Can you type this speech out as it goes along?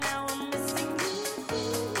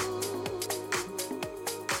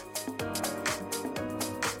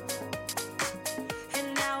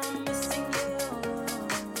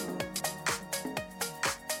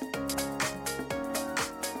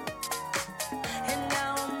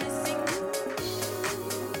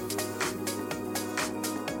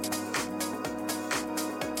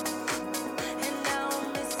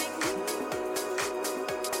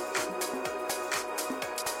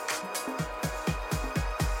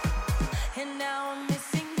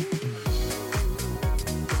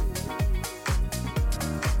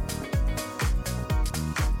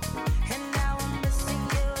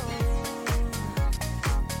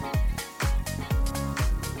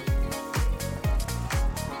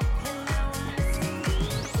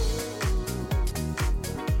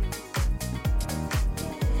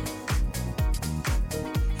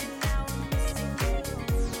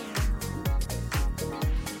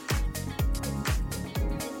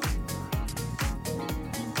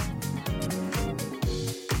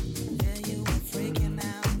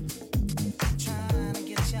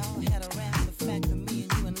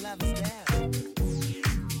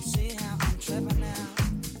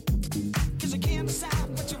can't decide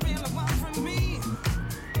what you really want from me.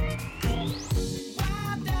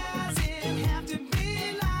 Why does it have to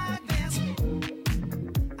be like this?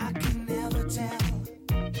 I can never tell.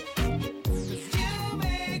 You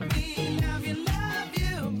make me love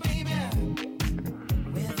you, baby,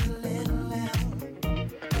 with a little L.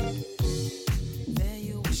 There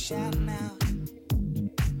you were shouting out,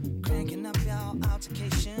 cranking up your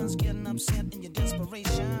altercations, getting upset in your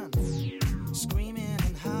desperation, screaming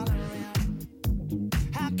and hollering.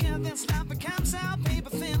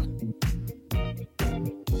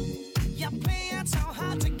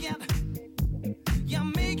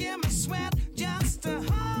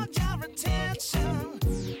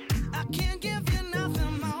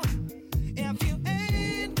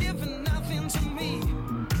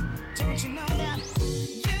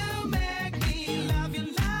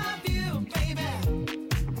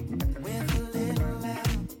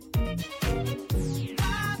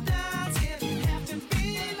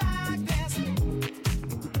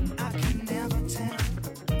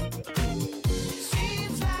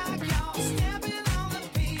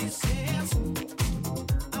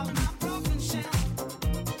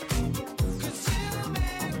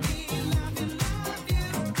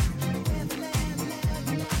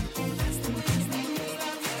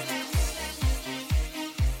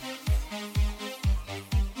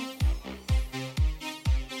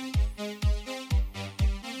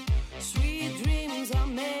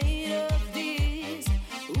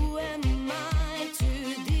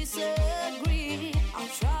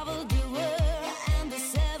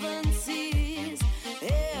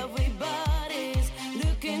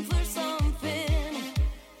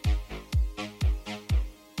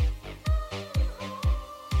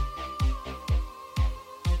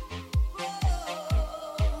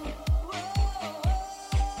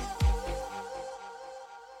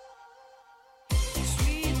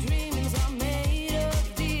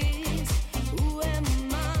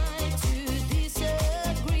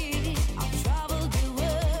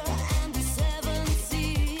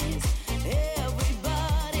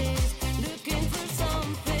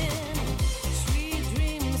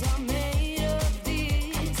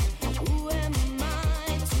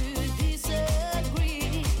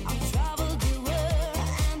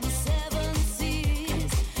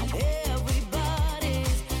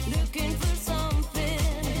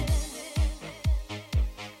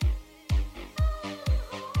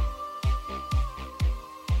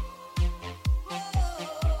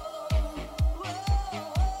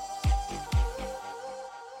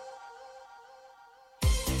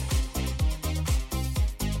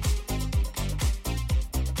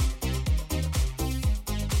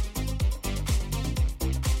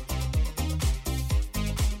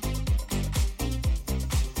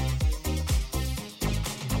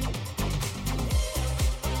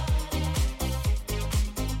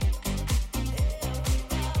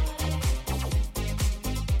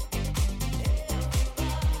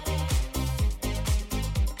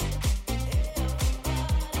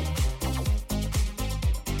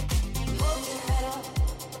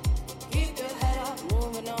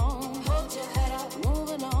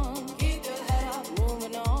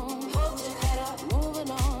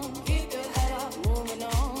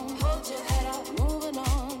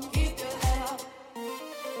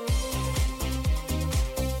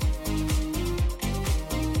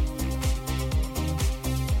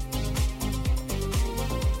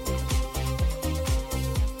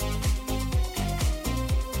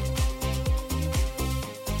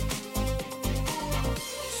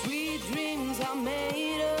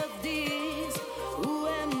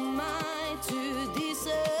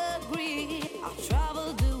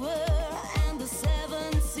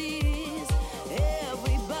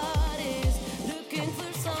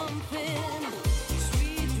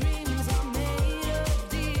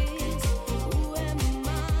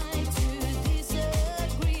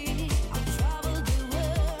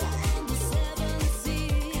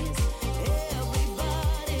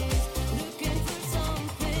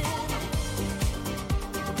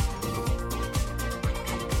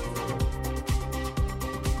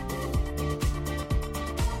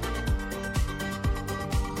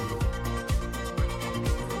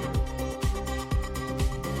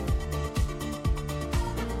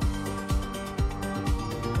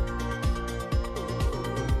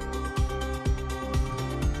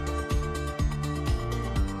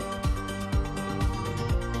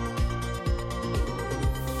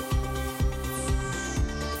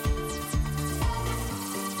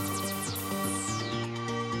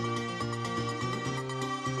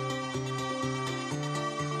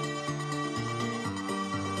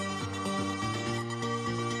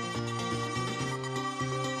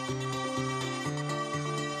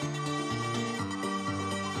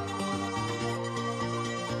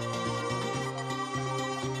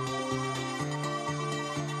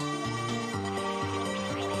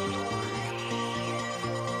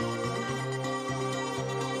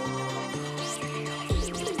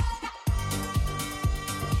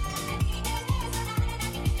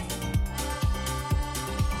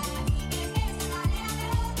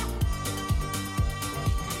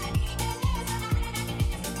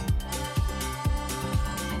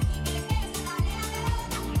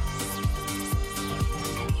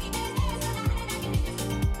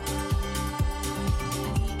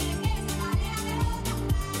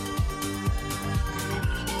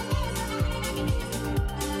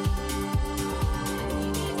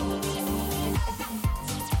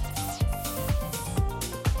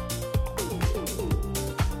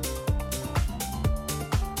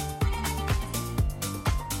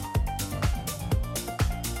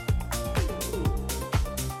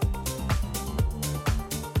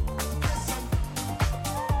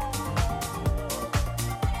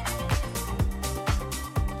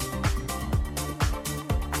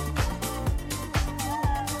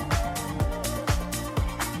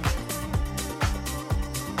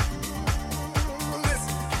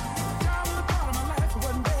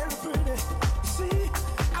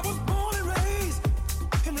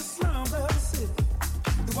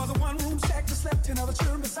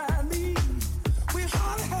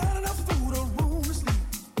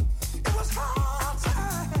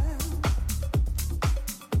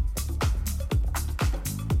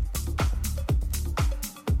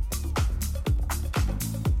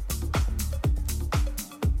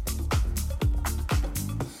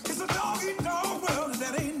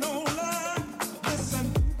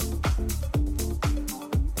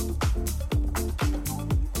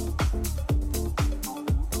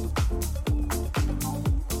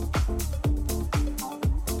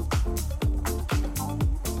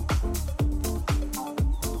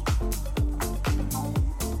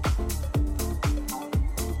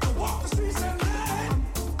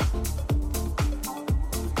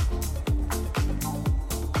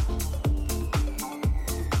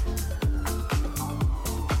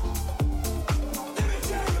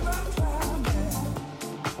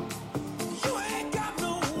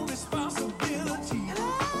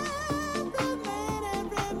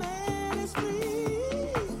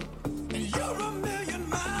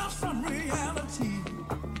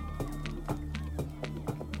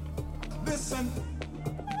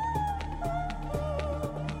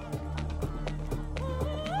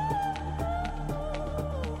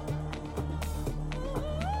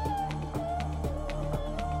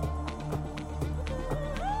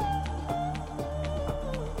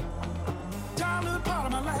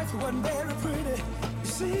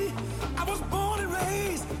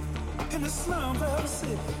 slums of the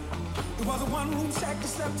city. There was a one-room shack that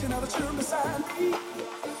slept in other children beside me.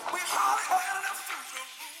 We hardly had enough food.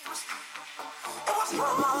 It was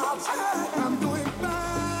hard time. I'm doing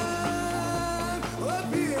fine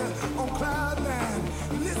up here on cloud nine.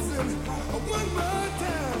 Listen, one more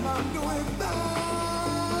time. I'm doing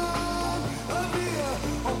fine up here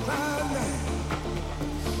on cloud nine.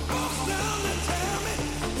 Folks down there tell me,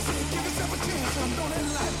 they say, give yourself a chance. I'm gonna let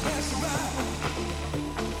life pass you by.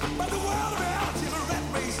 But the world around is a rat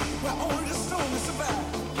race where only the strongest survive.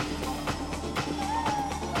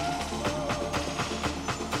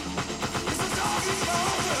 It's a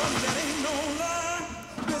dog-eat-dog world that ain't no lie.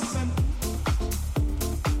 Listen.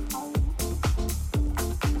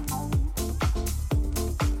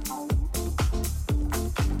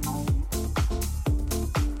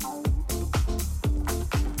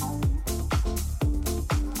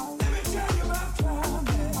 Let me tell you about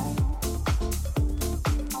climate.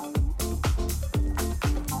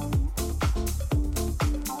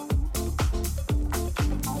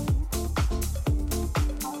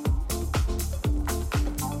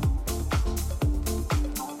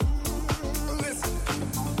 Listen,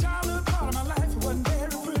 childhood part of my life wasn't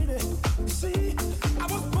very pretty. You see, I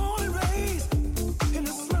was born and raised in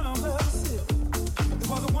the slums of the city. There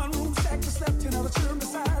was a one-room shack that slept in other children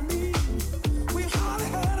beside me. We hardly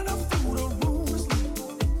had enough food or room to sleep.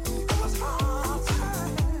 It was hard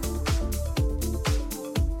times.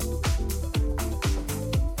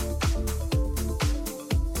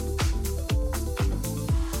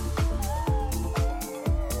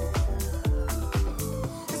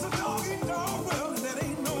 It's a dog-eat-dog world and that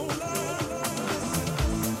ain't no lie.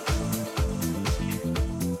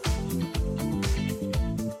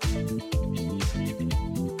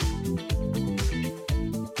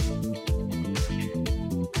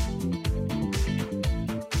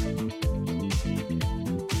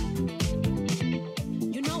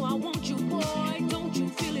 You know I want you, boy, don't you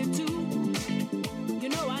feel it too? You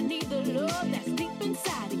know I need the love that's deep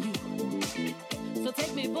inside of you. So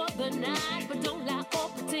take me for the night, but don't lie or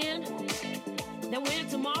pretend that when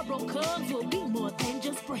tomorrow comes, we'll be more than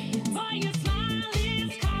just friends. For your smile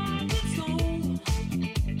is carved in stone,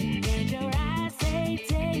 and your eyes say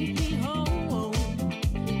take me home.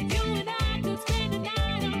 You and I could spend the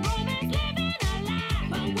night on romance, living our life.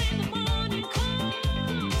 But when the morning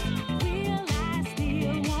comes, will I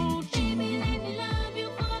still want you? Baby, let me love you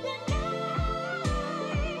for the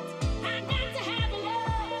night. I got to have a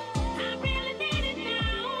love, I really need it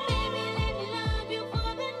now. Baby, let me love you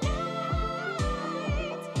for the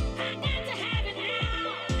night. I got to have it now.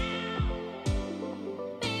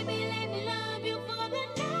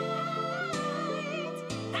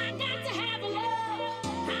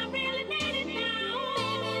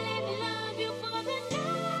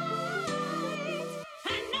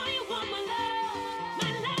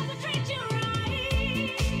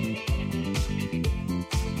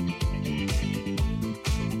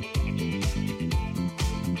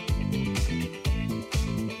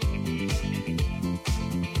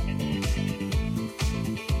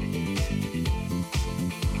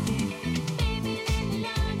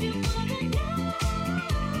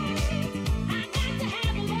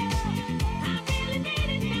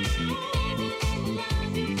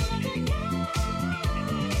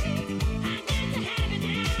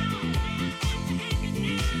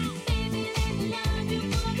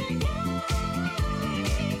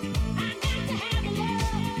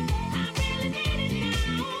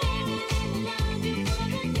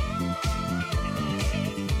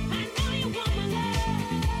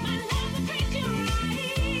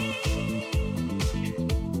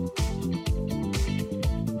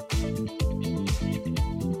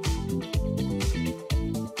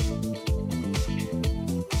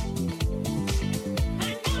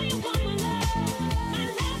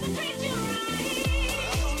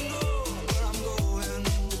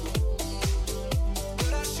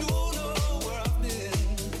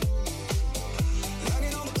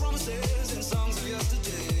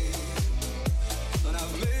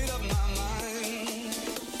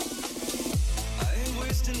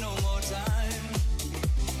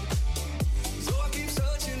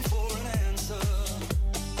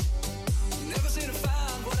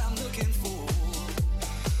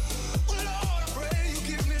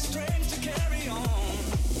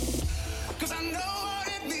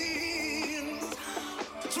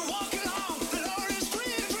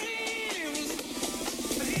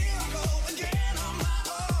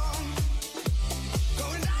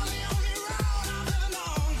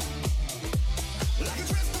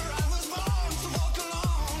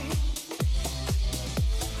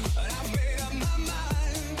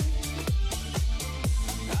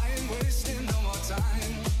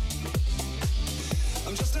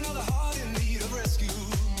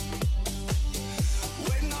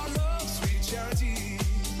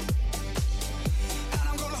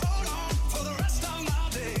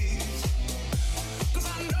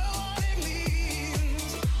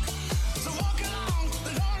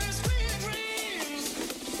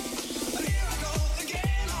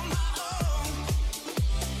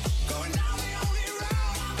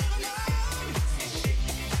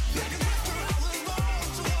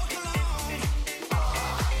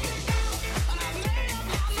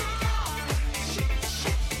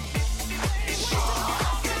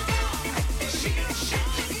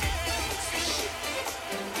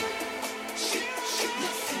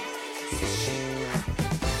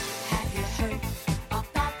 Have you heard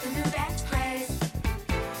about the new dance craze?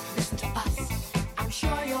 Listen to us, I'm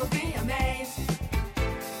sure you'll be amazed.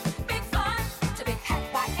 Big fun to be had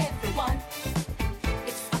by everyone.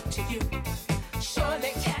 It's up to you,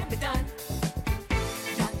 surely can be done.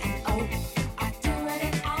 Young and old are doing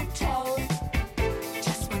it, I'm told.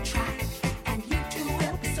 Just one try, and you too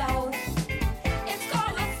will be sold. It's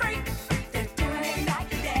called a freak, they're doing it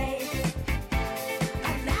night and day.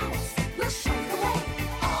 Allow us, we'll show you the way.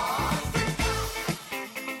 Oh, freak out,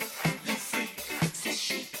 le freak, c'est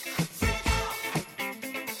chic. Freak out,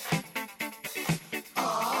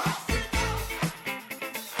 oh, freak out,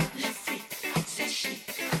 le freak, c'est chic.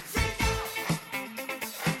 Freak out.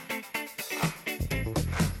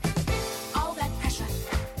 All that pressure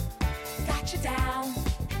got you down,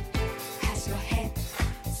 has your head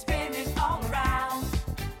spinning all around.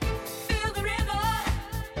 Feel the rhythm,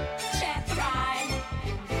 chant the rhyme.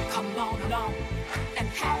 Come on along and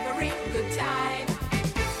have a real good time.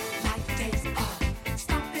 Like the days of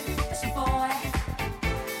stomping as a boy.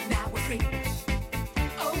 Now we're free.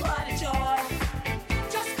 Oh, what a joy.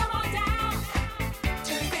 Just come on down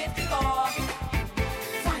to 54.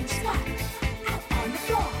 Find a spot out on the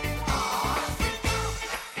floor. Oh, freak out.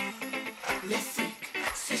 Le freak,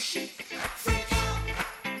 c'est chic. Freak out.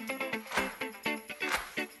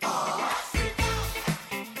 Oh, freak out.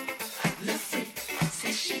 Le freak,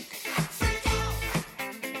 c'est chic. Freak out.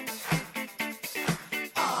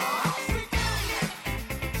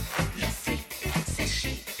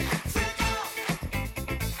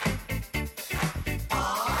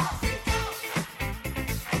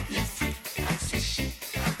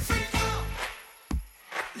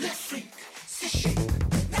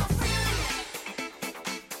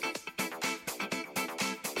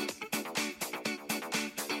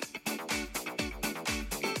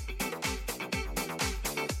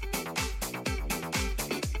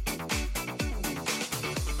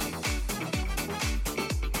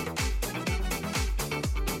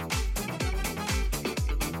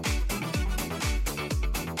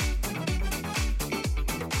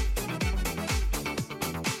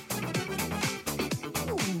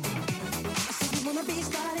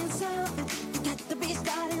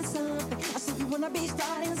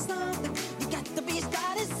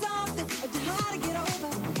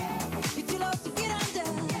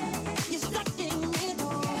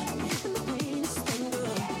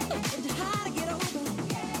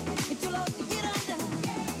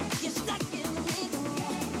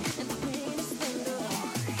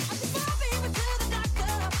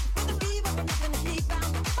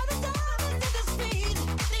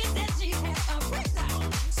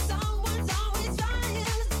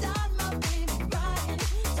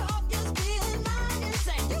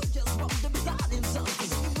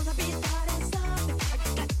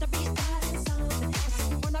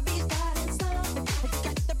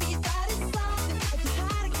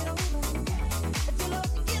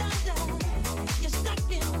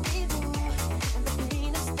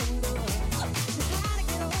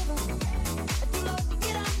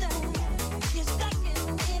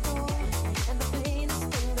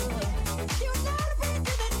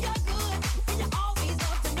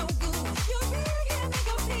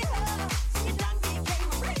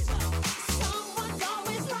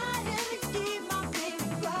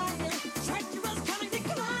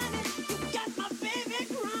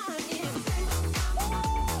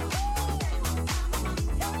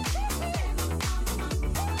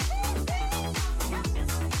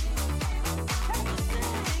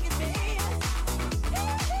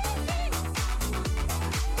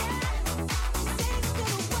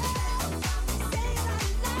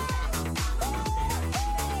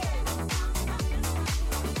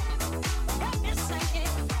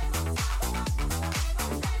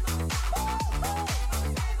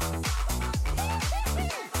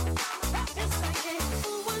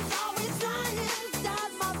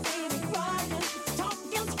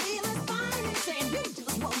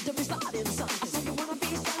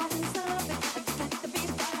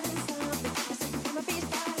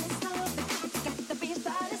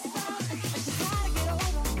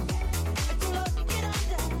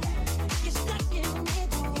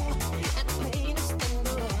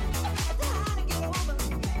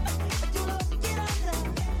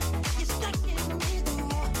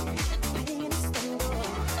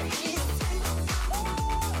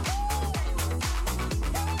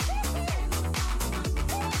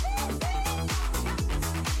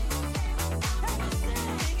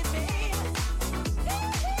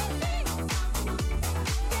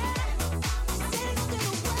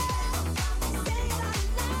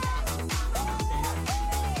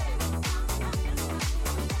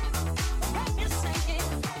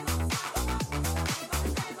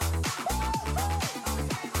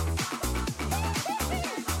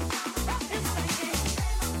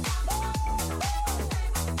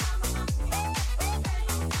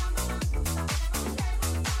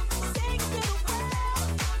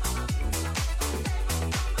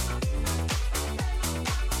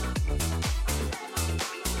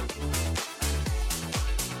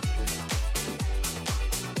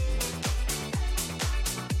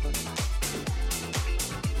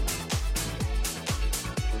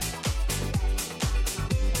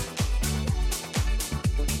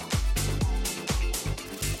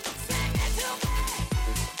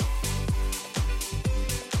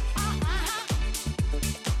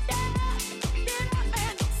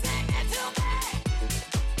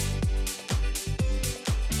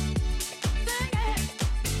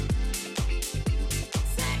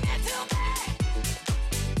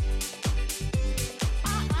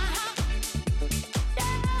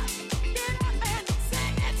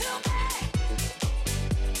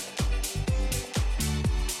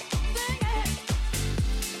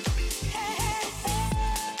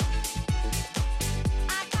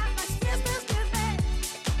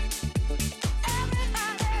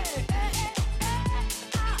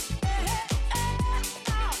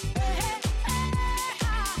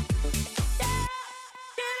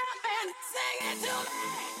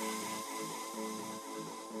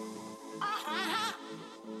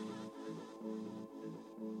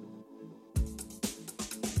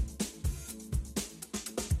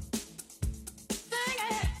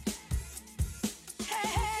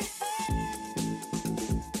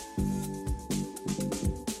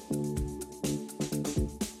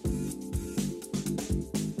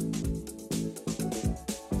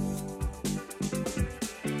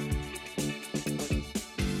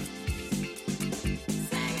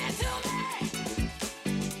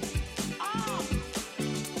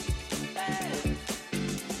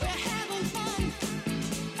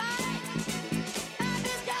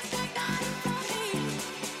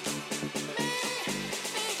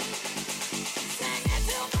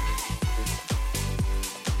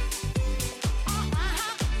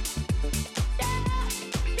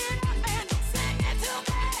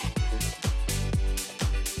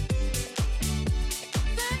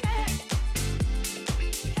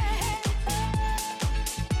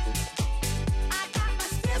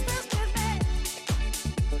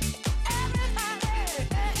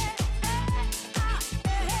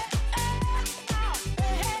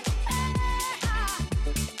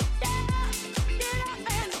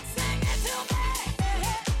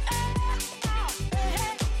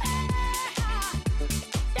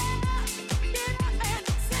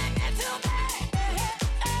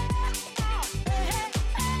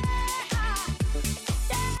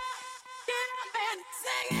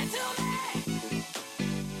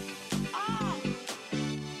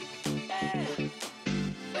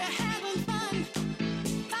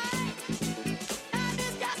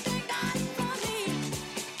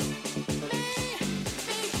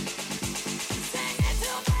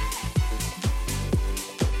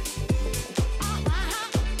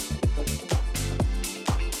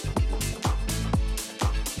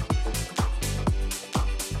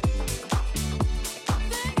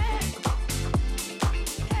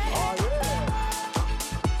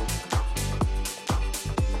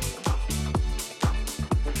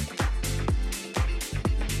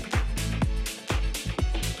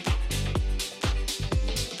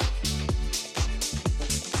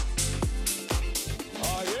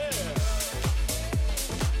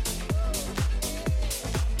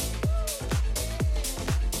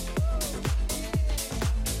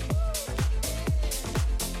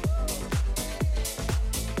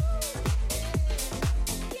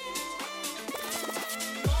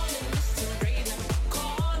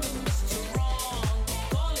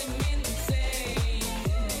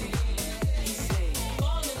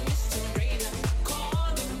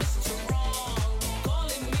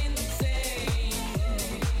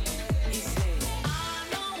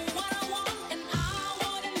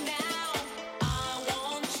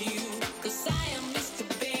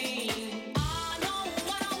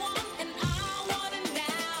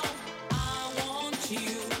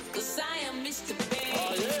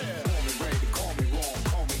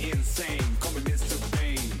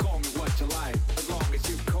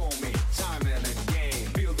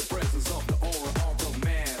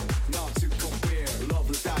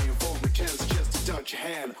 your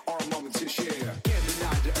hand or a moment to share. Can't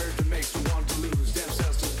deny the urge that makes you want to lose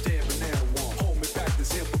themselves to the day, but never won't hold me back. The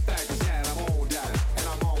simple fact is that I'm all that, and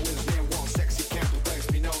I'm always near one. Sexy can't perplex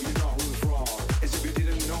me, no, you know who's wrong. As if you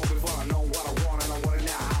didn't know before, I know what I want, and I want it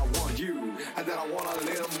now. I want you, and then I want a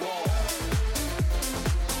little more.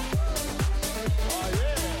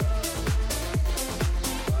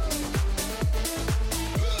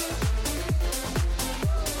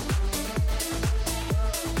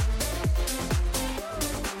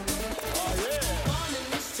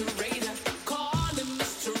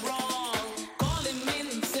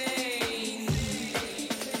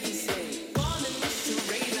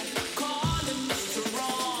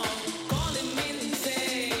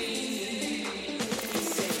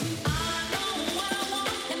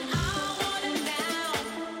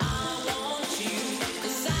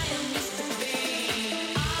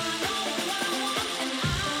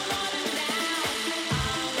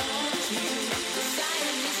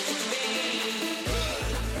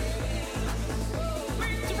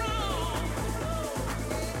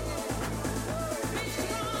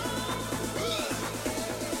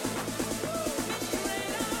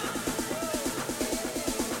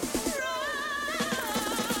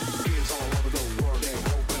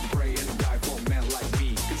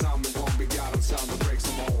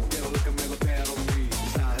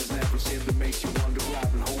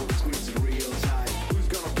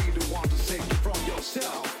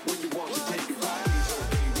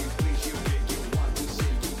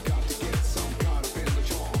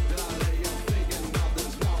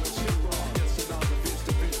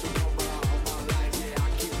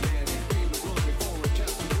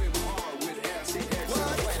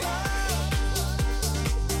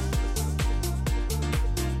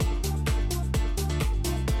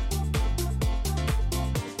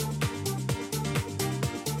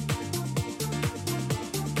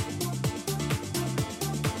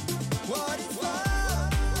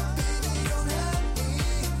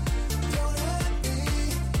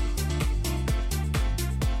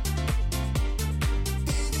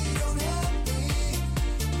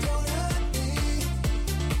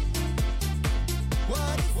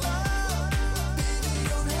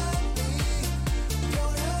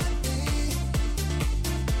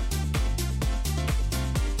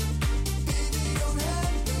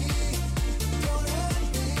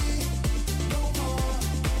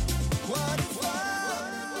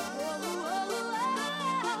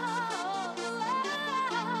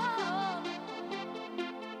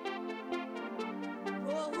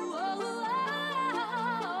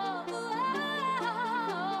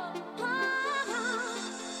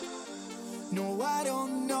 No, I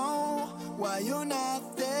don't know why you're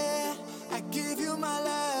not there. I give you my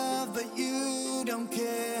love, but you don't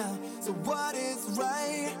care. So what is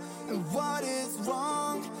right and what is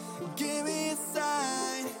wrong? Give me a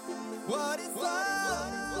sign. What is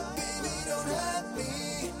wrong? Baby, don't hurt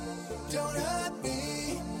me. Don't hurt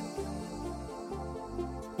me.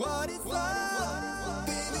 What is wrong?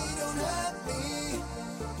 Baby, don't hurt me.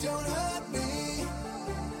 Don't hurt me.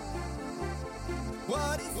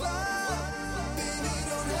 What is wrong?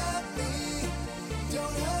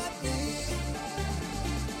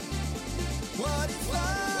 What is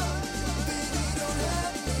love? Baby, don't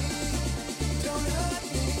hurt me. Don't hurt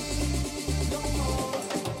me no more.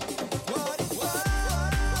 What is love?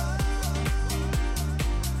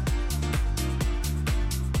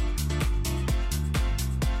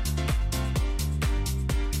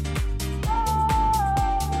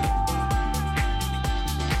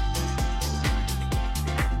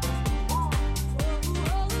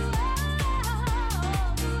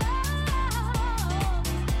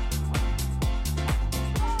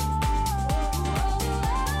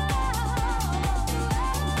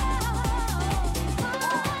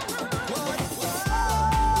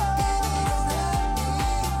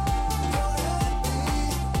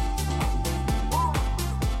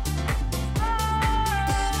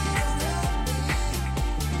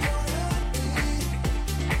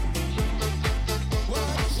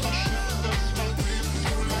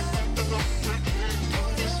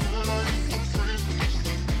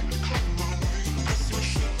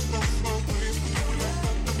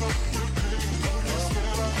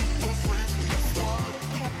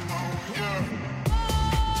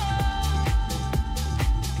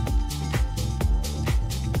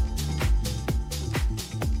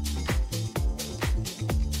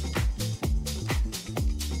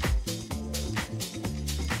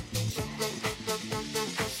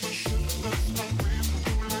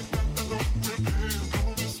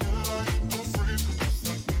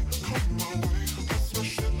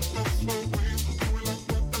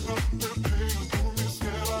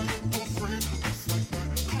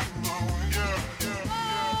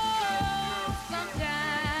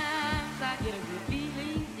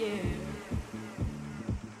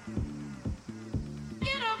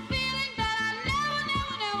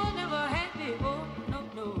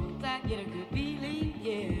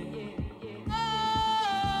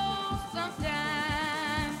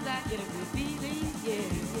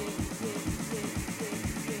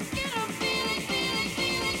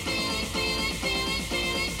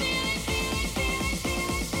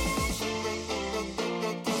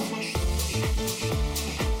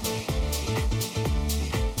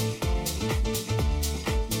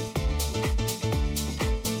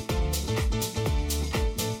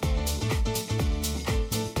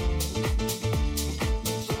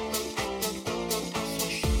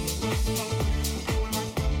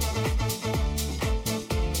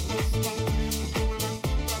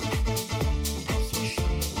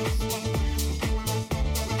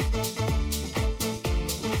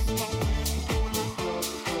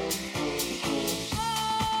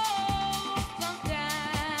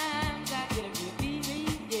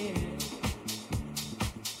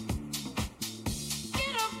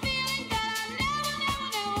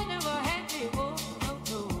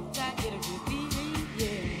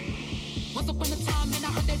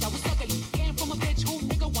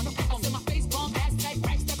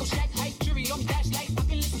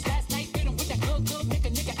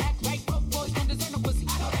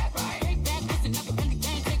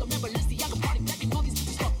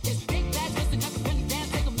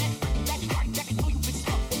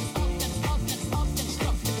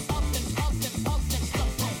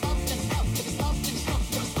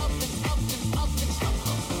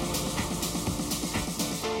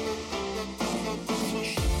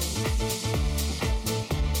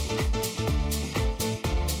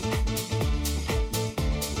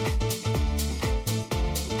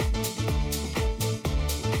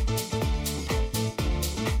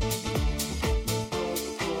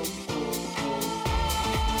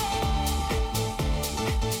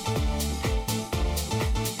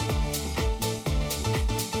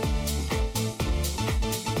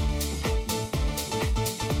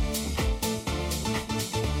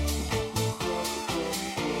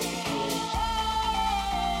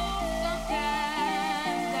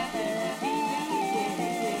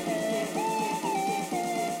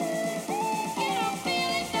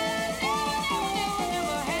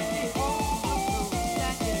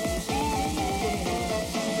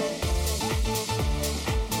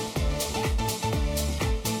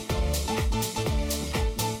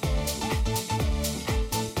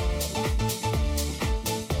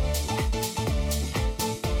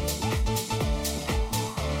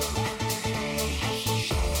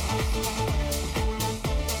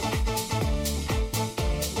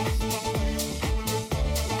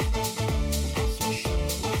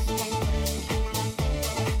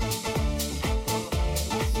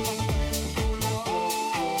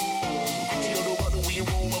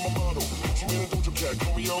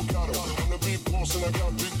 avocado. I'm the big boss and I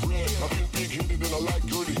got big bread. I've been big-headed and I like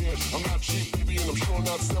good head. I'm not cheap, baby, and I'm sure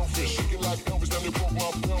not selfish. Shaking like Elvis, then they broke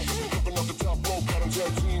my pelvis. Jumping off the top rope, got them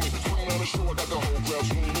tag teaming. Swinging on the show, I got the whole crowd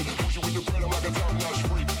screaming. Push you with the bread, I'm like a top-notch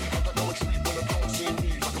freak. I got no retreat when I don't see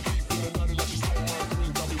me. Like a thief in the night, like she stole my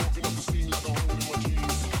dreams. I'll be walking up the scene like a hole in my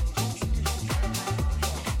jeans.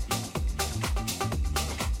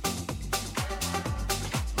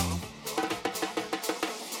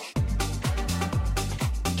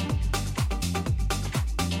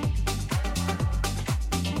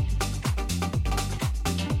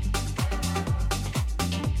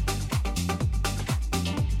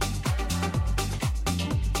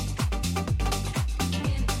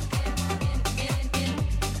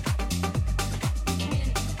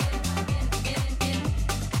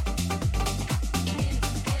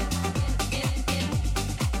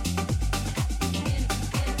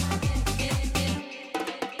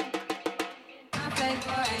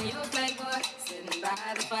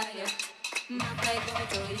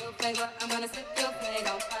 I'm gonna set your flag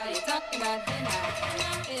on fire. Talking about dinner.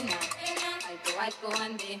 Like the white go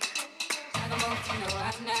one day. Shagamofino,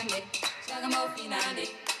 I'm not me. Shagamofinani.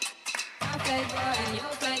 My flavor and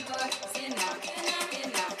your flavor. Sit now.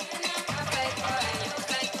 My flavor and your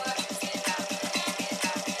flavor. Sit now.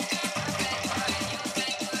 My flavor and your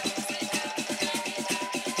flavor. Sit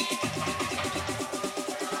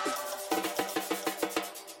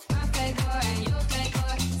now. My flavor and your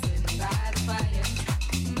flavor. Sitting by the fire.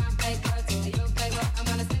 I'm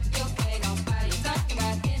gonna set your flag on fire. Talking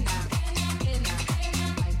about dinner.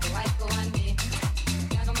 Like the white go on me.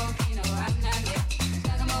 Shagamofino, I'm not it.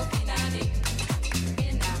 Shagamofinani.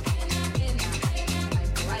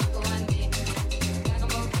 Like the white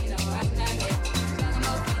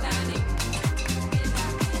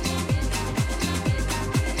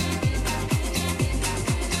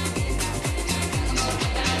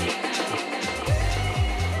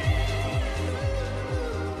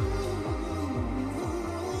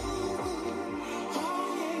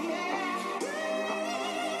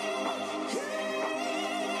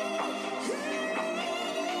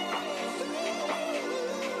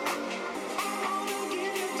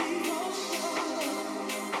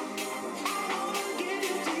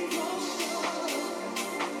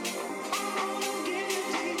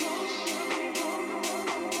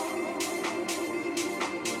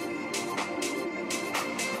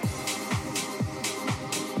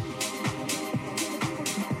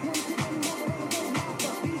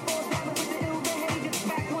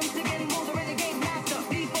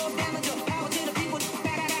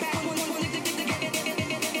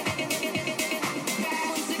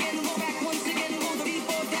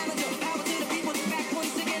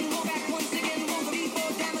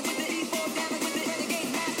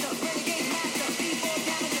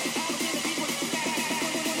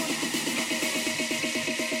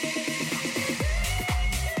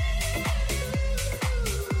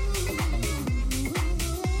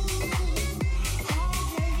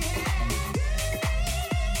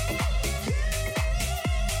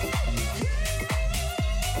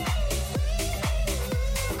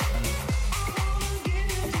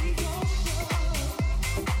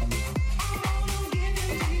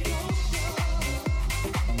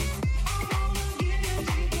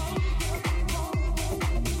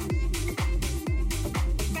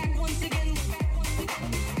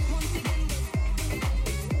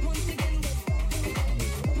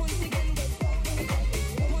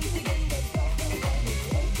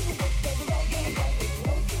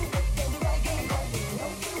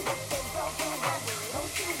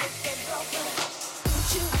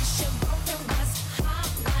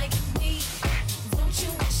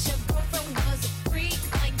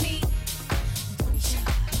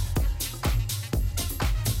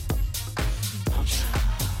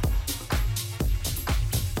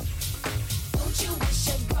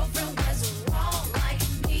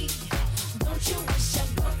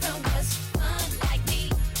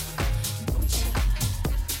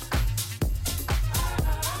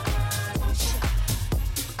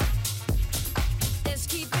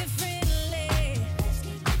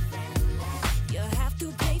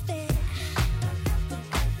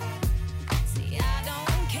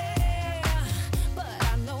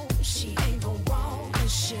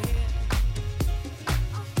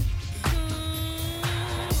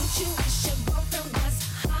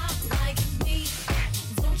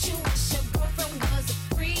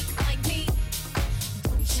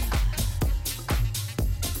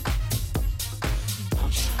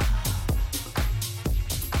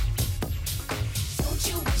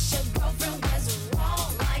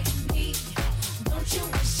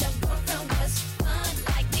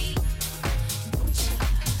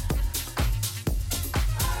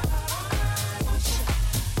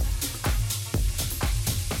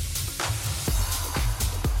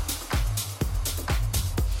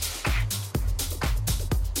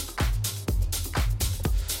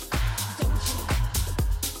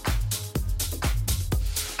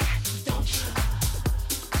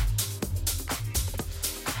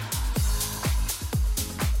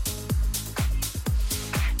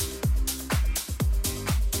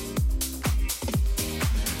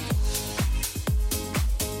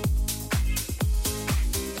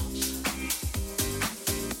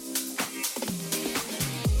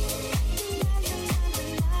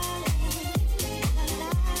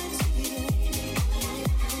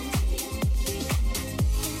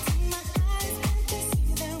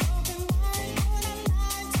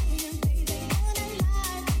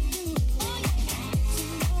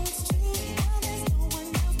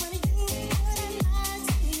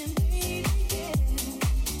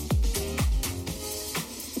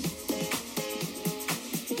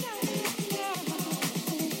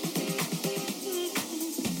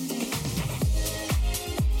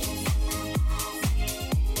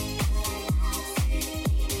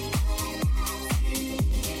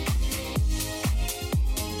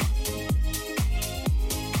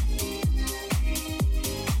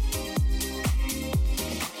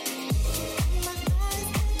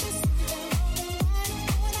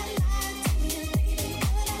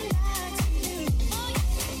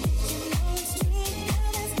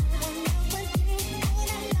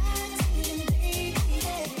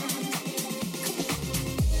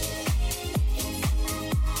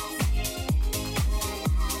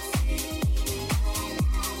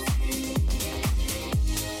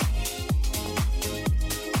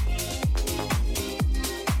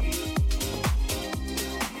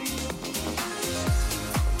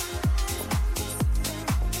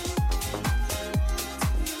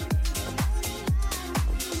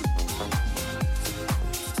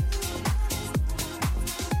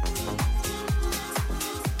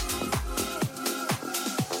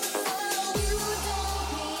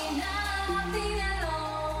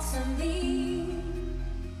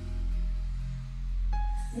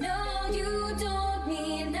you don't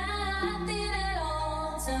mean nothing at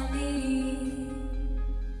all to me.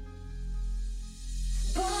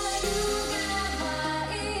 Boy, you got what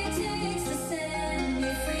it takes to set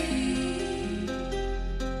me free.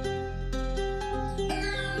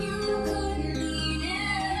 And you could mean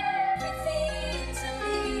everything to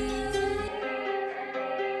me.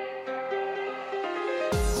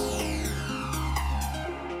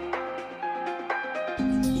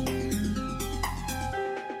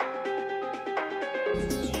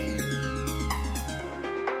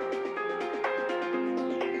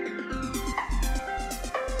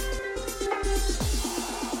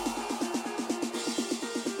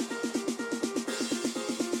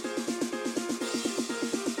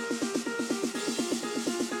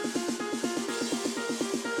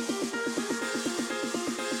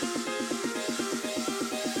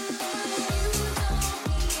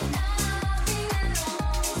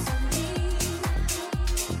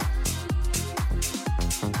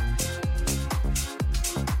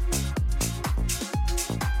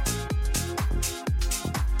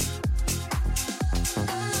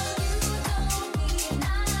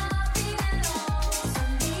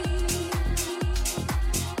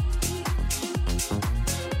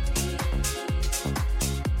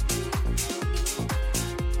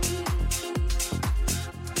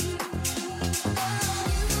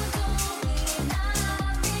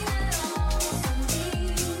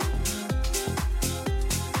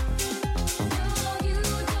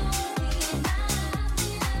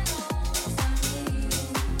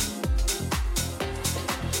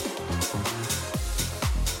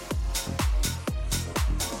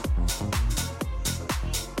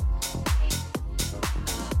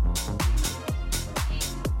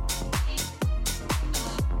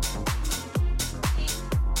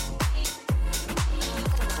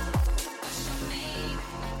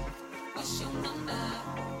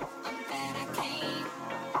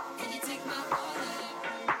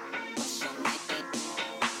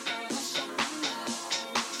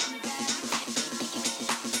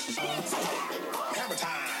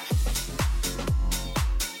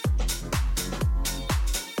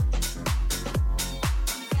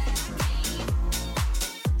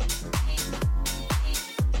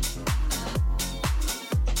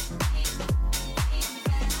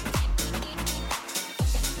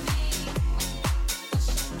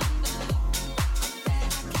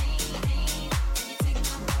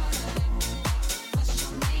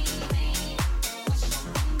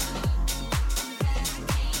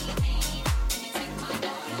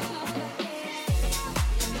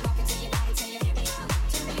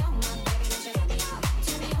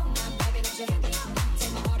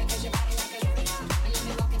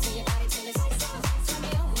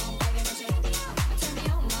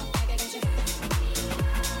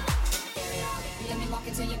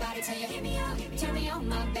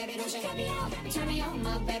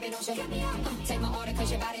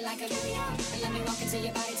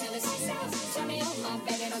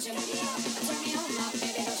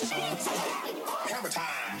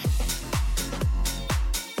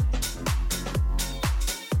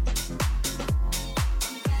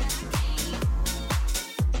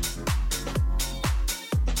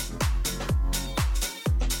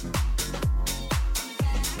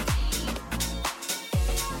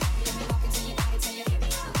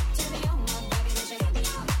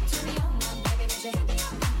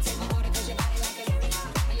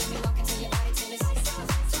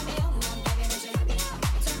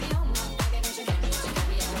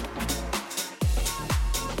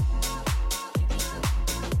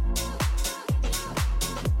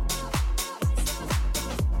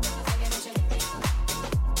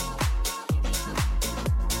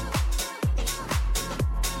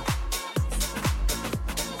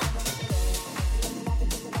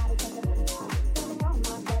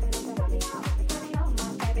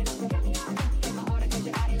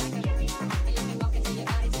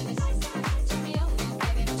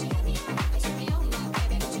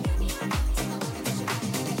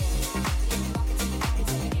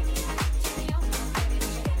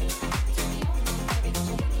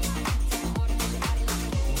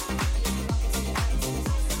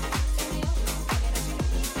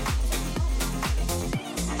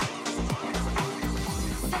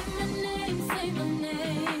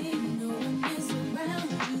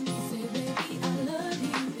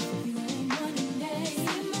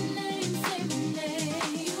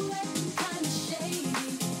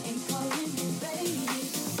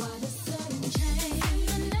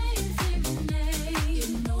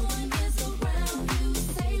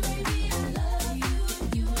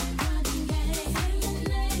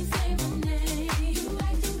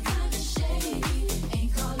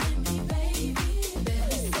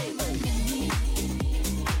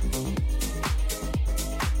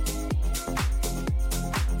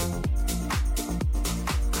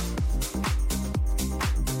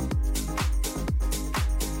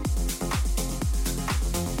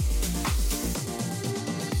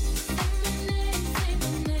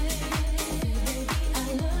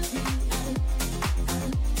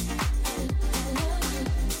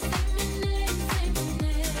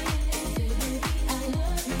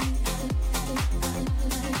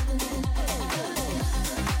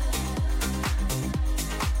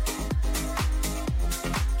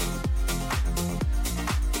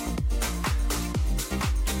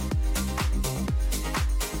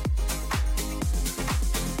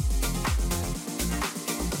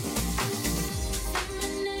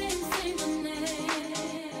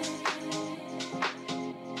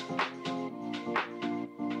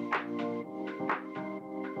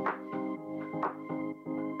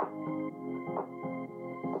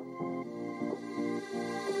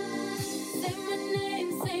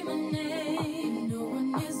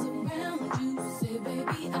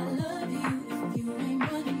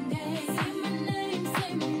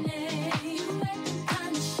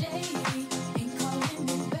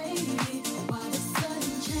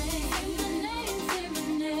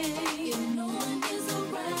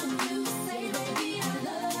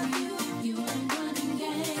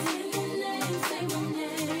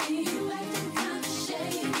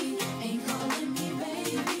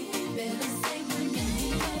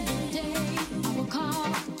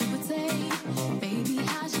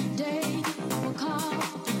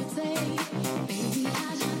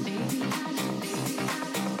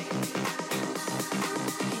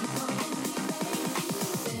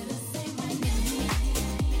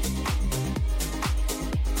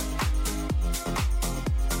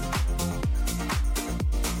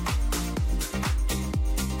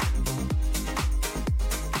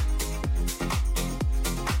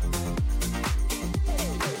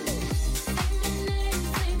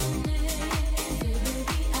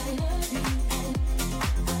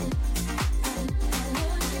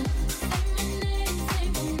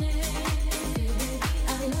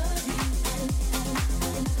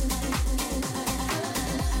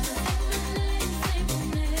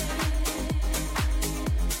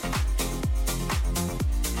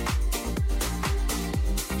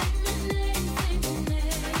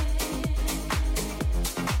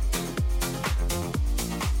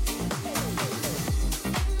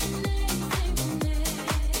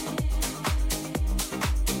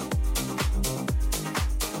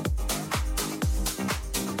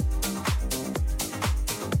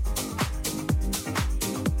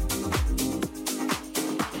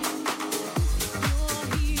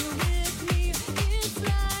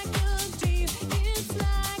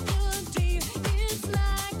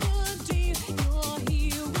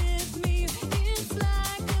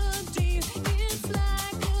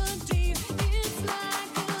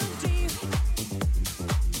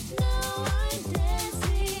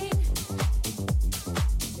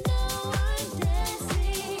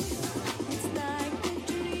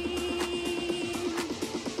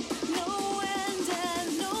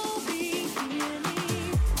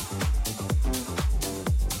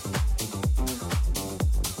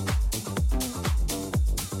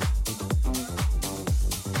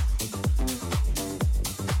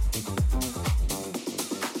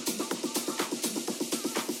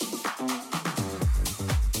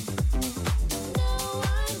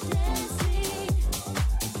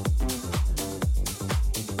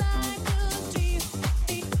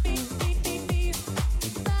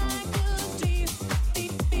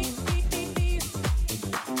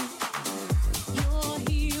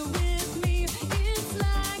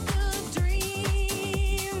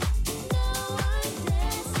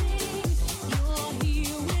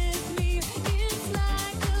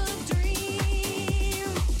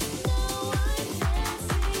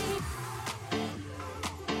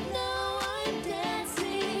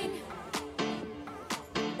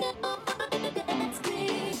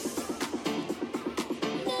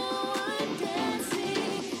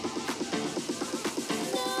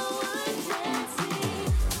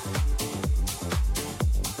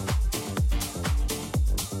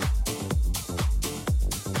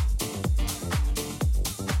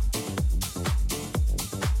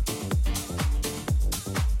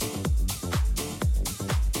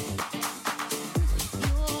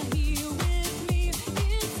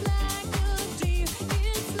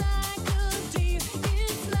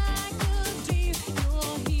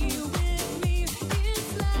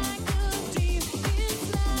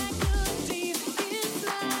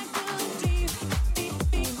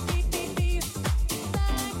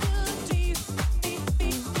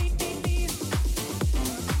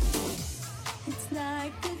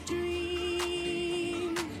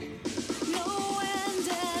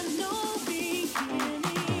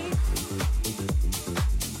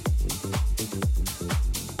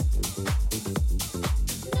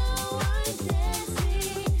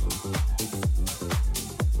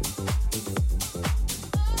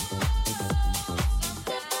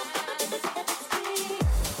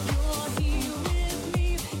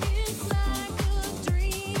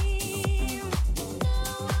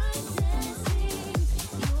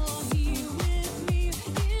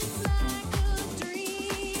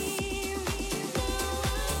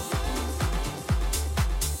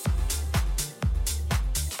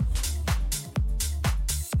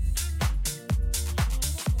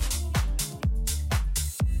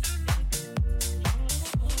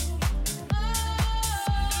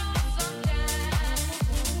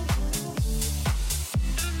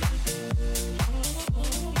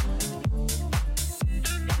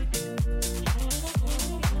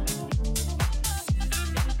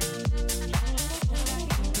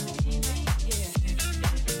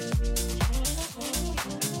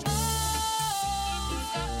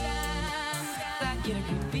 get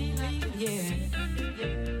a good feeling, yeah.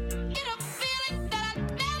 Get a feeling that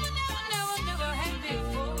I never had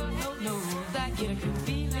before. No, I get a good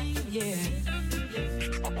feeling, yeah.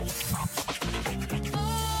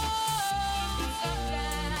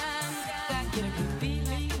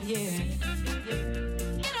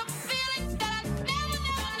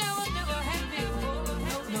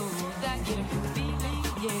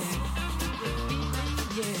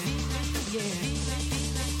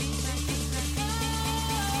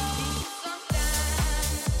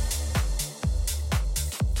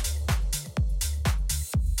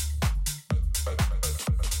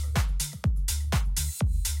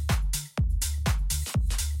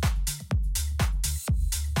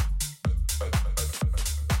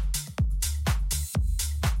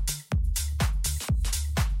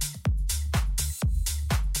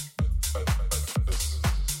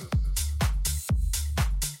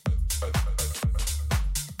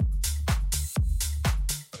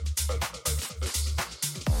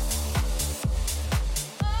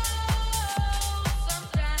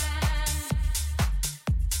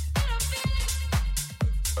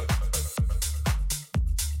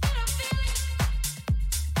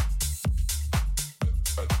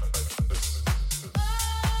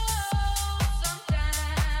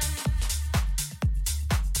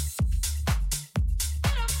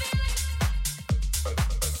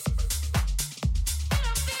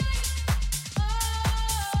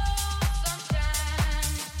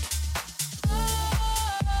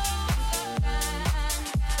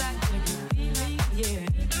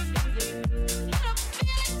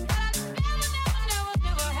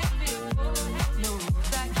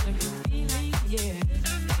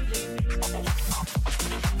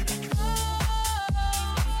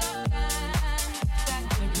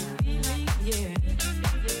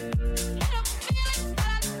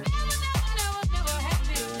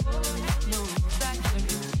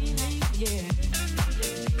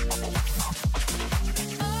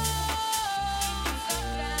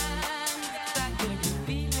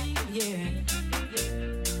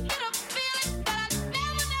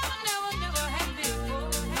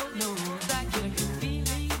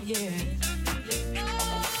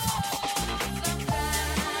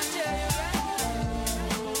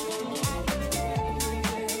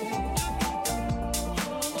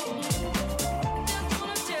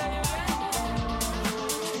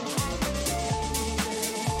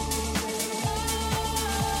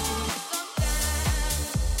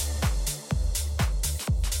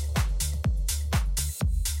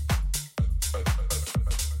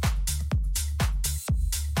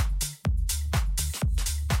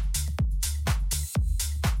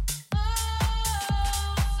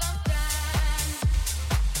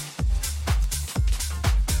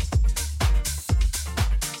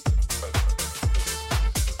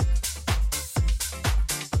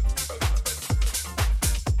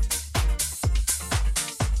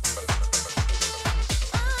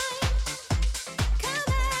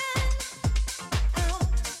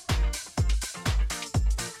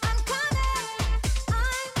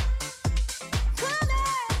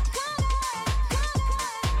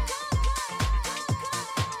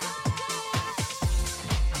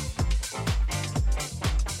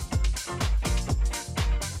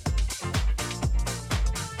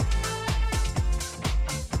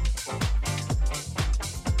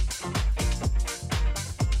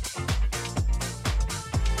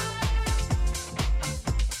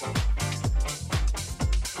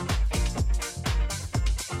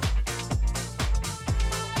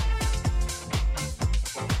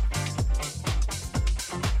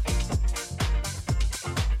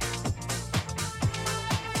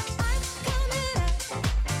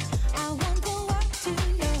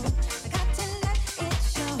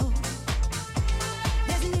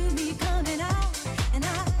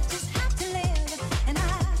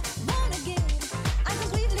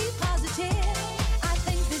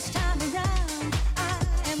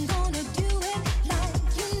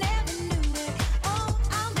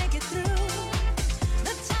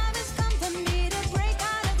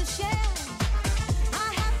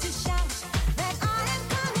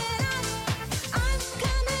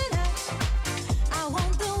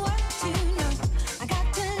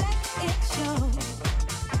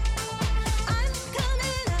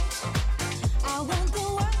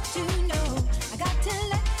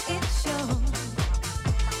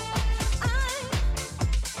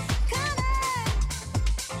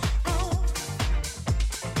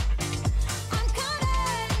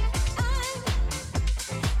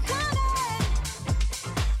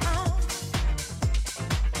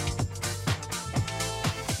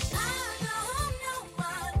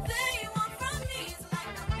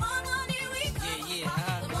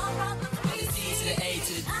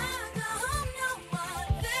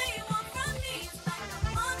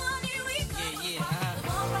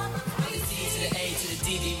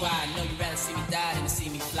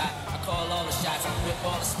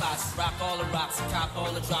 all the spots, rock all the rocks, cop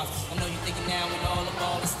all the drops. I know you thinking now when all the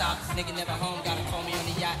ball is stopped. Nigga never home, gotta call me on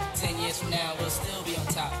the yacht. 10 years from now, we'll still be on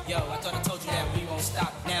top. Yo, I thought I told you that we won't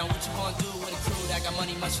stop. Now what you gonna do with a crew that got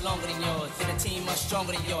money much longer than yours? And a team much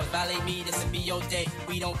stronger than yours. Violate me, this'll be your day.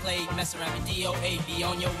 We don't play, mess around with DOA. Be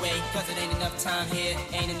on your way, cause it ain't enough time here.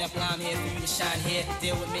 Ain't enough lime here for you to shine here.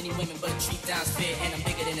 Deal with many women, but treat down's fair. And I'm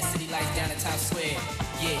bigger than the city lights down in Times Square.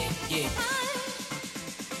 Yeah, yeah.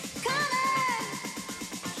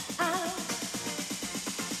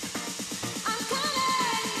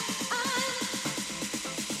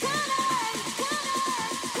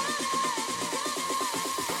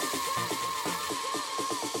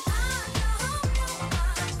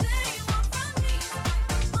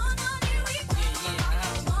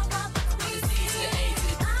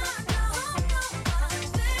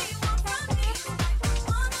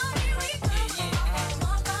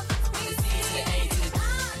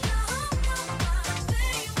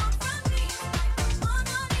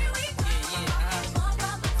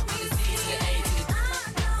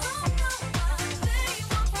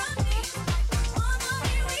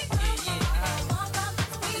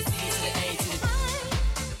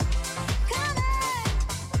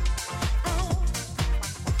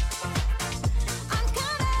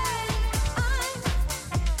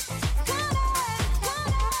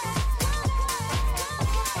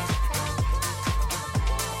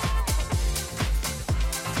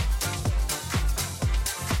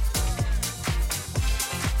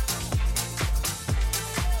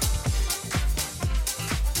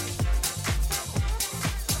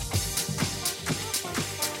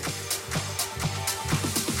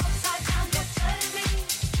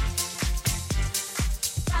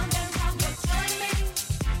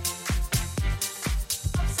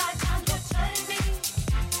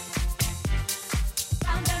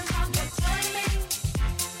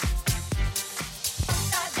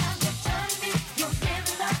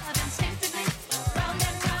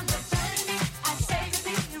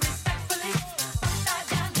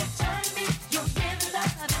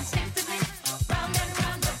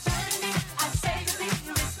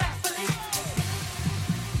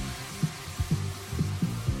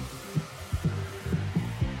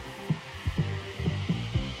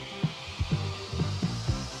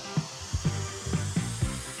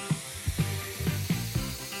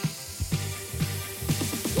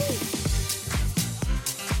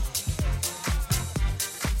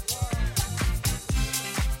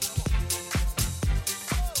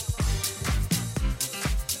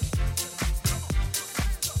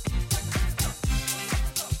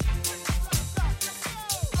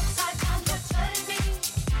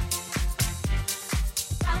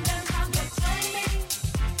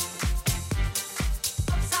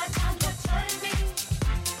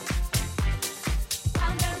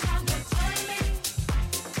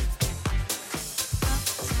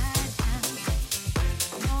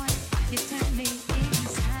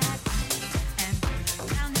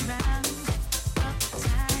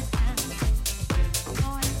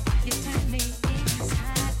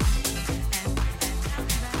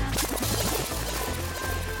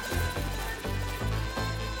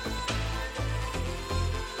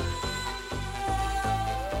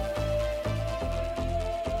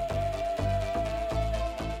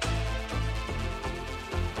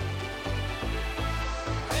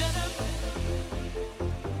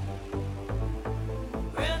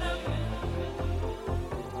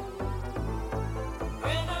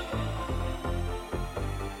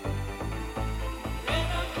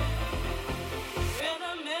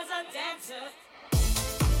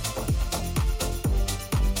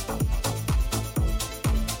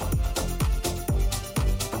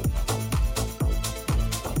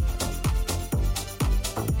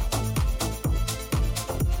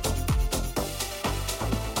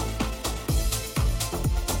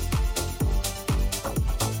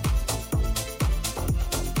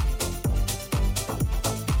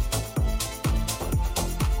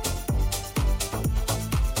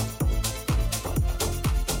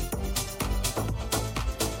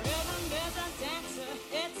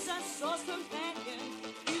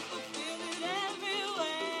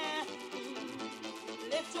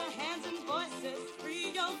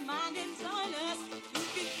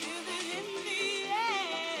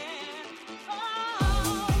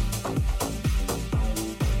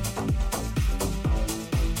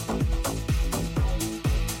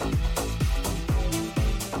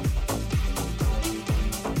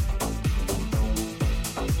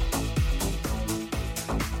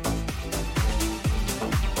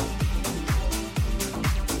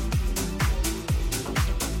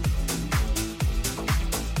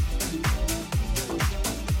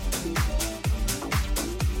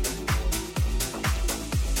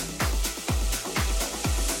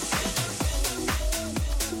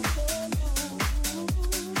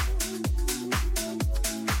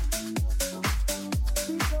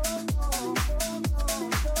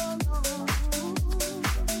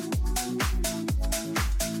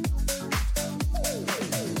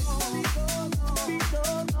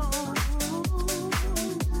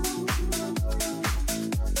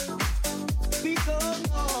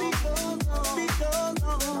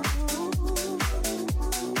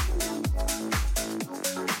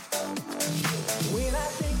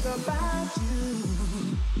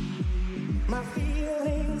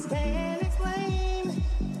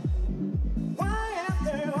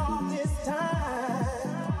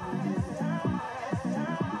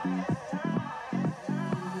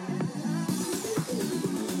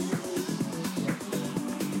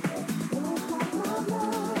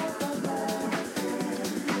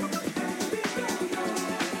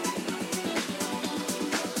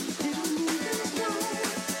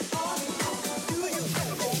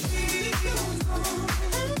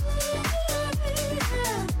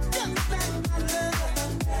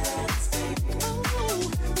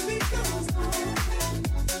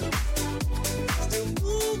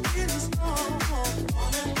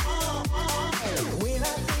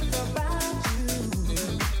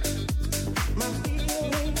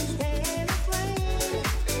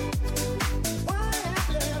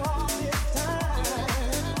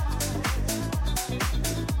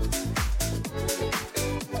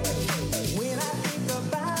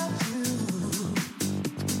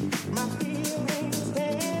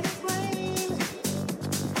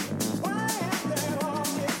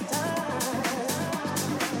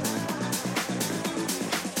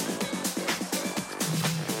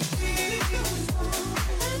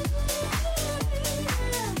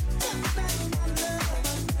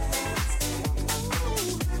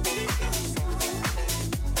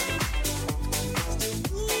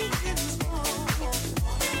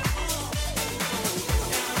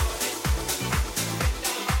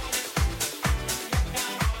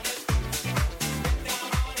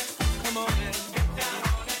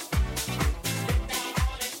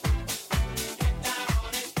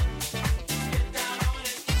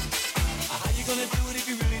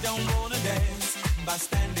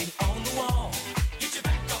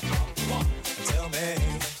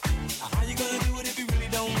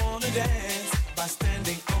 you dance by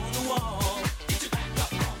standing on the wall. Get your back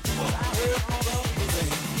up on the wall. I heard all the people say,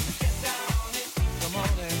 get down on it. Come on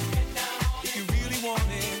and get down on it. If you really want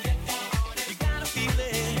it, get down on it. You gotta feel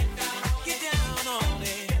it. Get down on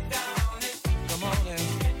it. Get down on it. Come on and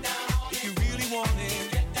get down on it. If you really want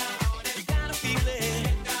it, get down on it. You gotta feel it.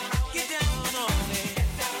 Get down on it.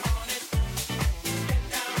 Get down on it. Get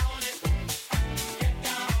down on it. Get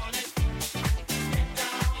down on it. Get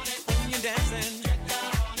down on it. When you're dancing.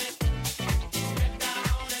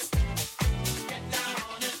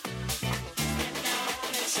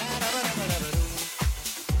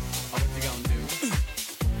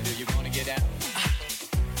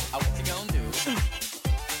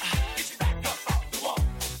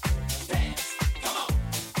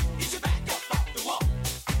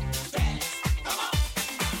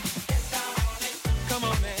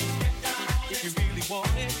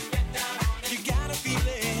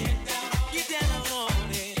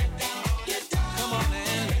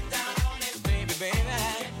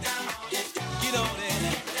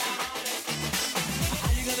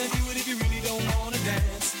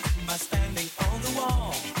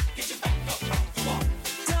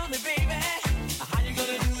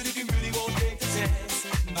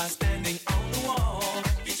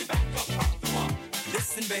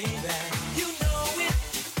 Baby, you know it.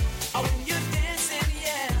 Oh, when you're dancing,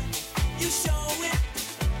 yeah, you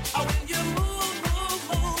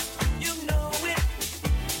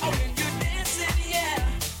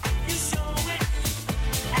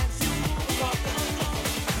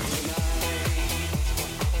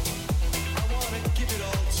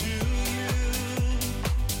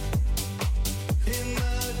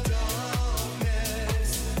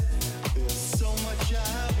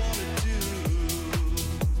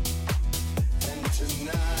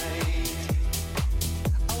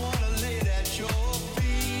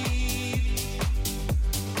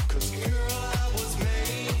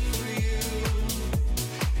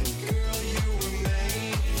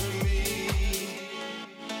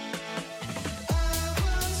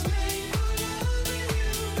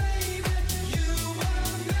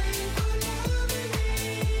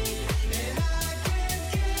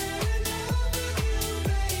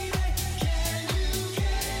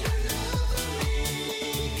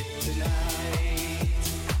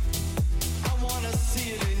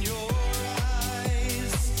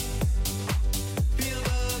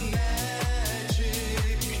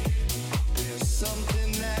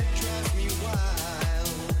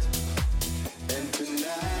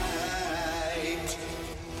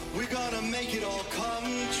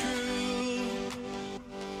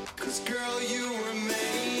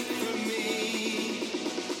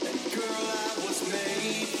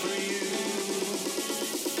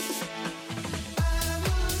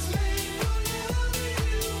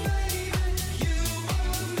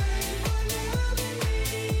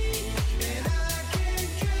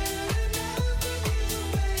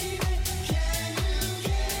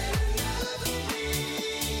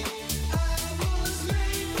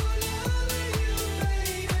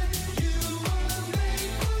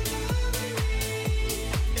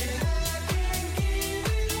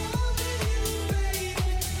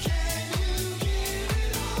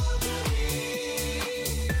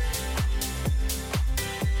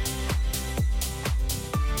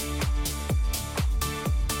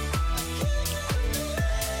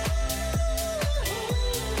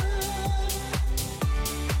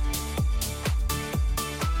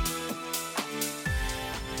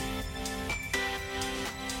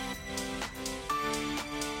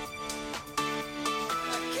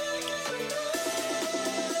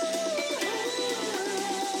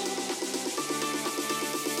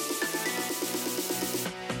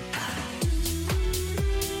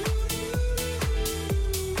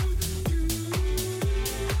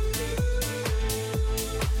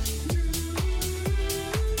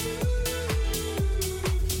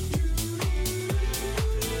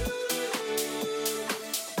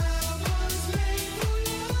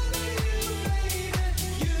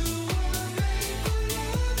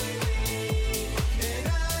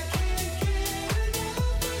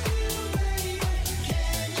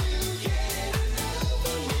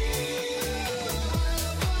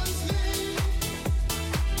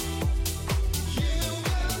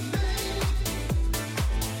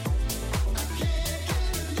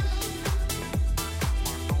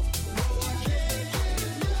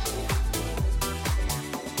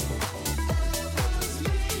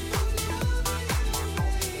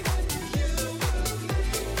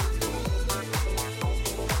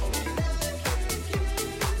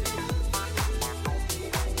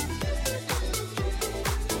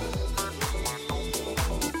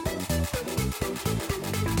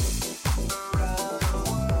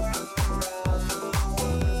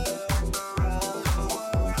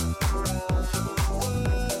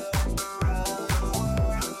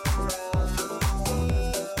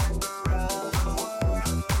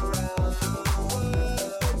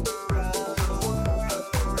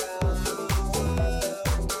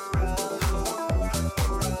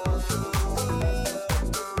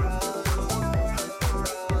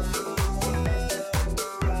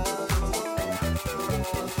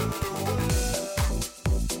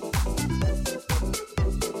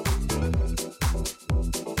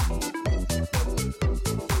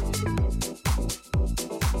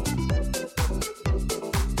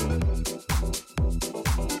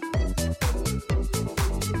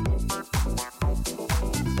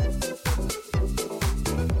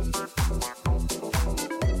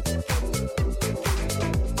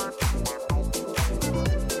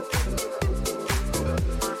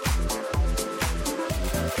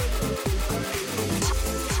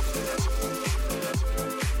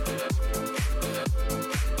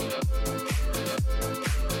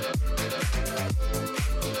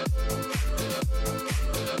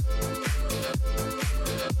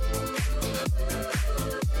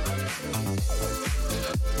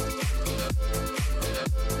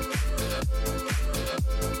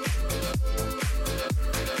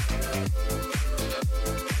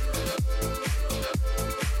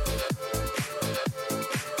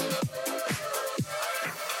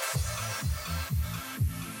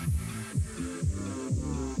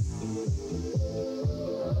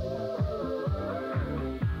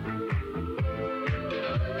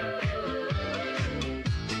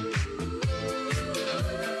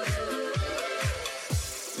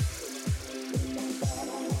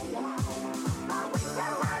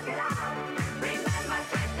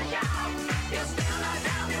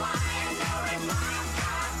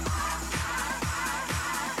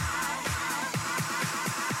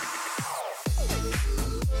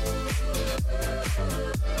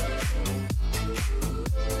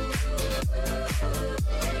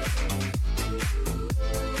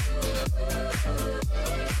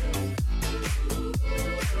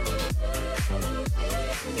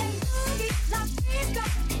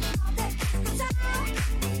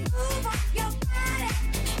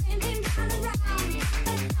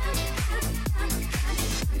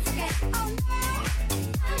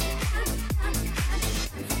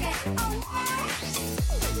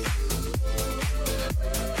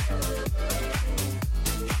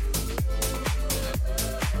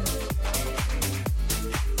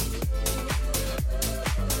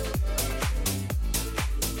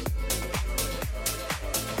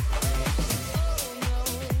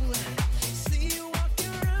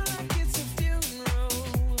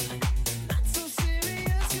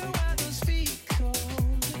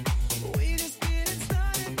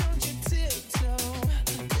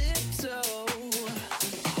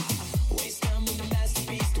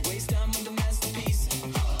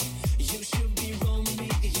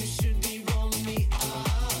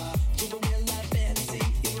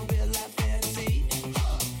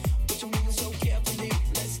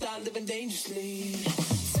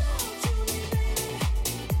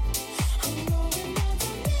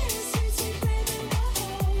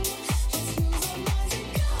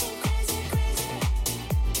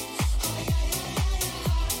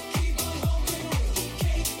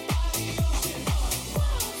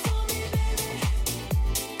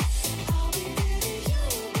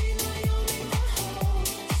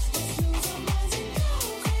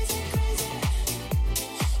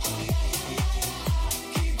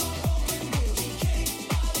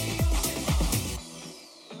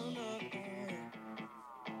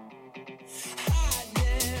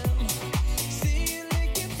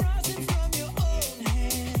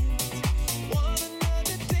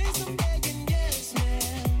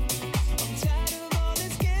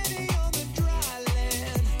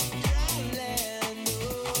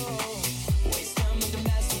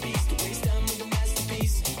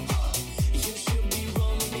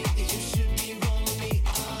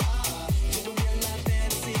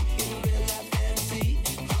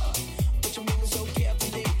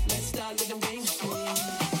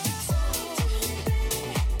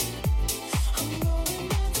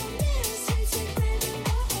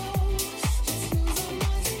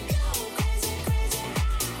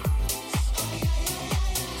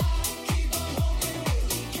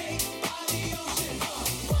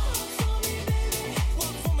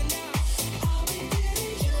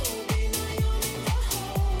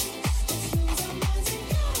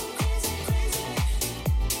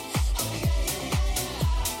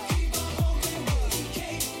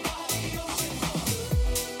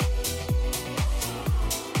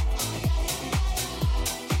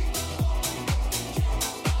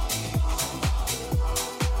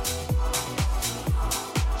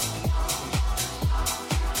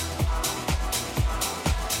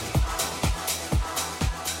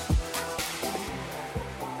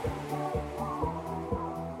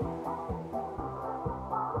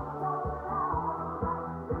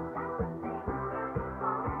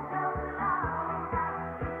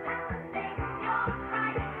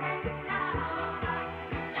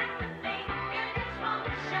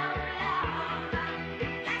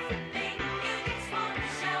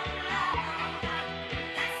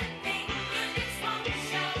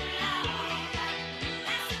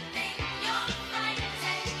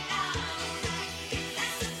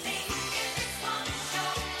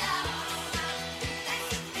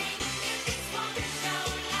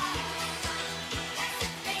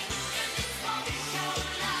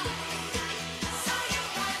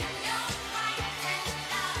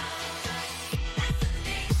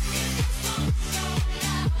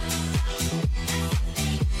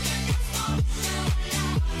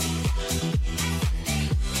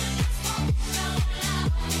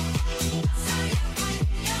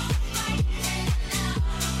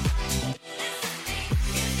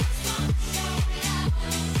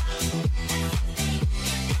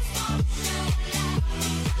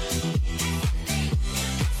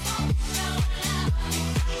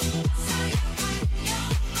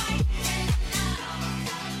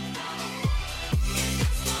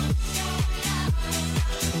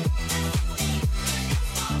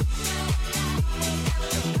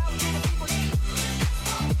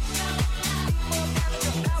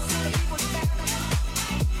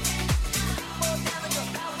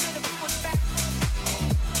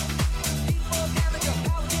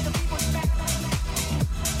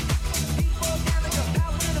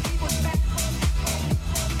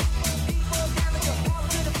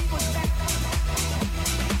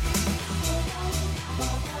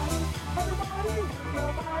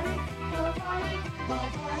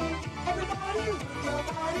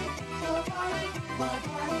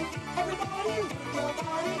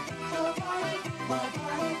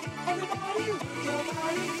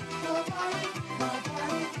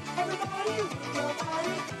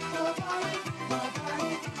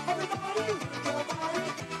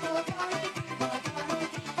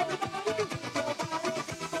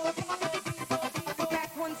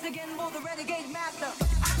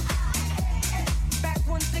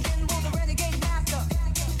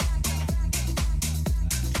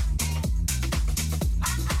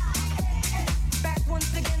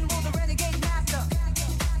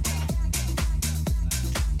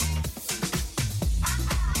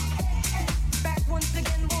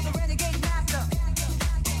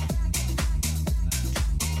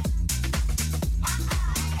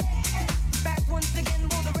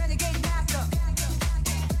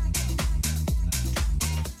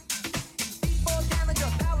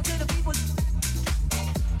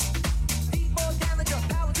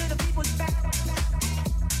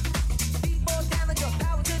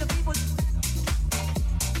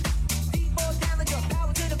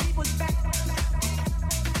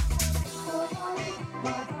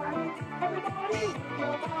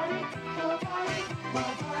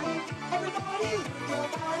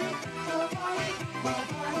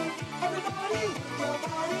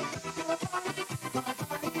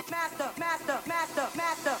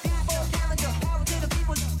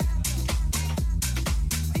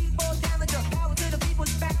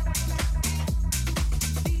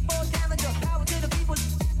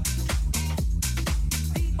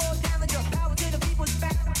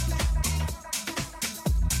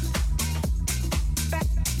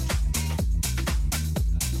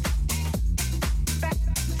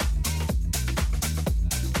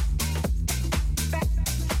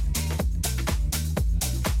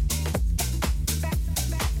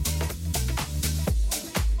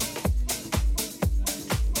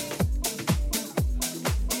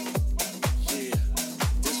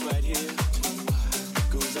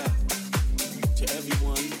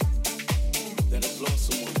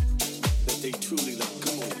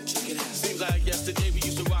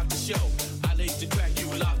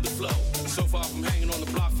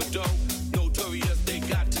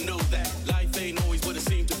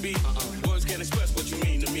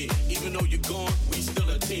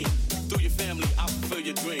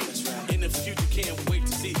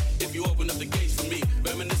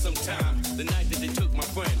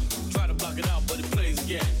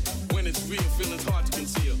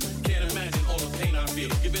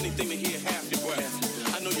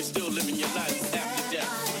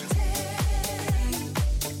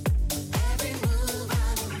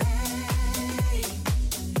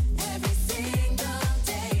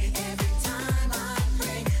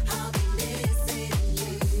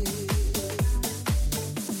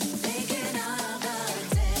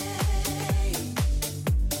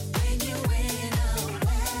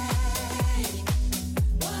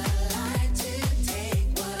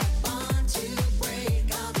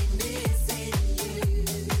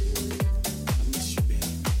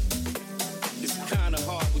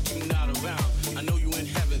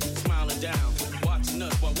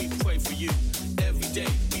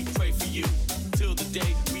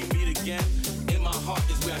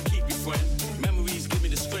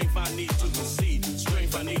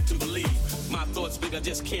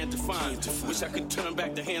Wish I could turn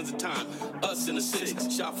back the hands of time. Us in the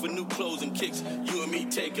six, shop for new clothes and kicks. You and me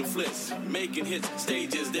taking flips, making hits,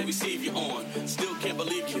 stages they receive you on. Still can't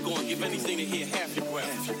believe you're going. Give anything to hear half your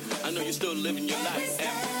breath. I know you're still living your life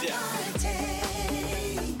after death.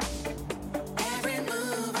 Every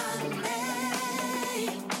move I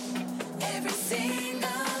make, every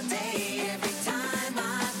single day, every time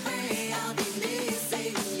I pray, I'll be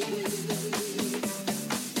missing you.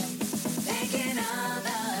 Thinking of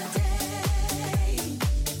the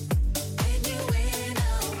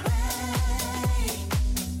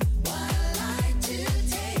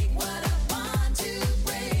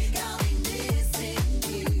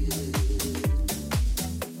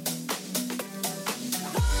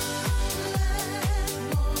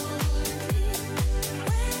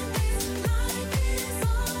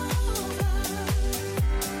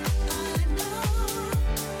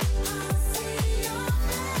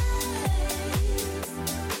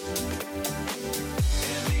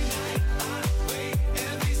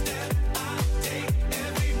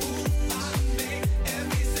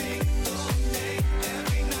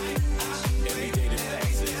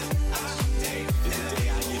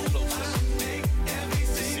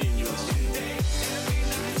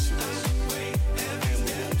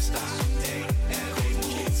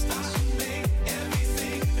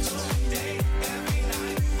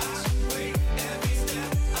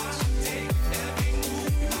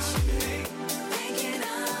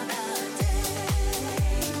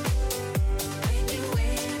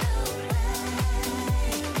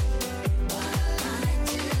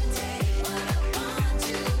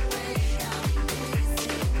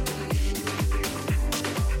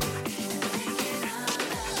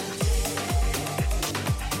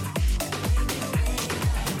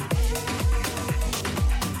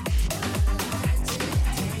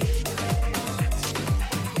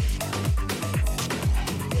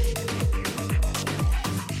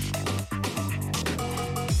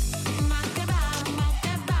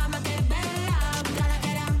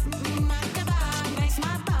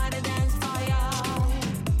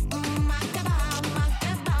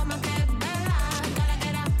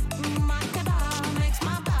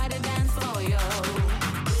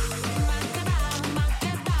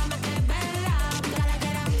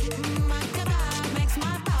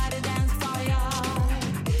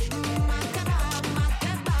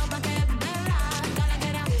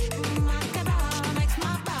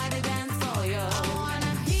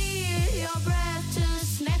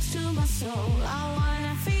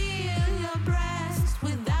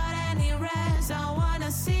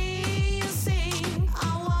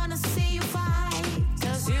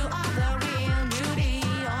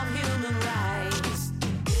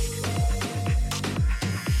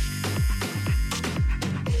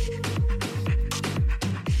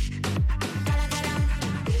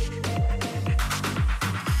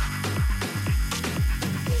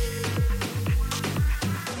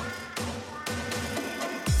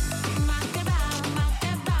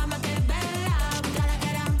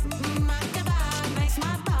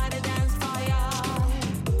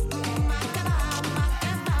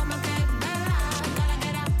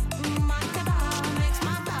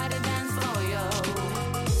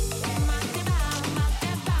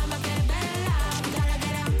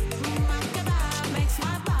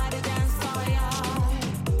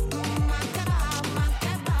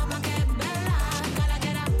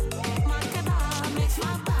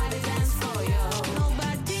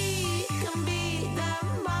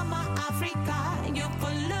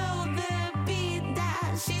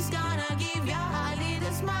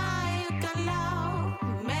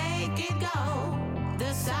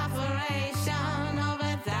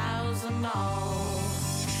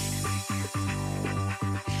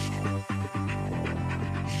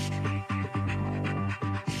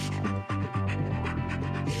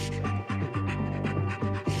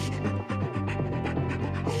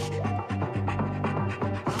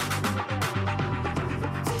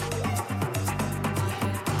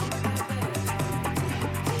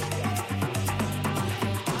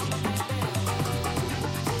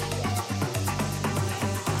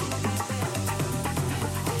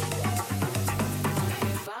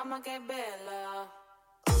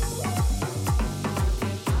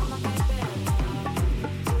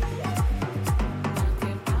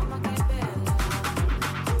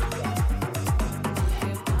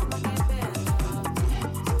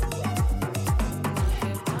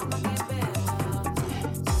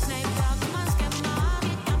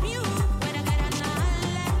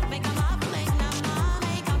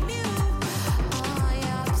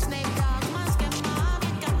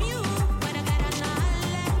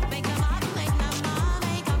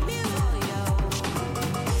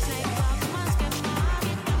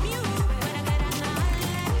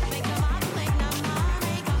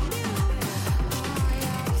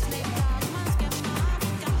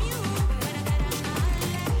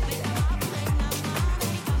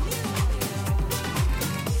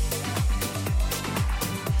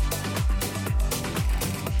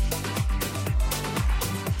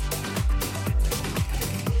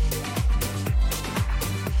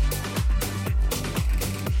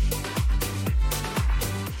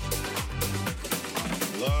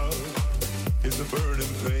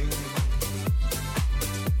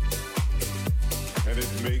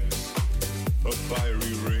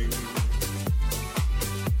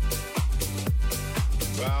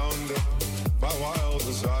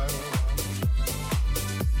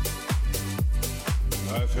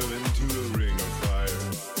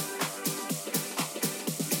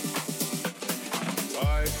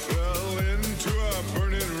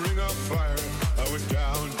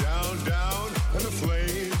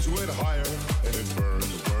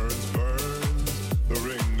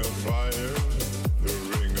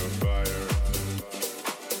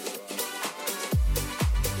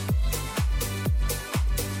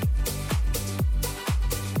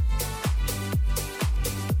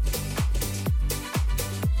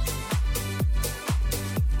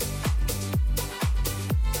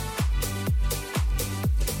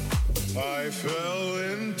fell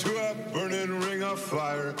into a burning ring of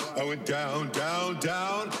fire. I went down, down,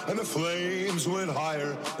 down, and the flames went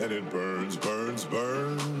higher. And it burns, burns,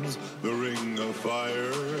 burns, the ring of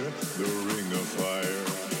fire, the ring of fire.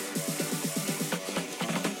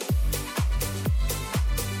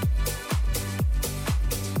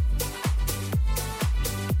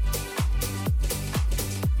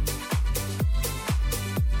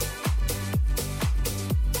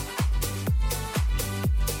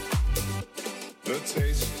 The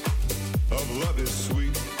taste of love is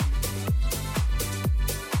sweet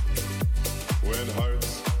when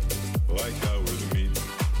hearts like ours meet.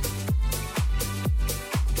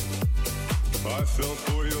 I fell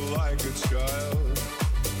for you like a child.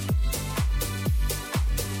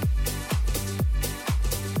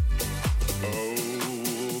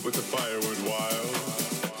 Oh, but the fire went wild.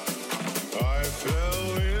 I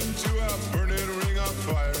fell into a burning ring of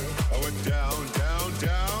fire. I went down, down,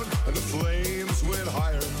 down, and the flames went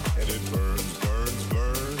higher. And it burns, burns,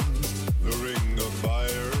 burns, the ring of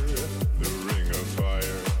fire, the ring of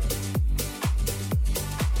fire.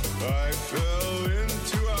 I fell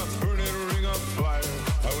into a burning ring of fire.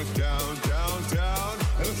 I went down, down, down,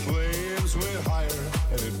 and the flames went higher.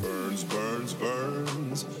 And it burns, burns,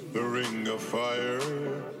 burns, the ring of fire,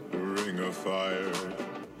 the ring of fire.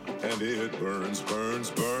 And it burns,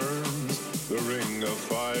 burns, burns, the ring of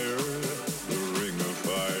fire, the ring of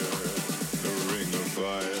fire, the ring of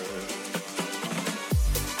fire.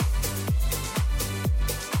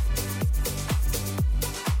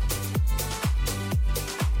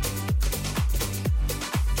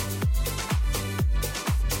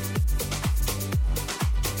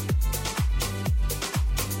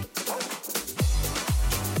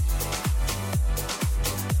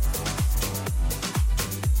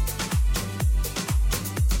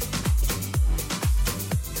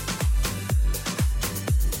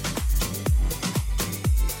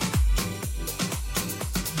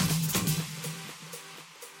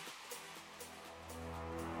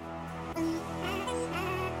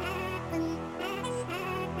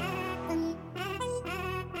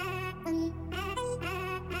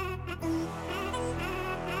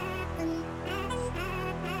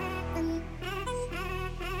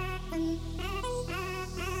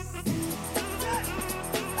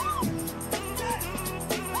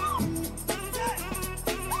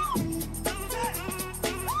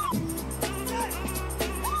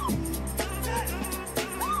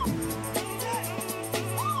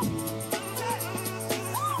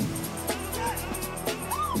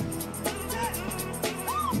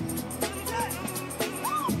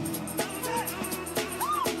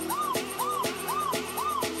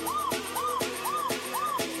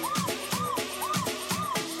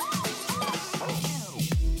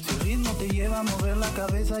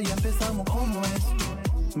 Ya empezamos como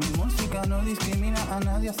es. Mi música no discrimina a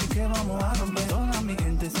nadie, así que vamos a romper. Toda mi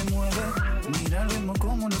gente se mueve, mira el ritmo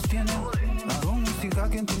como nos tiene. Hago música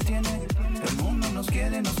que entretiene. El mundo nos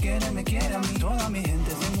quiere, me quiere a mí. Toda mi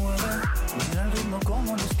gente se mueve, mira el ritmo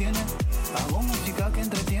como nos tiene. Hago música que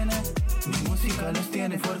entretiene. Mi música los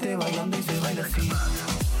tiene fuerte bailando y se baila así.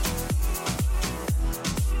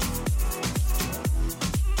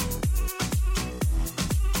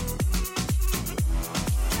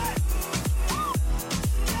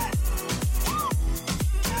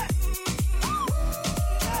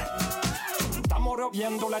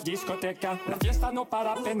 Viendo la discoteca, la fiesta no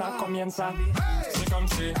para, apenas comienza. C'est comme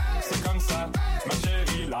ça, ma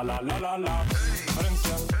chérie, la la la la la.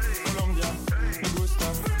 Francia, Colombia, me gusta.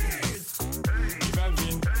 Y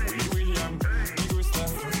Balvin, William, me gusta.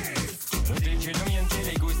 Los DJ no miente,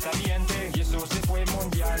 le gusta ambiente, y eso se fue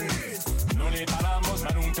mundial. No le paramos,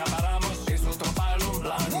 mas nunca paramos, es otro palo en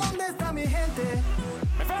plan. ¿Dónde está mi gente?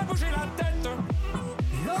 Me fait bouger la tête.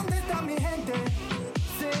 ¿Y dónde está mi gente?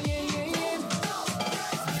 Say yeah, yeah, yeah.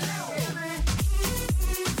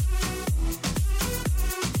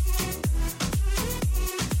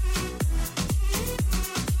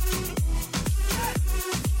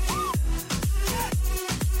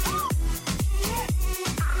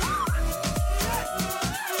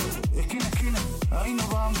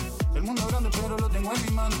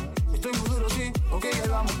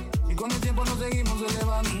 Seguimos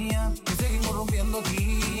elevando, que seguimos rompiendo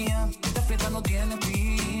aquí. Esta fiesta no tiene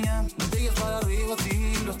fin. Botellas para arriba,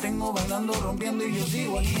 sí, los tengo bailando, rompiendo y yo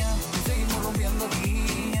sigo aquí. Que seguimos rompiendo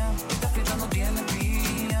aquí. Esta fiesta no tiene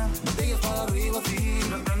fin. Botellas para arriba, sí,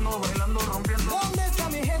 los tengo bailando, rompiendo. ¿Dónde está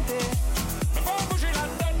mi gente?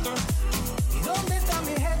 ¿Y dónde está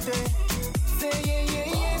mi gente? Say yeah, yeah,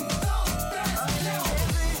 yeah.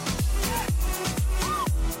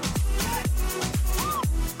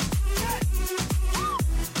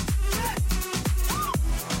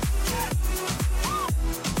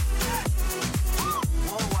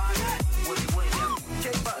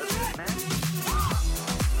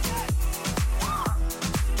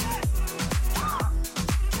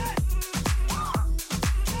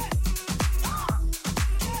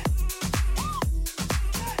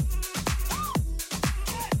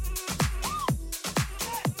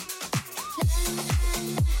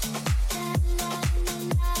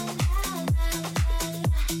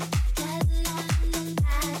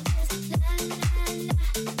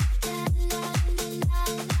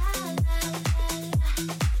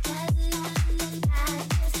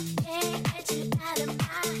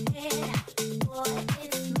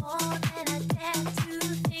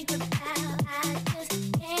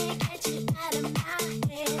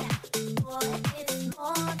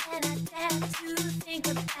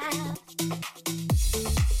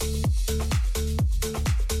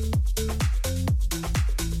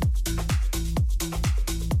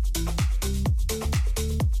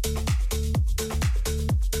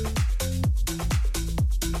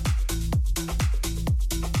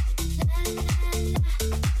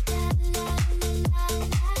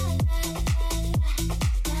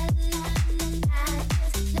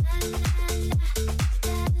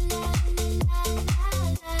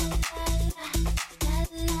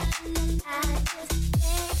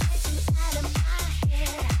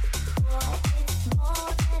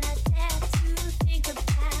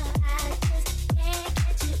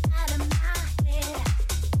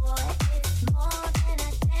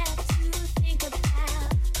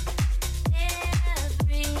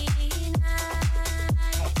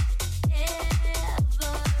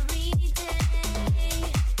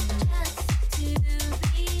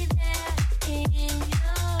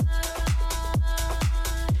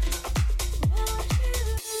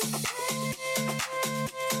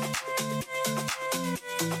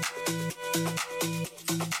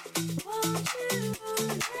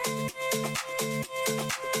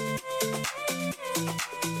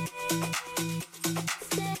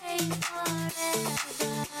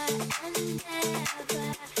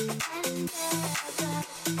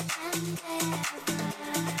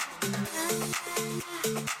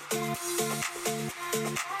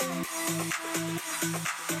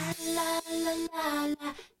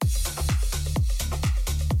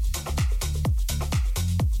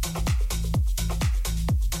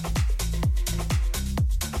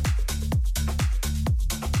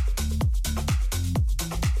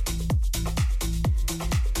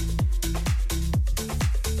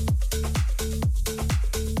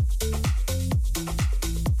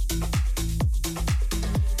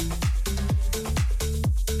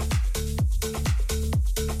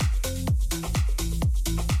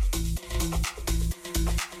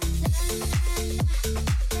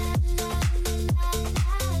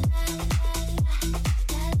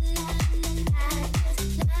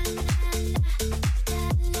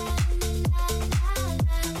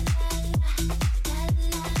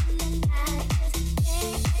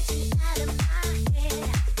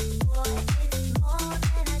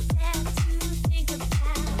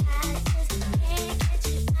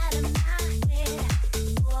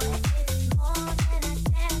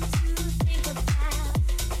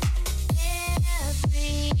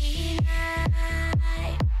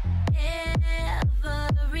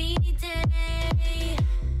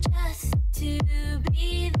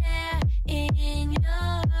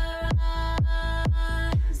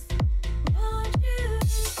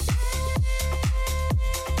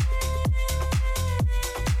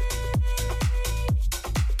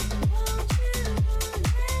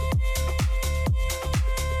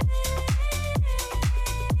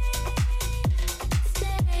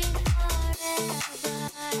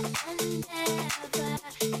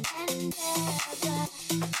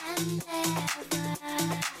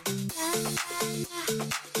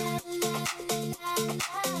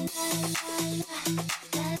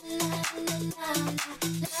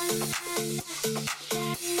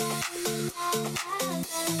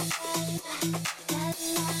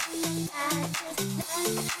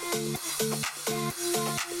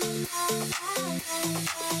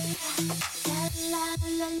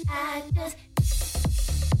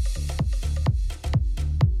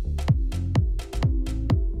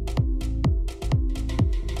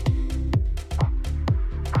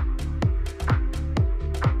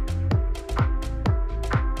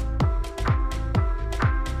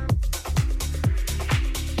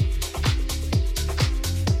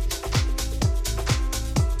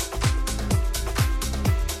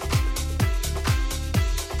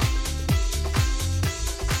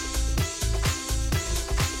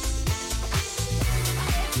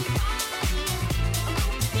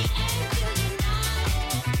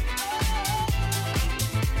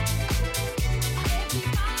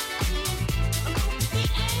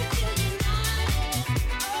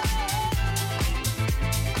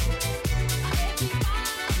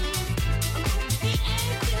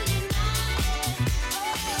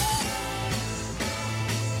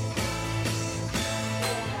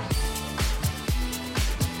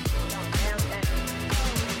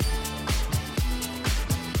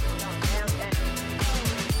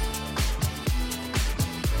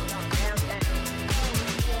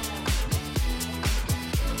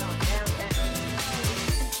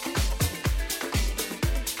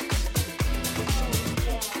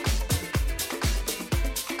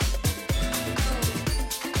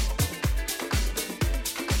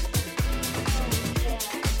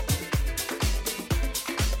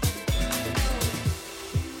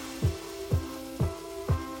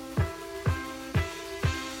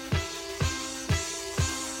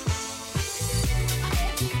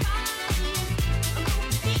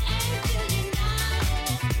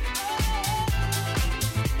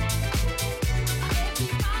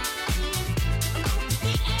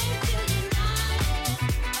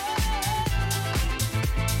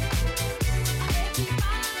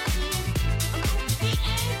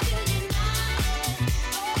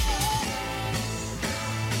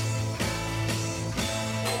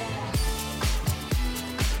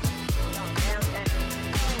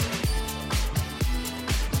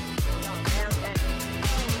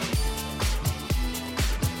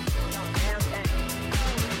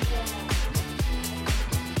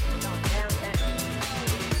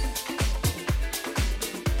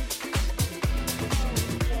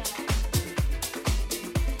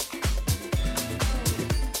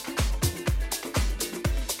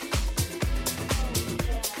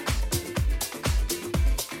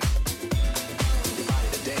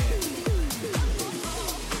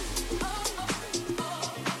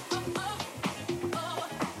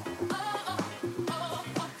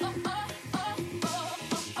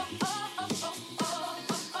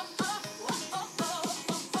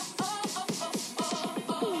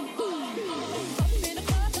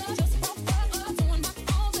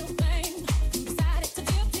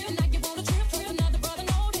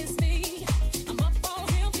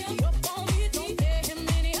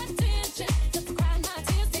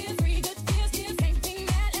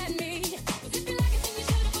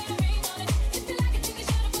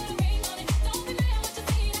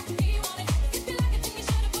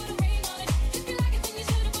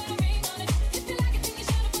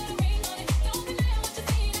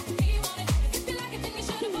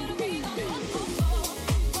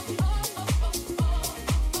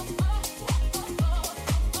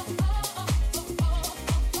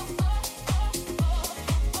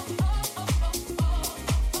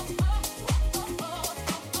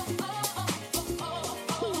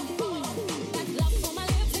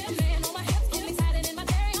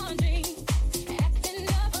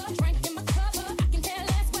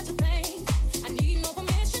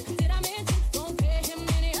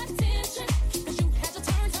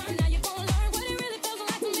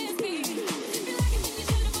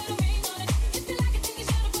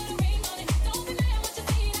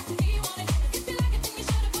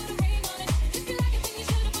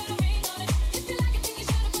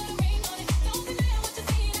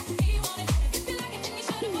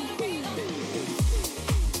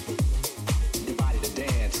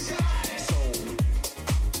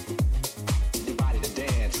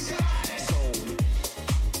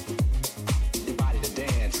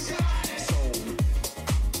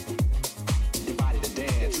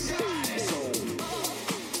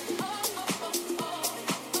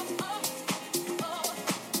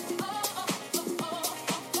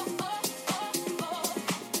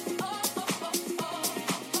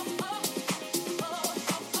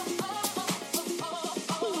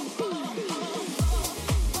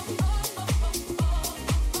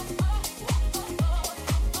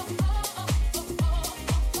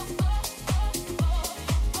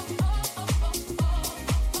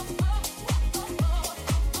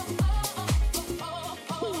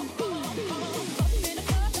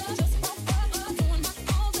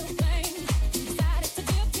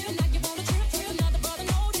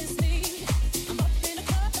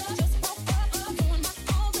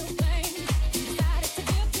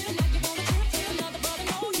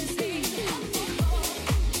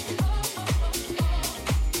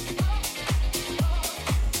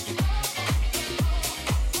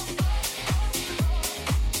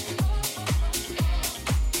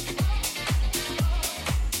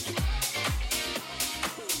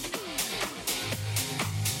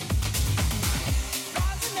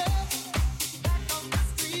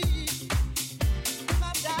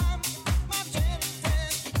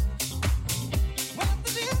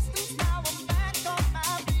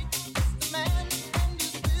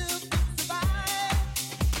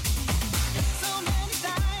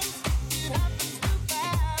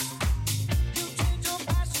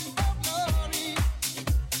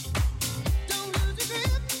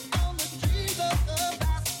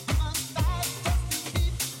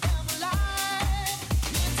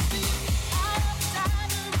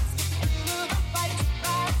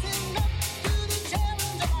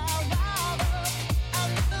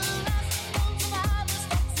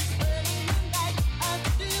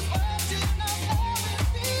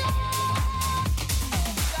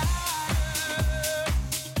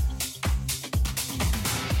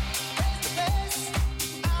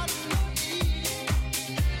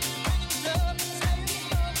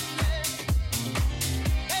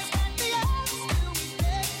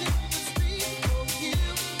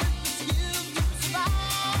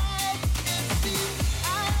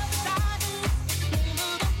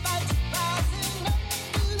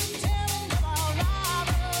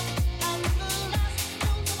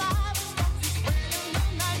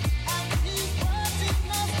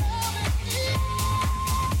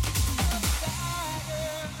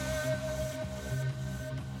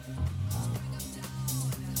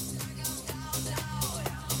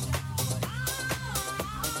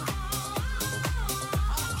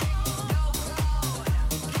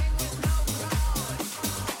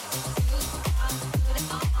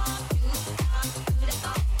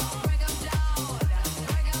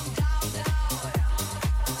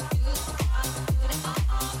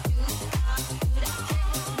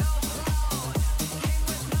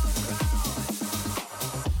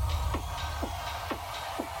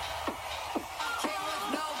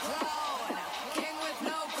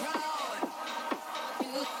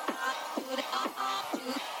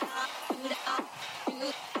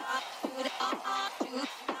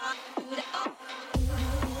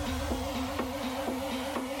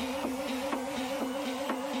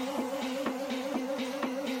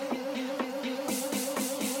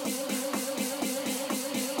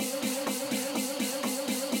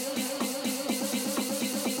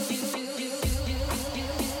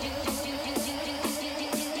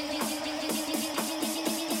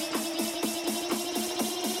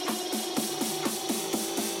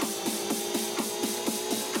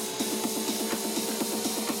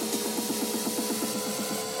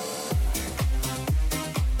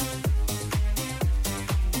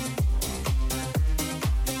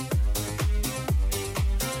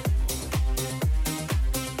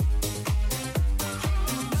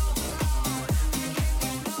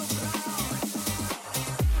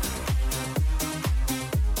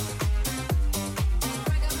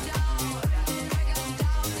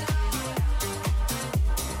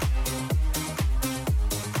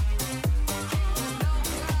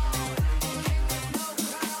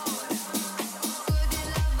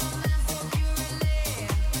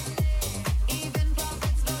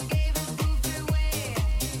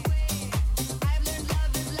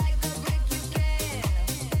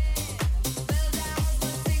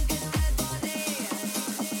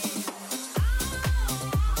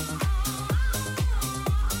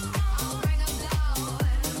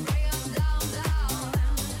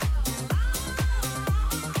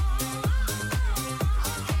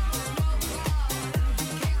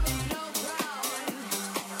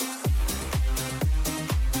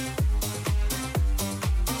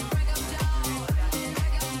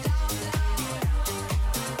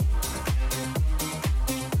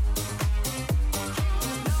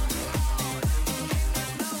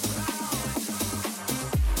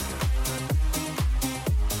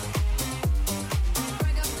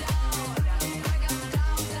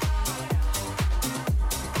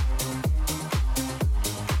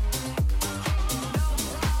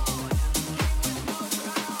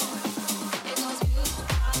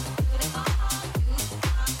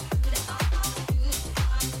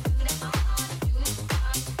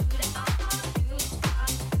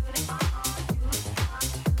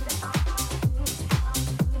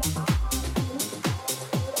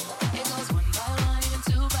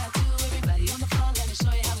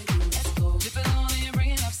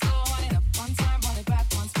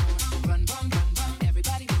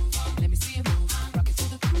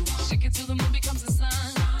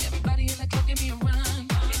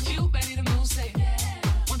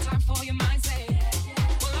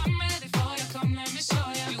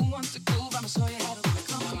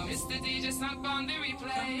 sunk on the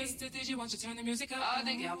replay. Come, Mr. DJ, won't you turn the music up? All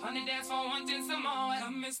the gal on the dance floor wanting some more.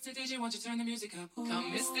 Come, Mr. DJ, won't you turn the music up?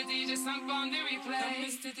 Come, Mr. DJ, sunk on the replay. Come,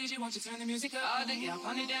 Mr. DJ, won't you turn the music up? All the gal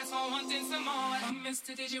on the dance floor wanting some more. Come,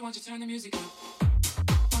 Mr. DJ, won't you turn the music up?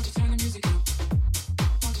 Won't you turn the music up?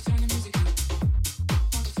 Won't you turn the music up?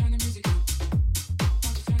 Won't you turn the music up?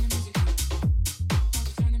 Won't you turn the music up? Won't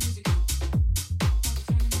you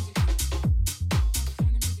turn the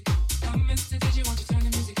music up? Come, Mr. DJ, won't you turn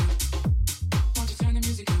the music up? Won't you turn the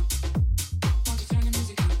music up? Won't you turn the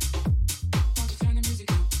music up? Won't you turn the music up?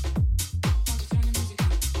 Won't you turn the music up?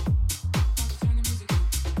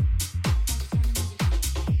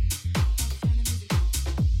 Turn the music up.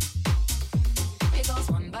 It goes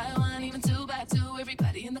one by one, even two by two.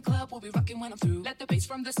 Everybody in the club will be rocking when I'm through. Let the bass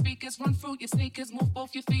from the speakers run through your sneakers. Move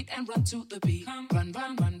both your feet and run to the beat. Run, run,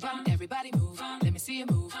 run, run. Everybody move. Let me see you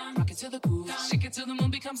move. Rock it to the groove. Shake it till the moon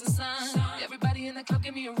becomes the sun. Everybody in the club,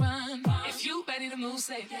 give me a run. If you ready to move,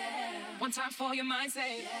 say one time for your mind,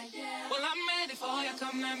 say well, I'm ready for you.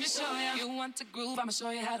 Come, let me show you. You want to groove? I'ma show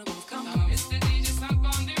you how to move. Come on, Mr. DJ, stop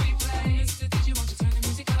on the replay. Mr. DJ, won't you turn the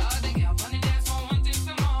music up? All the gal on the dance floor wanting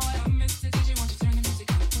some more. Come, Mr. DJ, won't you turn the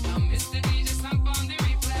music up? Come, Mr. DJ, stop on the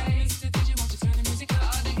replay. Mr. DJ, won't you turn the music up?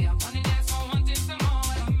 All the gal on the dance floor wanting some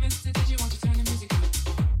more. Come, Mr. DJ, won't you turn the music up?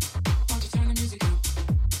 Won't you turn the music up?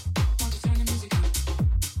 Won't you turn the music up?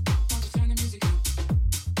 Won't you turn the music up? Won't you turn the music up?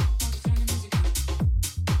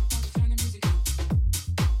 Won't you turn the music up?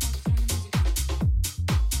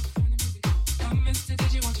 Come, Mr.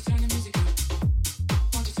 DJ, won't you turn the music up?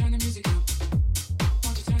 Won't you turn the music up?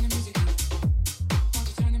 Won't you turn the music up? Won't you turn the music up? Won't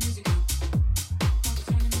you turn the music up?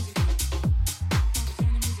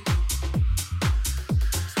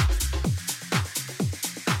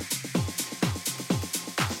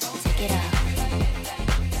 Take it up.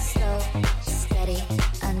 Slow, steady,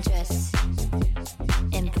 undress,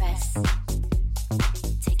 impress.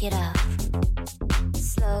 Take it up.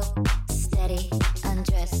 Slow, steady,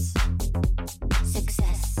 undress,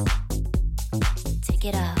 success. Take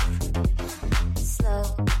it up. Slow,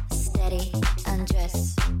 steady,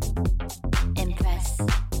 undress, impress. Take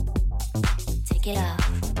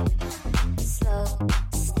it up.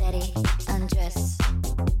 Slow, steady,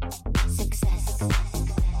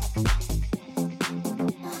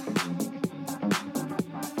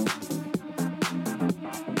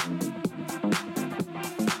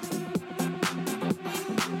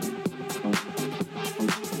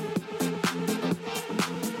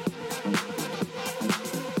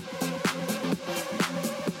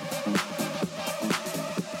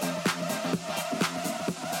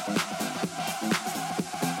 undress,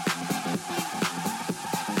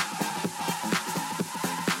 success.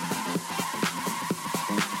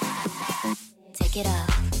 Take it up.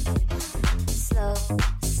 Slow,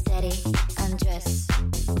 steady, undress,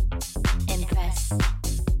 impress.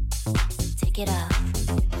 Take it up.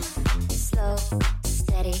 Slow,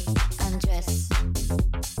 steady, undress,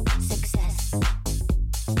 success.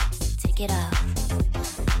 Take it up.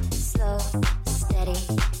 Slow, steady,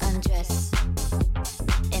 undress,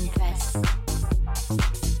 impress.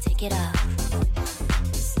 Take it up.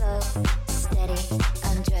 Slow, steady,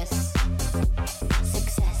 undress, success.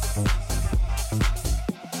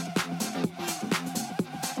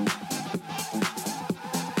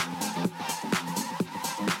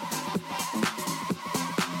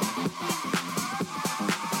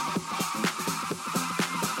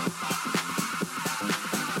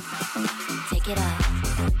 Take it up.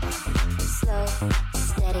 Slow,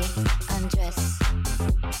 steady, undress,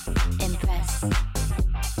 impress.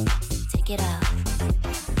 Take it up.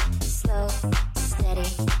 Slow, steady,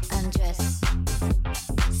 undress,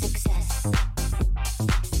 success.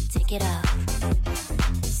 Take it up.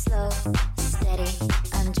 Slow, steady,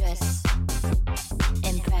 undress,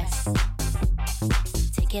 impress.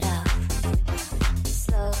 Take it up.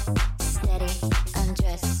 Slow, steady,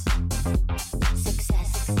 undress,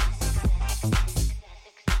 success.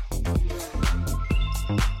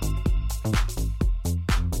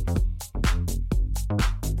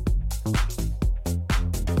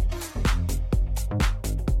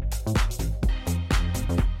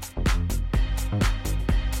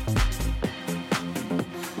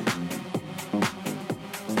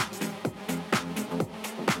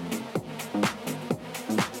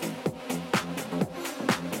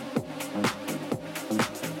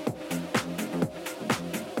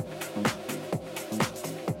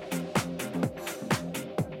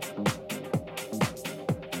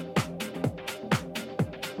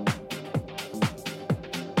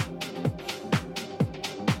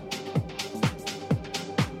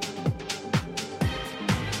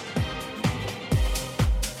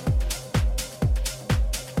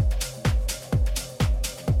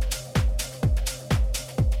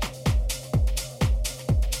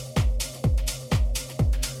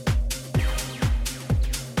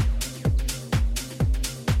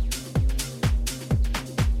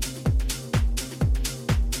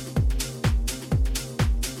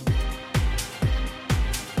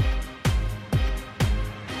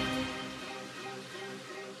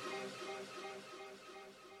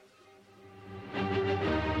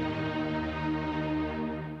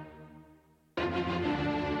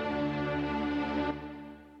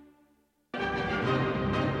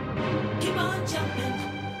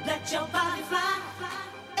 let your body fly.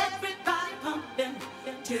 Everybody pumping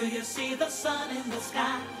till you see the sun in the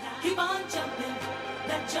sky. Keep on jumping,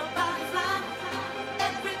 let your body fly.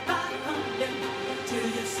 Everybody pumping till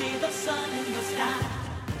you see the sun in the sky.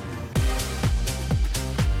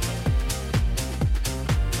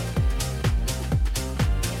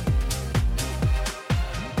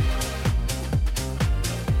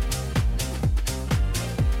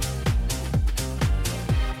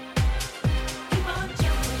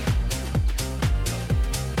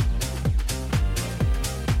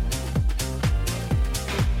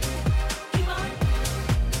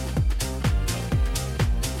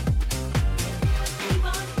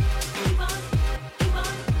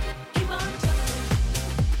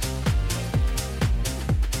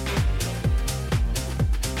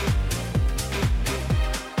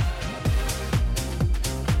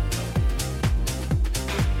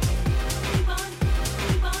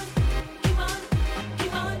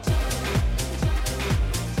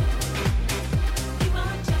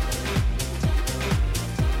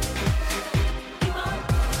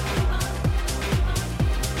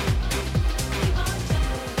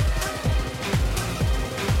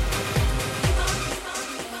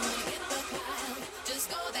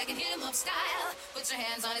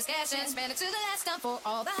 Spend it to the last time for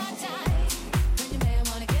all the hard times. When your man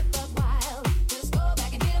wanna get buck wild, just go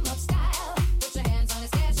back and hit him up style. Put your hands on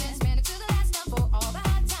his cash and spend it to the last time for all the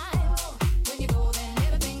hard times. When you go, then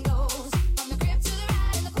everything goes. From the crib to the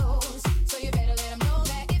ride and the clothes. So you better let him know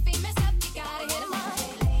that if he mess up, you gotta hit him up.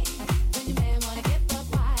 When your man wanna get buck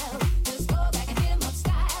wild, just go back and hit him up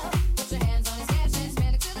style. Put your hands on his cash and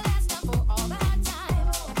spend it to the last time for all the hard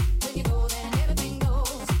times. When you go, then everything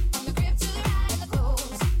goes. From the crib to the ride and the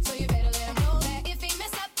clothes. So you better let him know that if he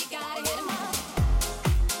mess up, you gotta hit him up.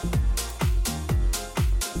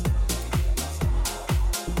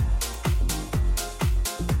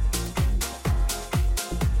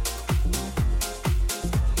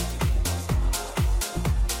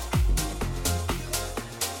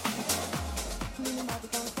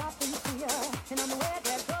 And I'm aware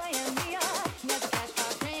that boy and me are never cash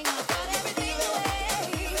card ring. I put everything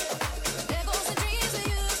away. There goes the dreams we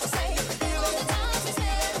used to say. There goes the times we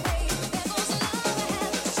spent away. There goes the love I had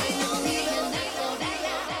to say on me all night, all day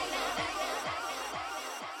now.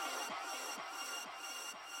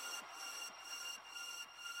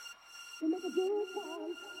 Remember good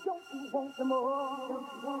times, don't you want some more?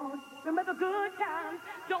 Remember good times,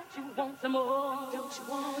 don't you want some more? Don't you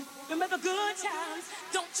want? Remember good times,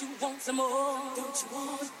 don't you want some more? Don't you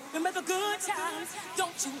want? Remember good times,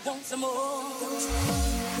 don't you want some more? Don't you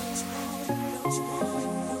want? Don't you want? Don't you want?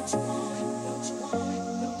 Don't you want? Don't you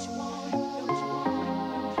want? Don't you want?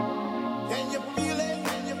 Can you feel it?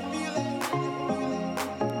 Can you feel it?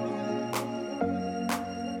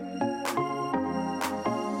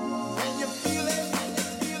 Can you feel it? Can you feel it? Can you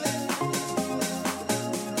feel it?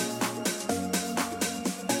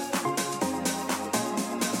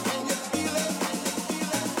 Can you feel it? Can you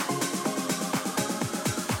feel it?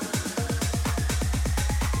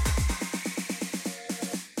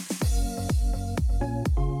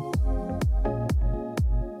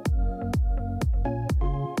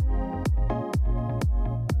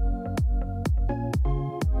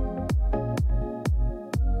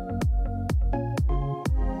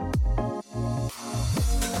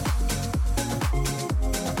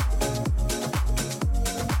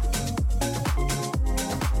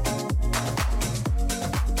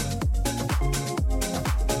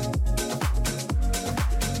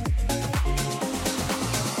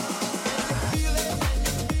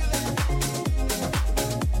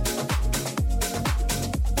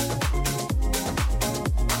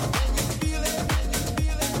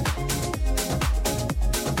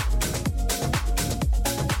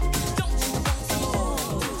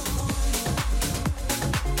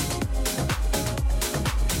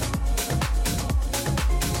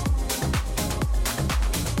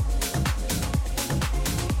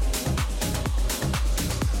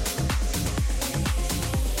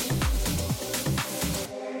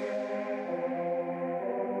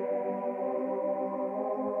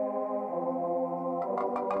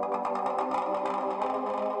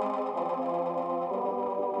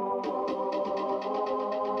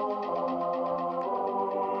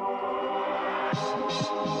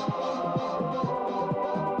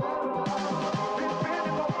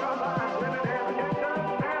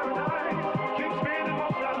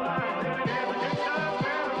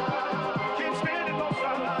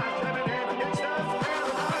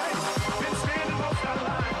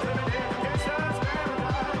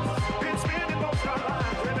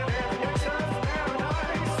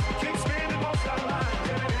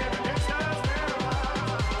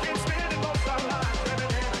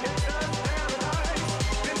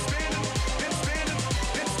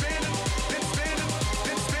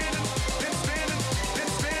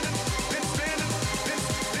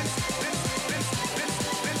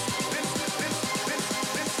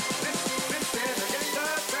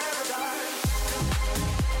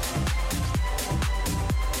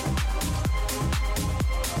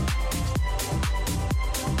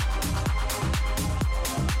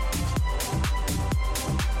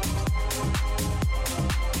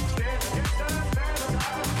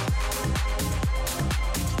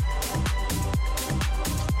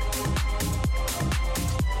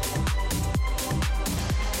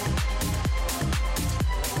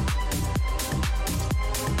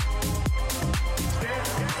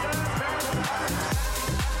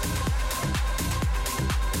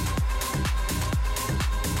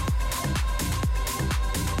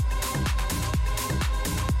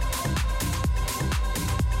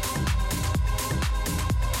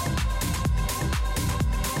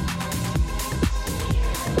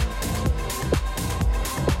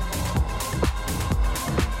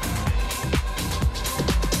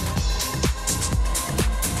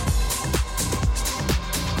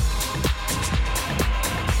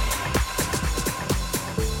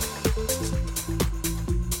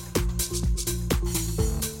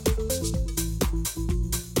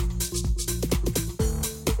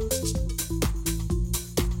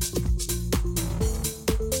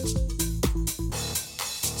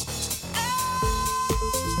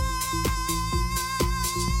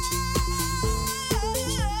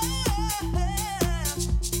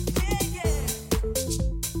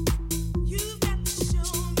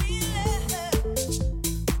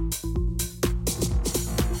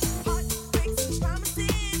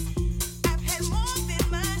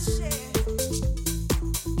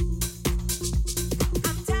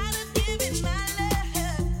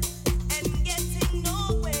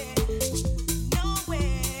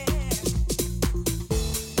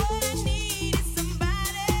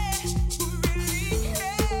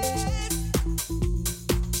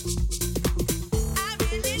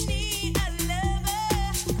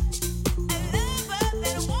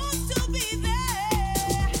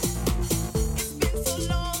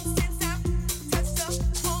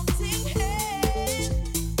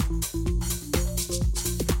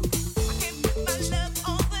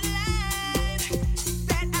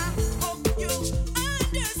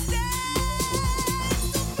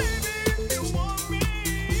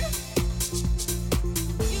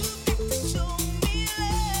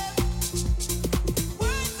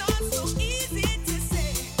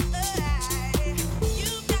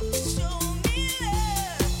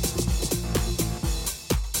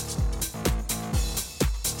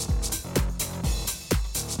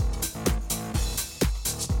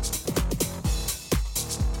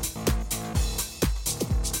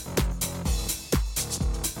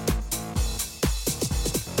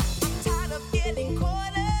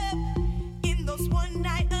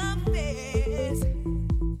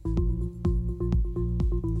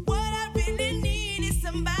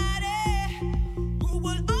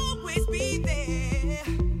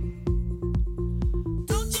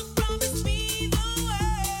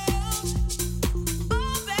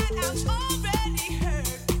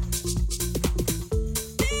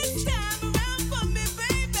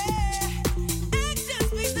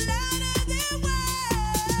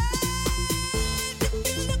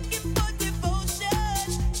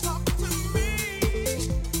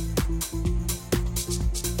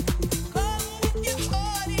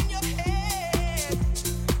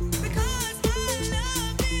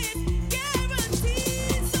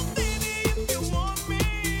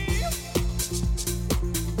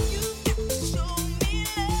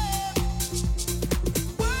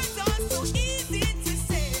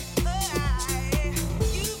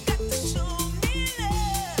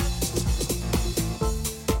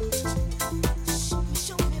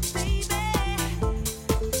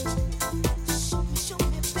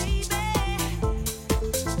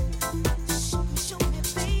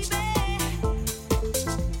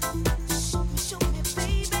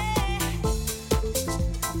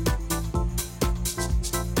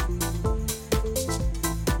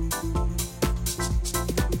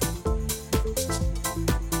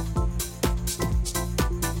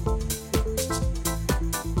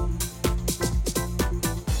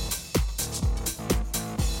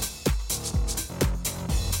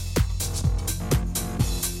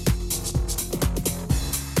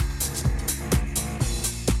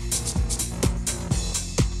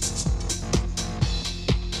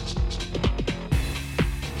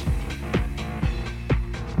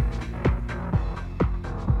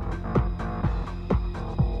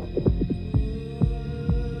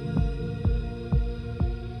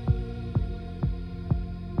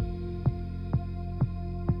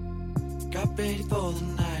 Got ready for the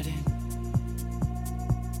night in.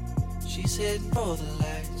 She's heading for the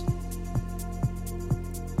lights,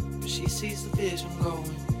 but she sees the vision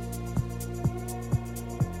going.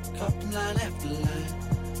 Cupping line after line.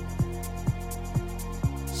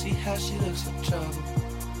 See how she looks like trouble.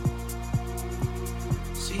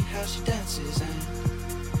 See how she dances and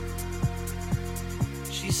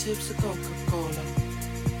she sips the Coca-Cola.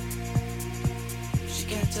 She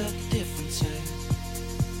can't tell the difference, and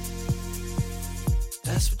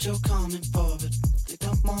that's what you're coming for, but they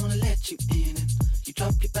don't wanna let you in. And you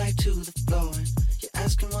drop your back to the floor and you're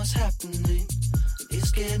asking what's happening.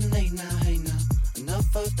 It's getting late now, hey now.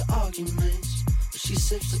 Enough of the arguments. But she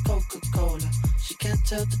sips the Coca-Cola. She can't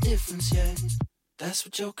tell the difference yet. That's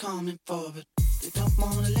what you're coming for, but they don't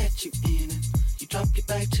wanna let you in. And you drop your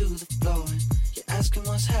back to the floor and you're asking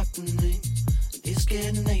what's happening. It's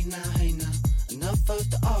getting late now, hey now. Enough of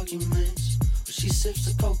the arguments. But she sips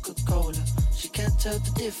the Coca-Cola. She can't tell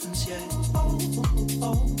the difference yet.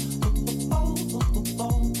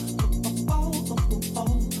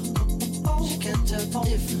 She can't tell the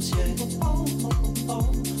difference yet.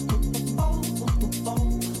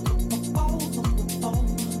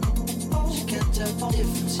 She can't tell the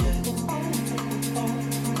difference yet.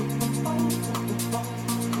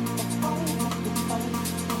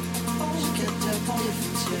 She can't tell the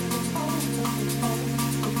difference yet.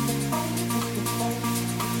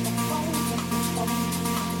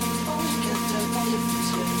 She can't tell the difference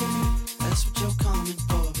yet. That's what you're coming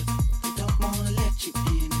for, but they don't wanna let you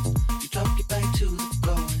in. You drop your back to the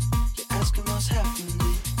floor and you're asking what's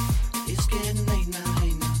happening. It's getting late now,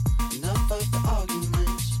 hey now. Enough of the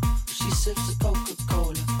arguments. But she sips the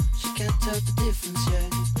Coca-Cola. She can't tell the difference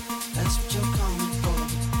yet. That's what you're coming for,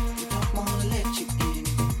 but they don't wanna let you in.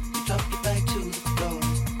 You drop your back to the floor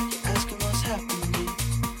and you're asking what's happening.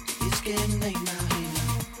 It's getting late now, hey now.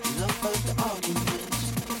 Enough of the arguments.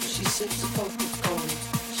 But she sips the Coca-Cola.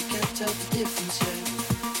 She can't tell the difference yet.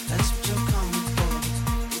 That's what you're coming for.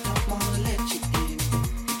 They don't wanna let you in.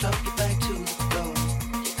 You drop your back to the floor.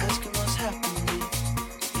 You're asking what's happening.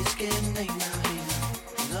 It's getting late now, hey now.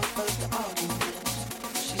 Enough of the arguments.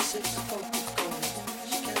 She sips the Coca-Cola.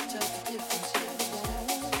 She can't tell the difference yet.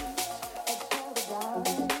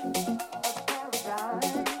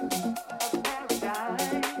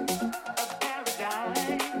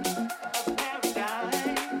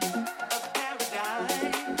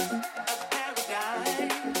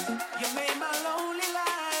 You made my lonely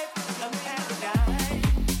life a paradise.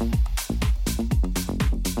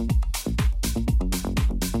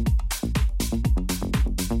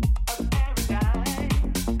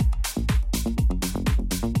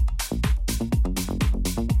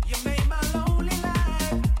 You made my lonely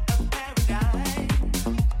life a paradise.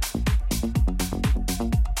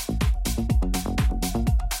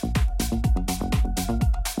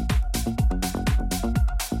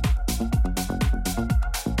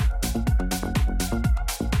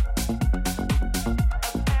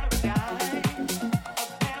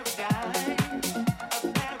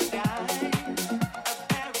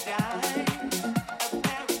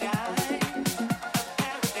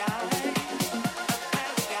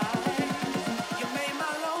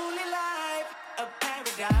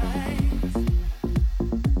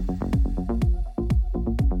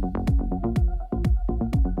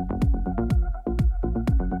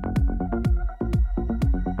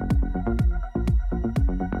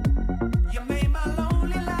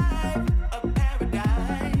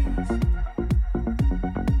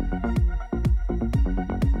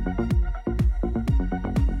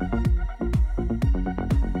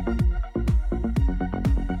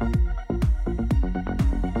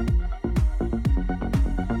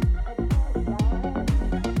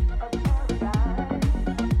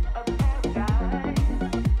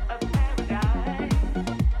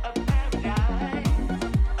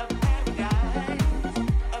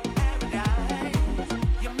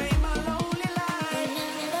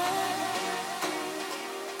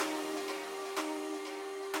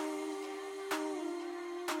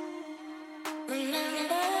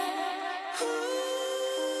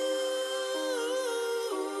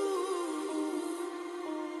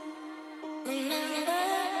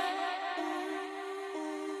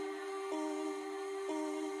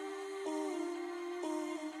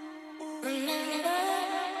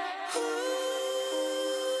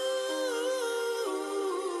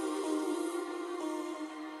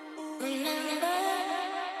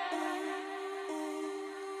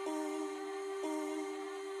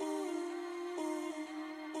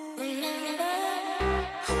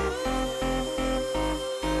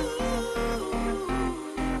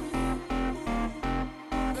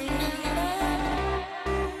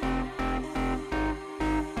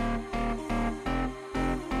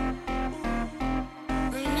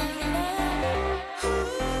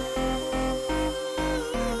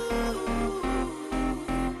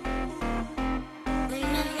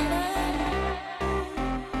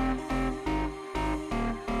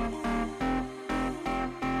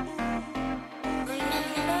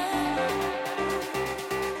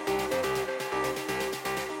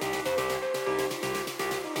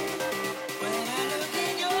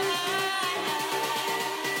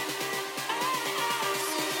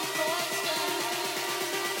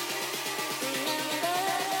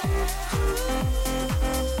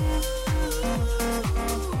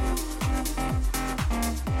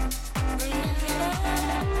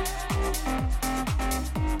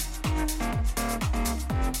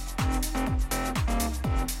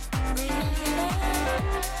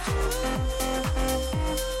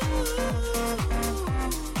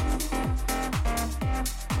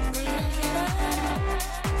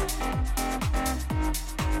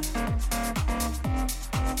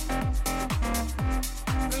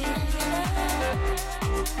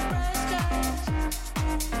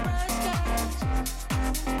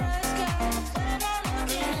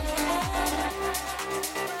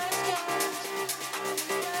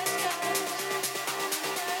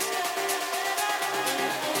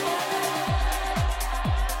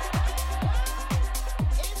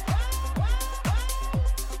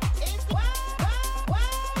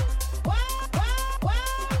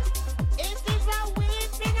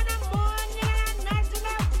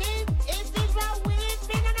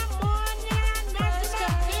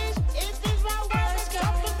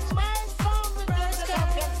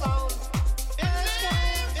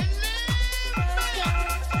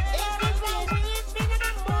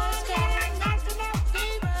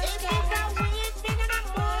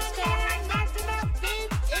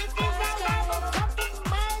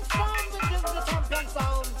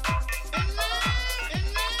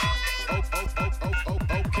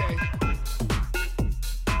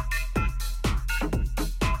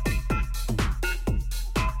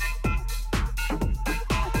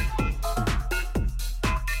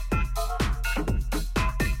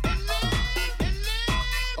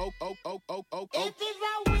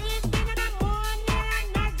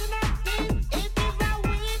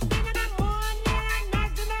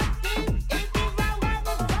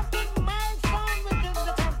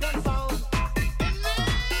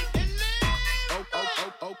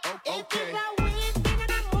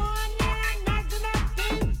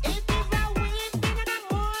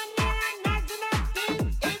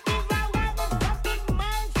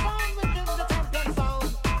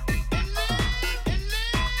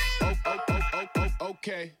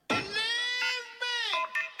 okay. Believe me,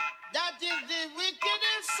 that is the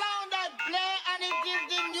wickedest sound that play, and it is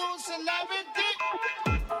the new celebrity.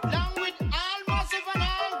 Along with all massive and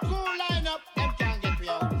all cool lineup, them can't get me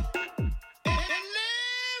out.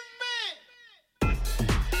 Believe me.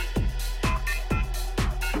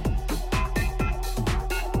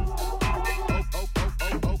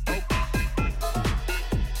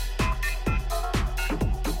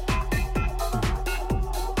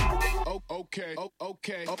 Okay,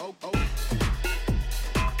 okay,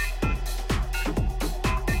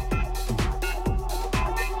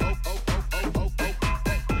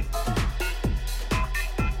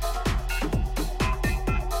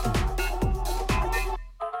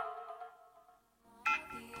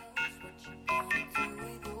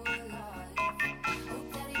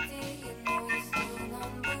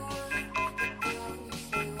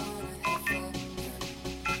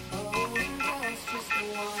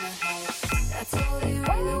 That's all they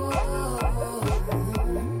really want.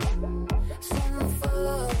 Some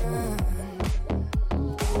fun.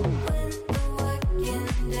 When the working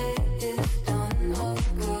day is done, all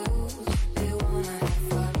the girls, they wanna have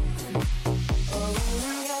fun. All the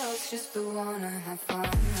girls just wanna have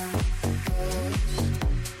fun. Girls,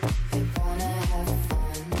 they wanna have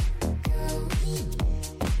fun. Girls,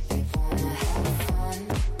 they wanna have fun.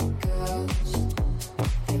 Girls,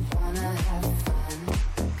 they wanna have fun.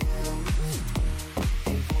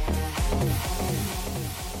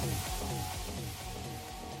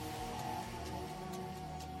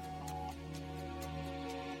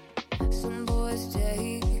 Some boys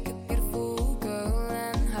take a beautiful girl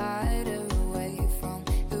and hide her away from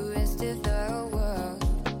the rest of the world.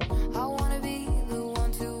 I wanna be the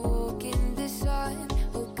one to walk in the sun.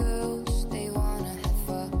 Oh, girls, they wanna have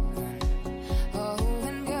fun. Oh,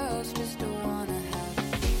 and girls just don't wanna have.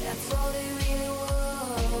 That's all they really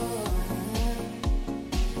want.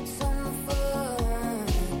 Some fun.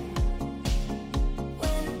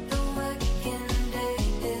 When the working day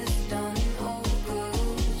is done, oh,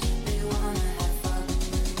 girls, they wanna have fun.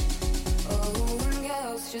 Oh, and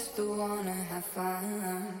girls just wanna have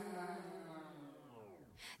fun.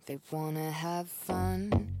 They wanna have fun.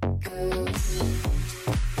 Girls,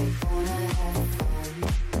 they wanna have fun.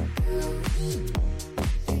 Girls,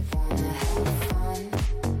 they wanna have fun.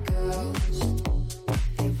 Girls,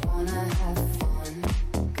 they wanna have fun.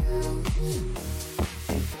 Girls,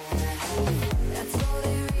 they wanna have fun. That's all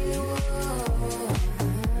they really want.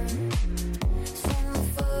 Some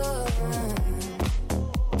fun.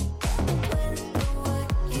 When the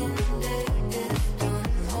working day is done,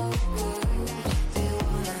 oh, girls, they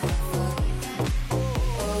wanna have fun.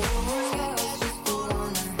 Oh, girls just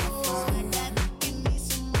wanna have fun. Smack that, give me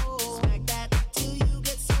some more. Smack that till you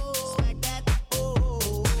get sore. Smack that,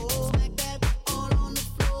 oh. Smack that all on the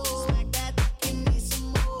floor. Smack that, give me some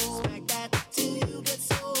more. Smack that till you get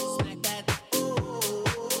sore. Smack that,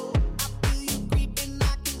 oh. I feel you creeping, I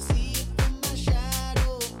can see it from my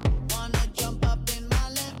shadow. Wanna jump up in my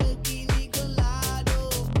Lamborghini Gallardo.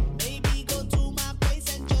 Maybe go to my place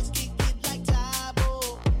and just kick it like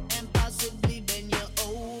Tabo. And possibly bend you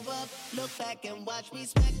over. Look back and watch me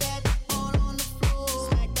smack that all on the floor.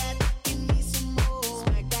 Smack that, give me some more.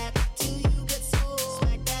 Smack that till you get sore.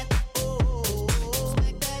 Smack that, oh.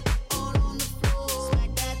 Smack that all on the floor.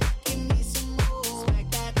 Smack that, give me some more. Smack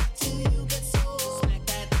that till you get sore. Smack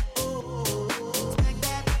that, oh. Smack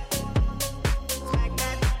that, smack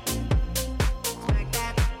that, smack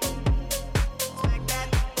that, smack that,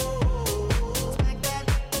 oh. Smack that,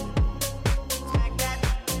 smack that,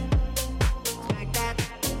 smack that.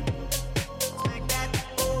 Smack that,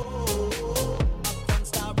 oh. Upfront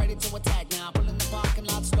style ready to attack now. Pulling the parking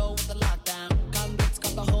lot slow with the lockdown. Convicts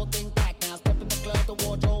got the whole thing packed now. Step in the club, the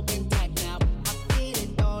wardrobe intact now. I feel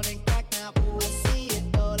it, don't it crack now. Ooh, I see it,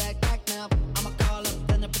 though that crack now. I'ma call up,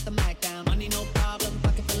 then I put the mic down. Money no problem,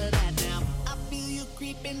 pocket full of that now. I feel you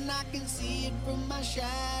creeping, I can see it from my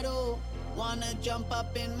shadow. Wanna jump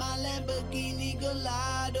up in my Lamborghini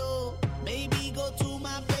Gallardo. Maybe go to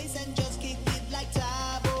my place and just kick it like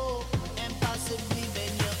Tabo. And possibly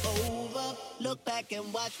bend you over. Look back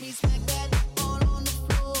and watch me smack that all on the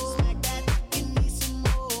floor. Smack that, give me some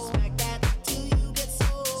more. Smack that till you get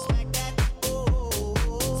sore. Smack that,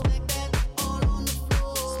 oh. Smack that all on the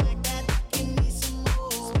floor. Smack that, give me some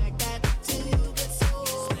more. Smack that till you get sore.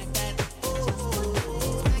 Smack that, oh.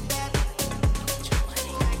 Smack that,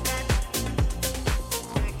 smack that,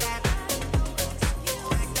 smack that,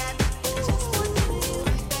 smack that, oh.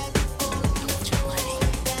 Smack that all on the floor.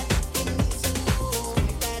 Smack that, give me some more.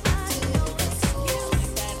 Smack that till you get sore.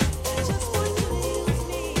 Smack that, oh.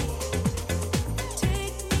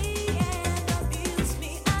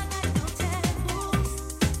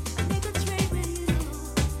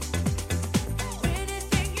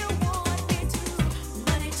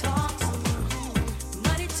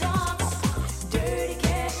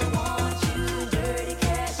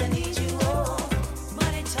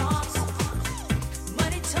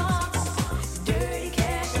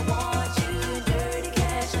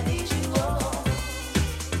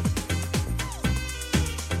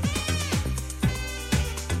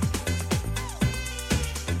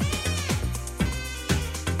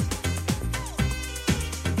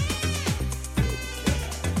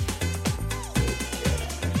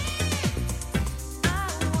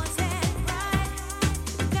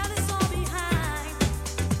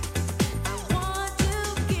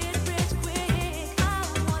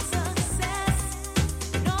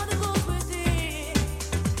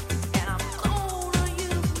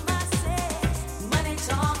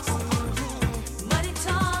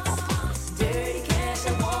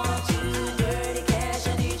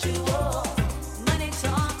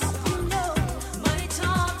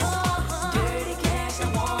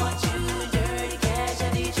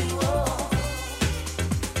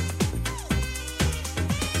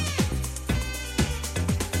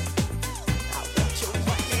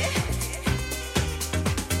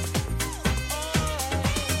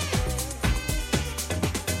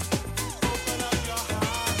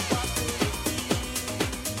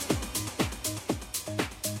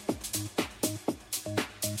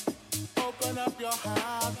 up your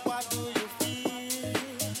heart. What do you feel?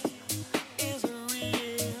 Is it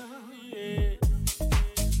real? Yeah.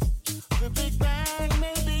 The Big Bang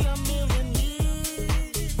may be a million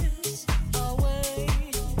years away.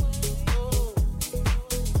 Oh.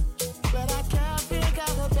 But I can't figure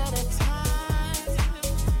out a better time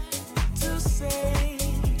to say,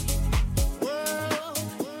 world,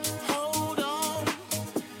 hold on.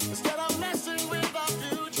 Instead of messing with our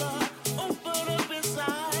future, open up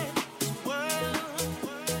inside. World,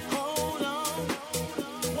 hold on.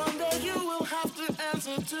 One day you will have to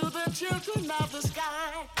answer to the children of the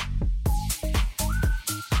sky.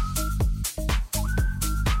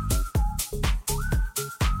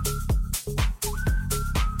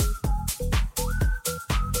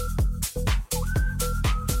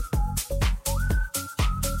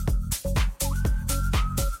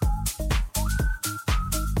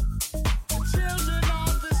 Children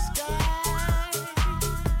of the sky.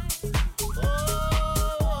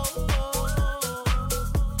 Oh,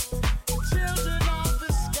 children of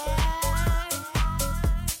the sky.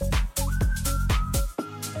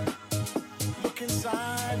 Look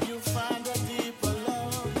inside, you'll find a deeper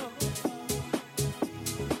love.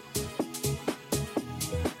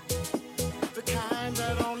 The kind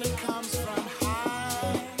that only comes from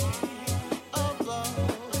high above.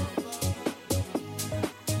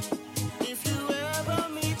 If you ever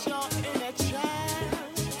meet your inner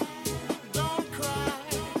child, don't cry,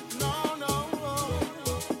 no, no.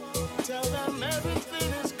 Tell them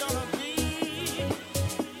everything is gonna be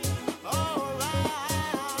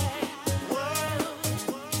alright. World,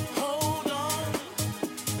 hold on.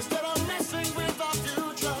 Instead of messing with our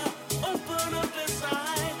future, open up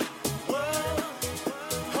inside. World,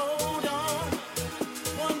 hold on.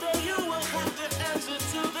 One day you will have to answer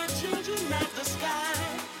to the children of the sky.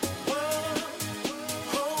 World,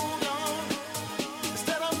 hold on.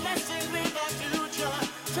 Instead of messing with our future,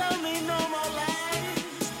 tell me no more lies.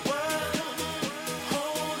 World,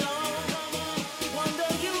 hold on. One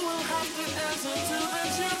day you will have to answer to the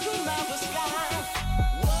children of the sky.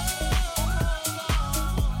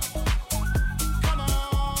 Come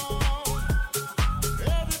on,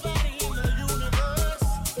 everybody in the universe,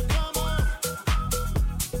 come on.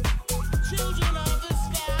 Children of the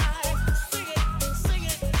sky, sing it, sing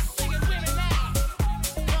it, sing it with me now.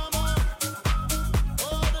 Come on,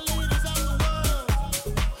 all the leaders of the world,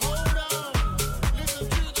 hold on, listen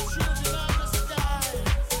to the children of the sky.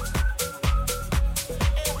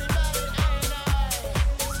 Everybody,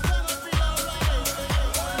 it's gonna be alright.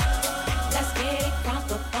 Let's get it crunk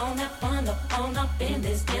up on that fun up in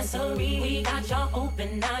this dancery. We got y'all open,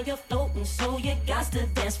 now you're floating, so you got to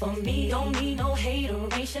dance for me. Don't need no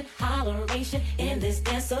hateration, holleration in this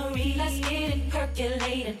dancery. Let's get it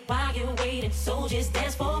percolating while you're waiting, so just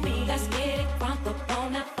dance for me. Let's get it crunk up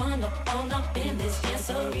on that fun up in this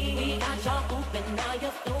dancery. We got y'all open, now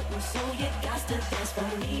you're floating, so you got to dance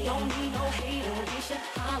for me. Don't need no hateration,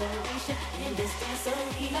 holleration in this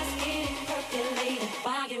dancery. Let's get it percolating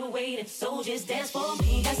while you're waiting, so just dance for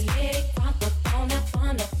me. Let's get it crunk up on that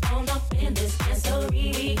fun up in this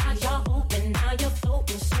dancery. We got y'all open, now you're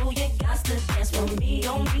floating, so you got to dance for me.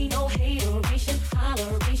 Don't need no hateration,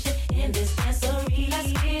 holleration in this dancery.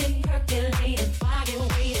 Let's get it percolating while you're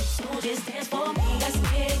waiting, so just dance for me. Let's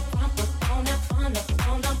get it crunk up on that fun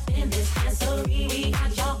up in this dancery. We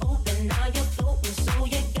got y'all open, now you're floating, so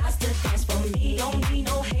you got to dance for me. Don't need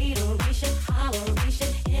no hateration, holleration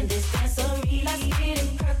in this dancery. Let's get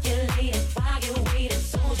it percolating while you're waiting,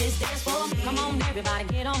 so just dance for me. Come on, everybody,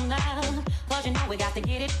 get on now, 'cause you know we got to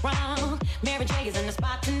get it wrong. Mary J is in the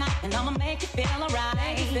spot tonight, and I'ma make you feel alright.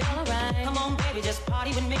 Come on, baby, just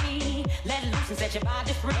party with me. Let loose and set your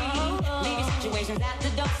body free. Leave your situations at the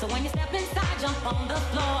door, so when you step inside, jump on the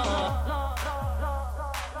floor.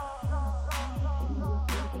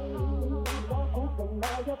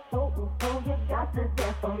 So you got to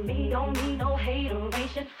dance for me. Don't need no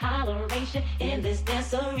hateration, holleration in this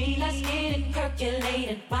dancery. Let's get it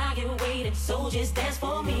percolating while you're waiting, so just dance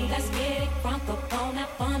for me. Let's get it crunk up on that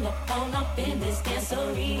fun up in this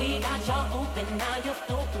dancery. We got y'all open, now you're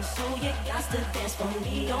floating, so you got to dance for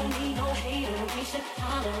me. Don't need no hateration,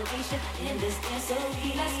 holleration in this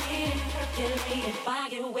dancery. Let's get it percolating while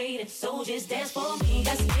you're waiting, so just dance for me.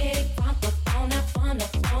 Let's get it crunk up on that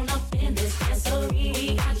fun up in this dancery.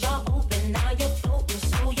 We got y'all open, now you're floating,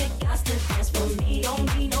 so you got to dance for me. Don't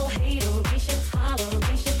need no hateration,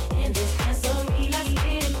 holleration in this dancery. Let's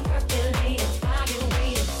get it percolating while you're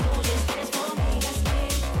waiting, so just dance for me. Let's get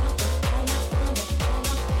it crunk up on that fun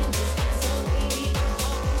up in this dancery. We got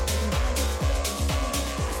y'all open, now you're floating, so you got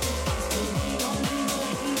to dance for me. Don't need no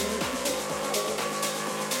hateration, holleration.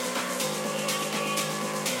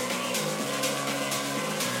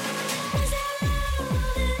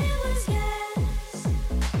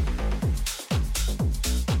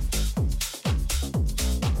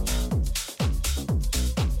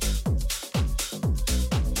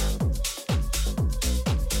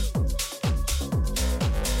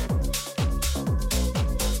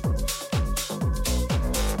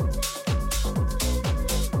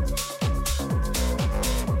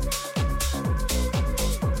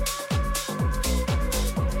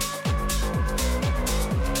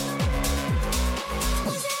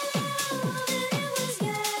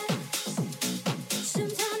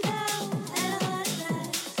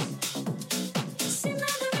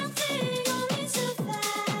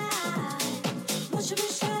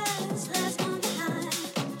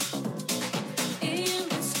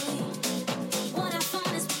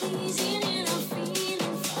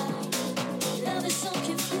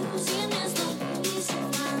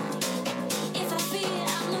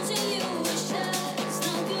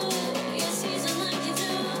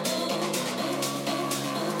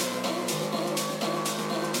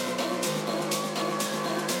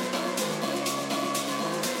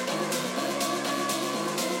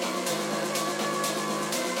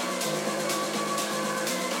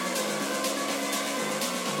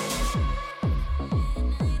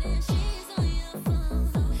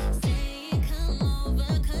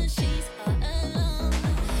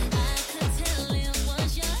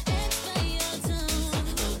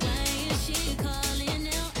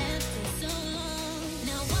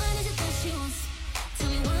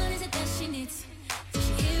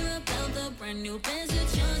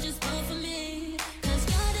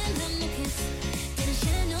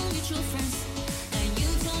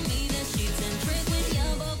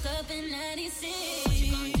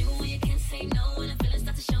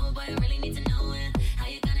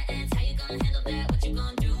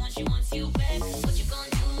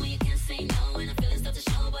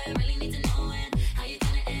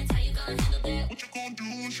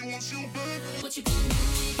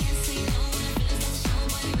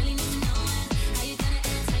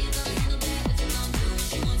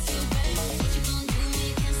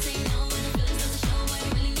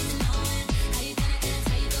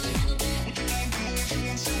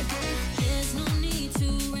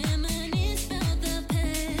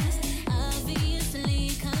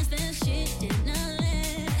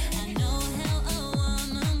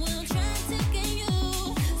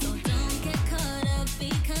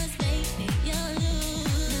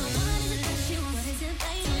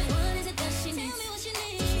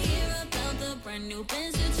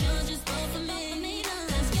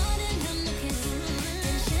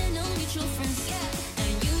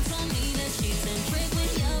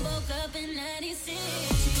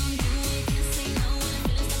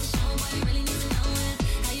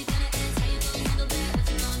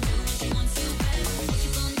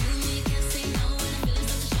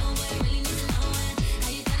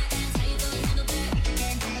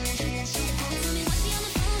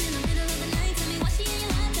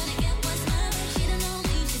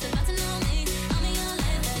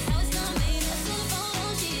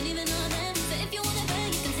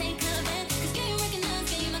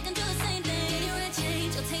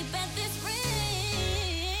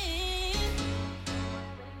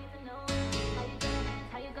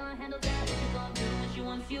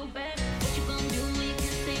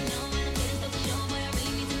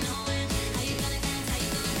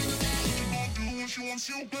 she wants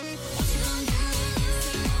you back.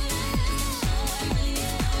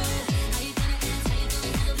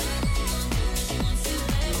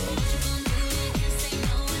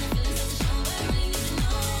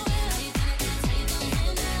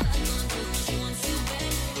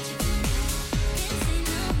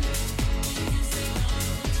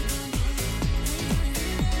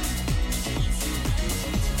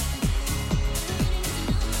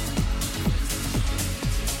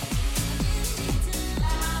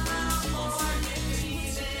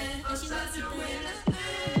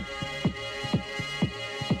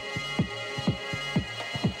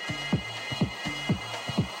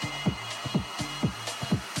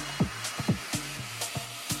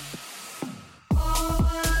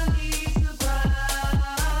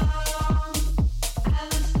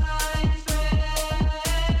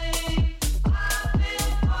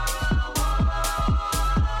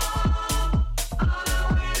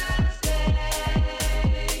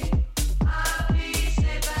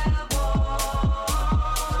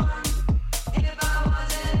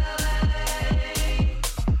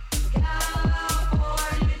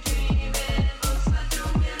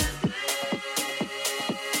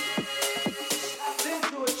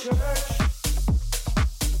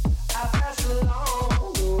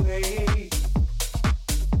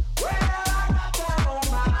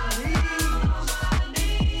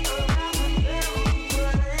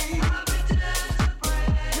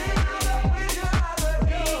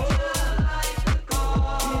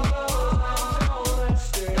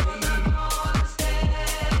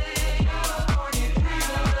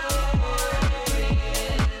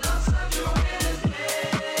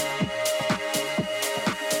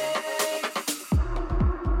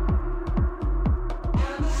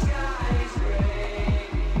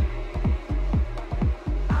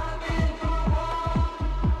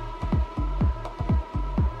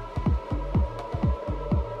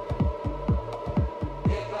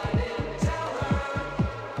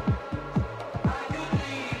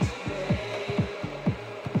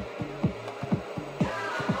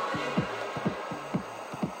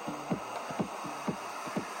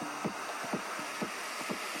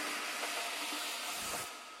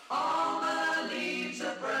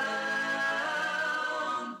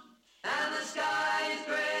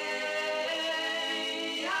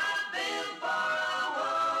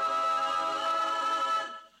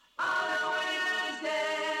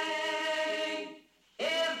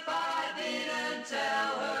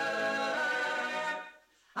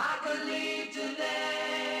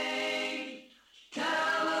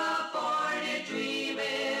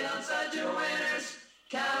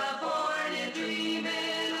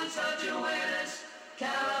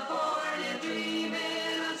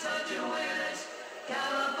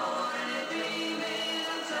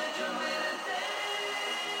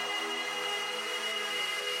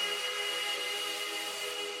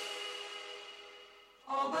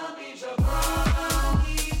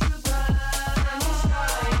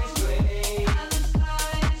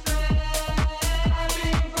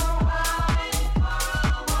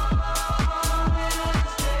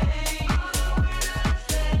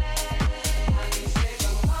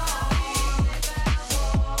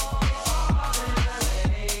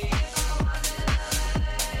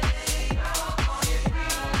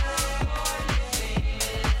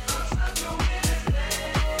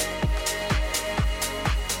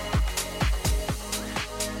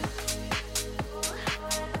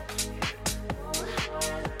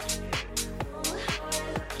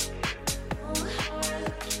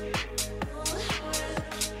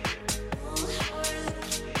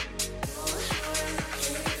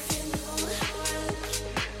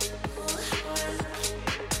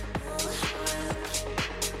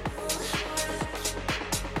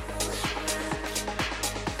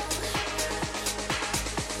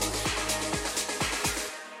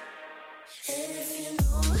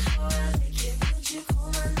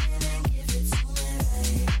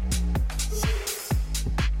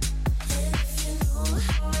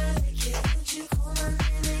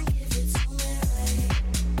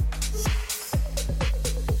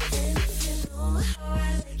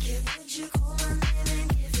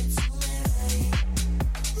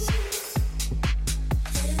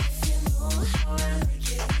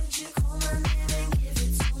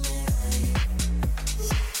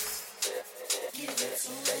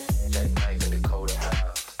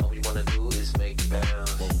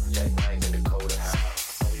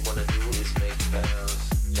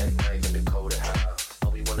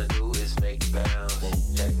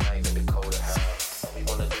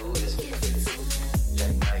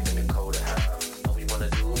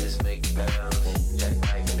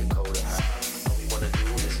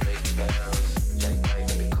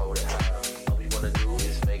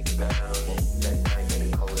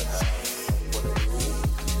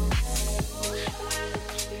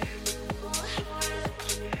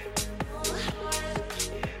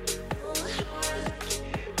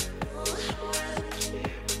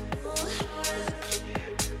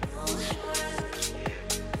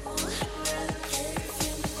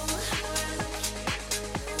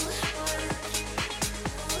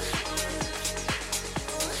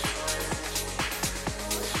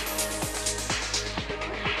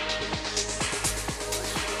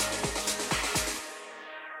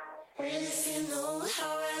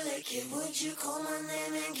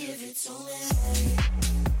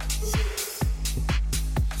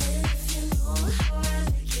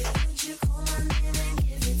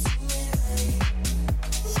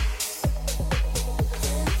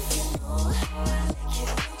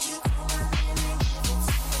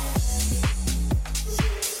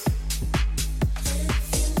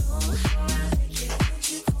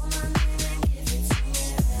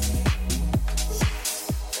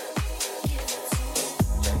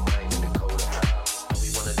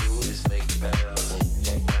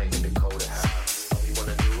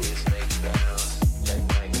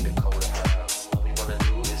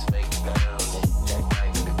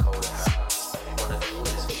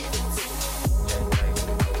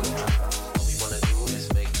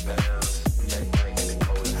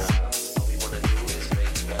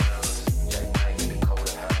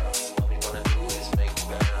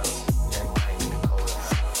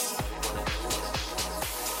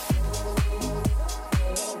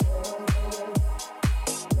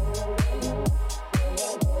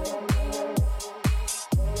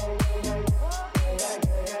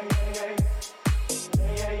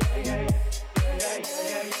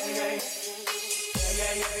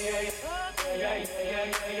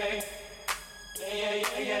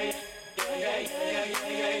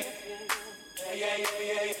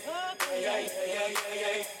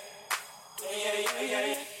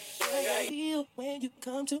 Feel when you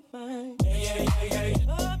come to mind.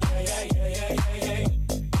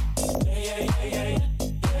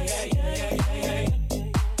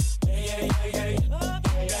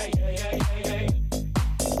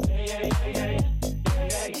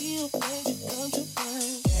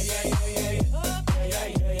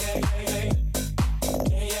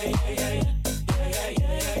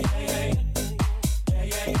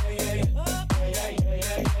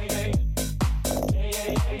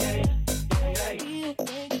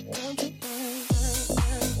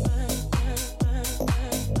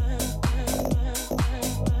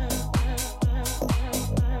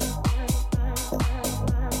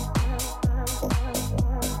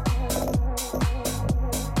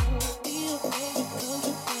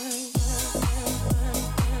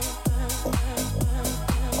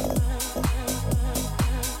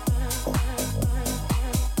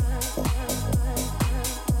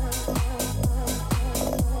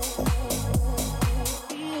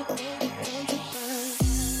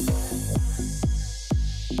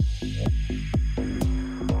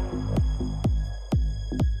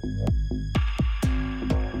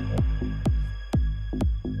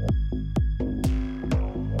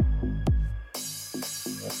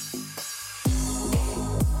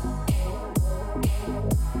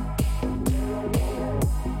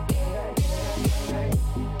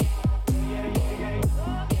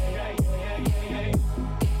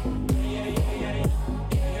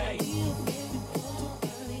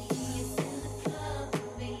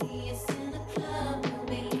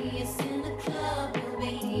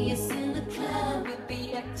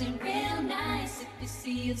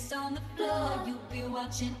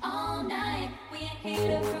 Watching all night, we ain't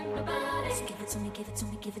here to hurt nobody. So give it to me, give it to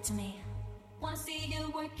me, give it to me. Wanna see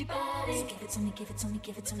you work your body. So give it to me, give it to me,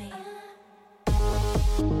 give it to me.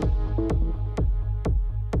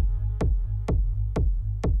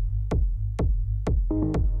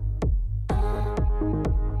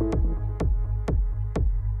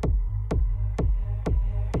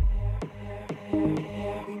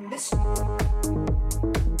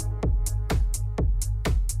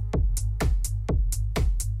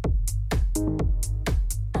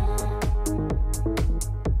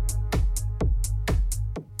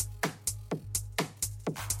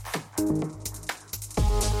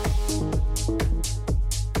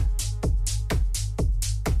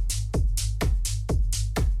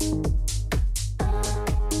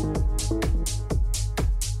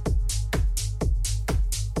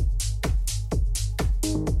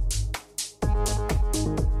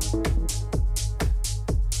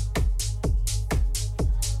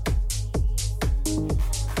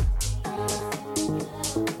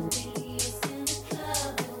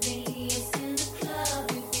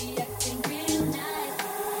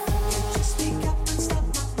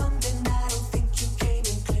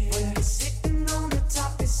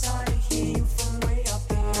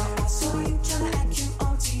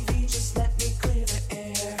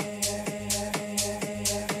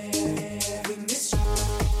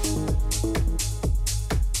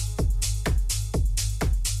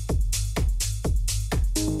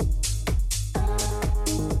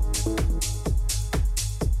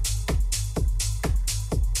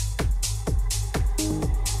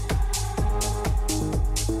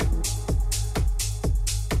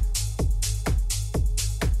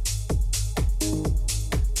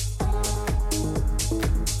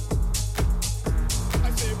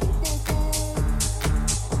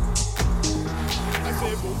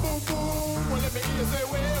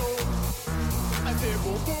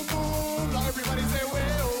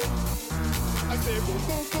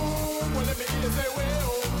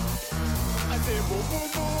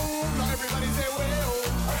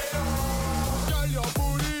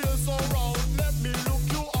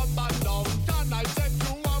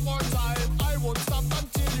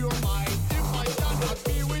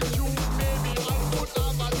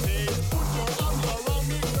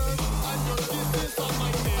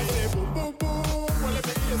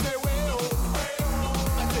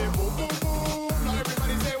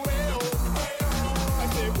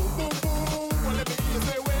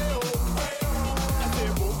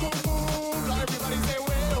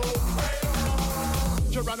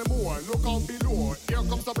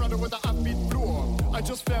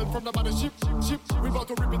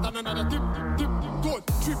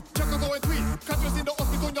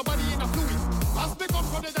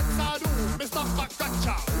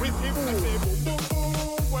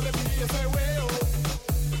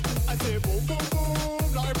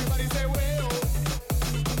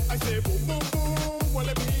 Well,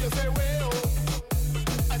 let me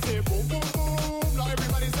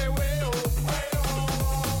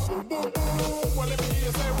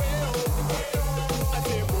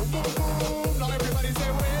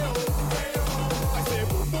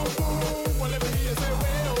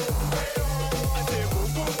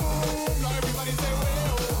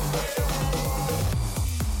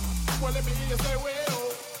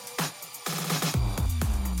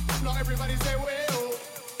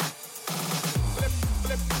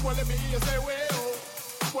Well, let me hear you say, well.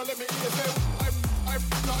 Well, let me hear you say,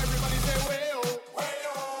 now everybody say, well.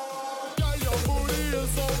 Girl, your booty is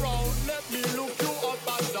so round. Let me look you up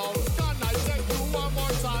and down. Can I take you one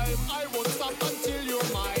more time? I won't stop until you're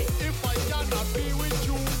mine. If I cannot be with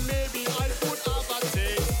you, maybe I could have a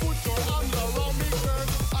taste. Put your arms around me, girl,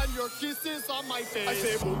 and your kisses on my face. I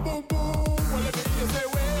say boom, boom, boom. Well, let me hear you say,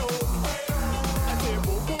 well. I say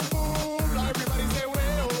boom, boom, boom. Now everybody say,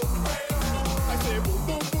 well. I say boom,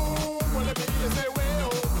 boom, boom. Well, let me hear you say, well.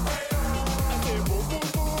 I say boom, boom,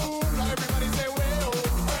 boom. Now everybody say, well.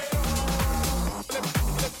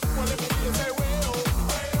 Well, let me hear you say, well.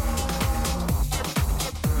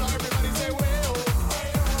 Now everybody say, well.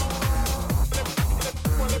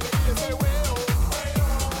 Well, let me hear you say, well.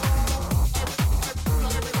 Now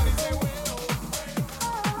everybody say, well.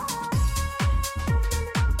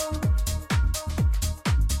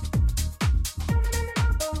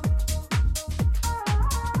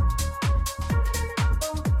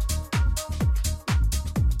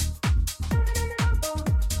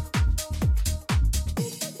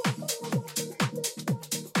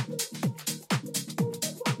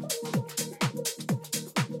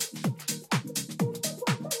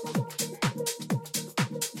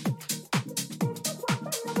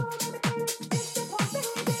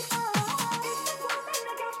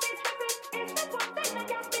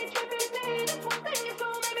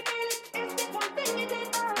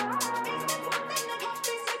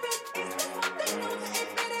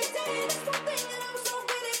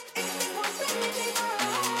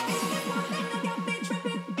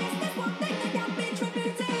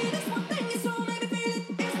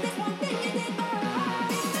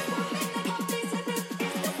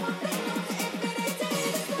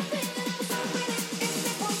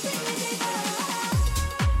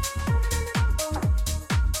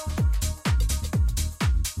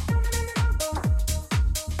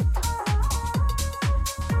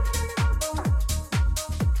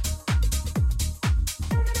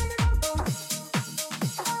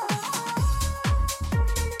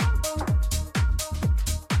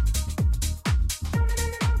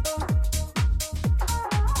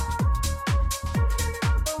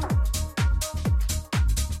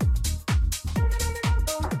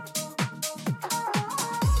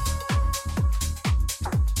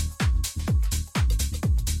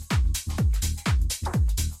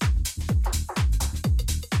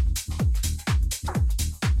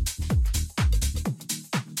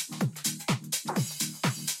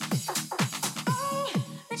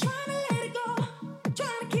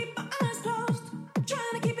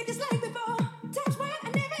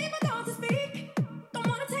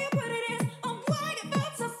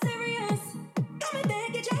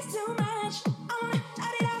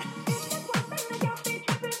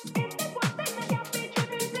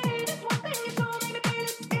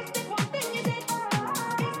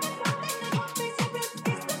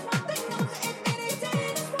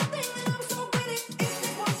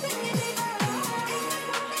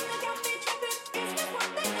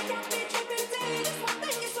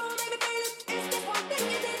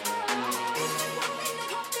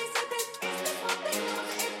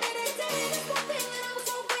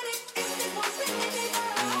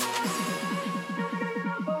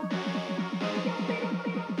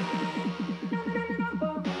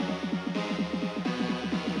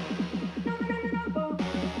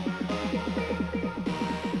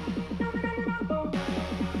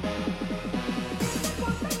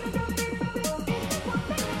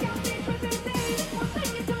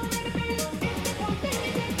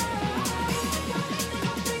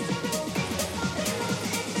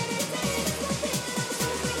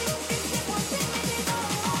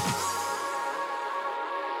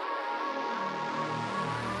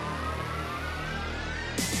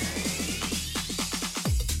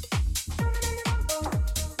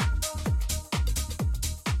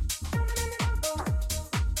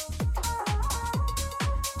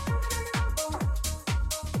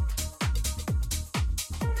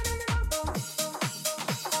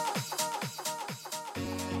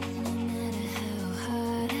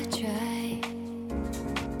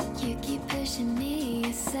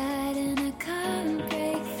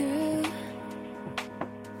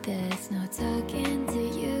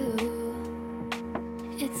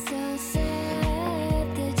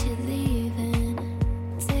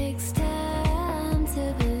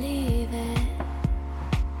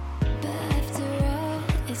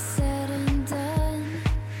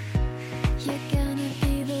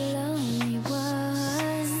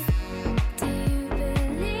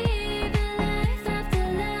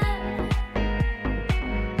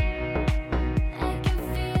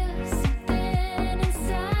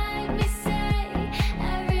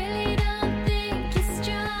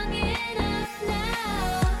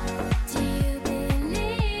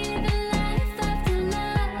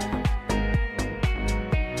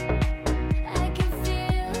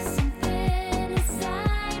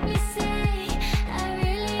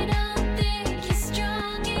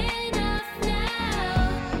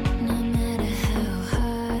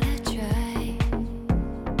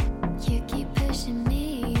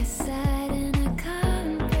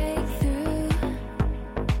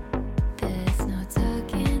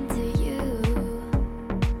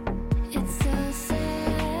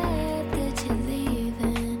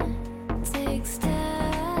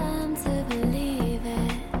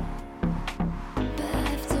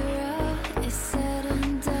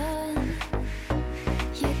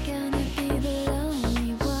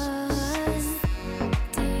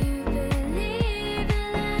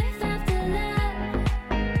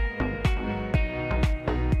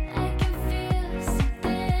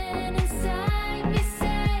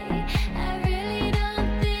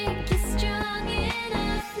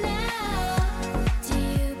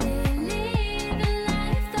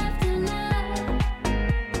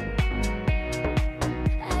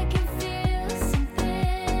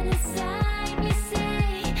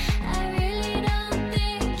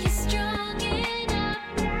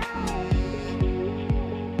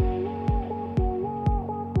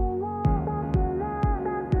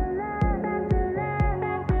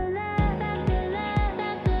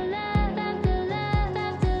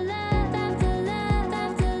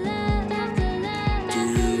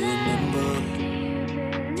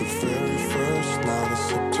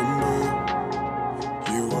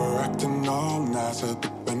 nights at the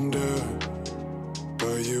bender,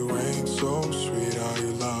 but you ain't so sweet. How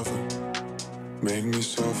you love her, make me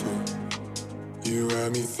suffer. You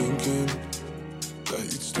had me thinking that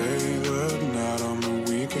you'd stay the night on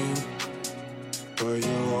the weekend, but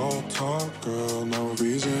you're all talk, girl, no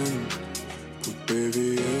reason. But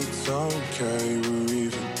baby, it's okay, we're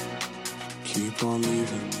even. Keep on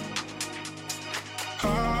leaving.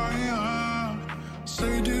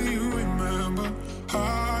 Say, do you remember?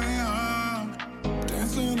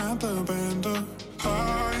 Dancing at the bender.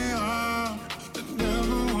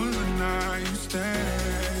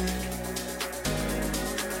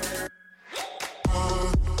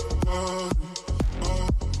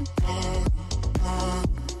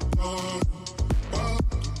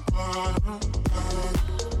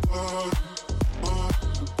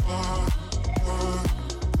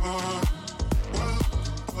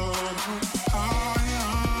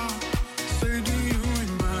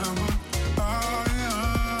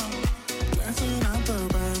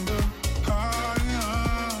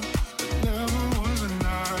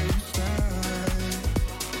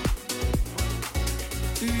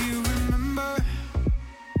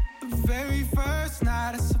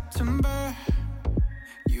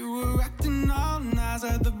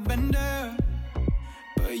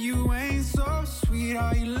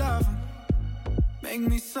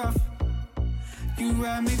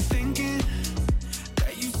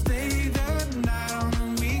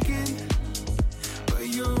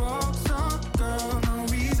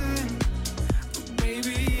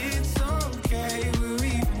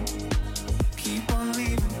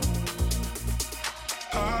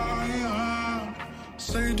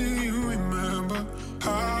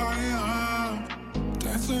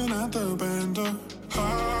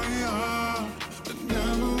 It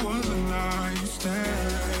never was a night you stayed.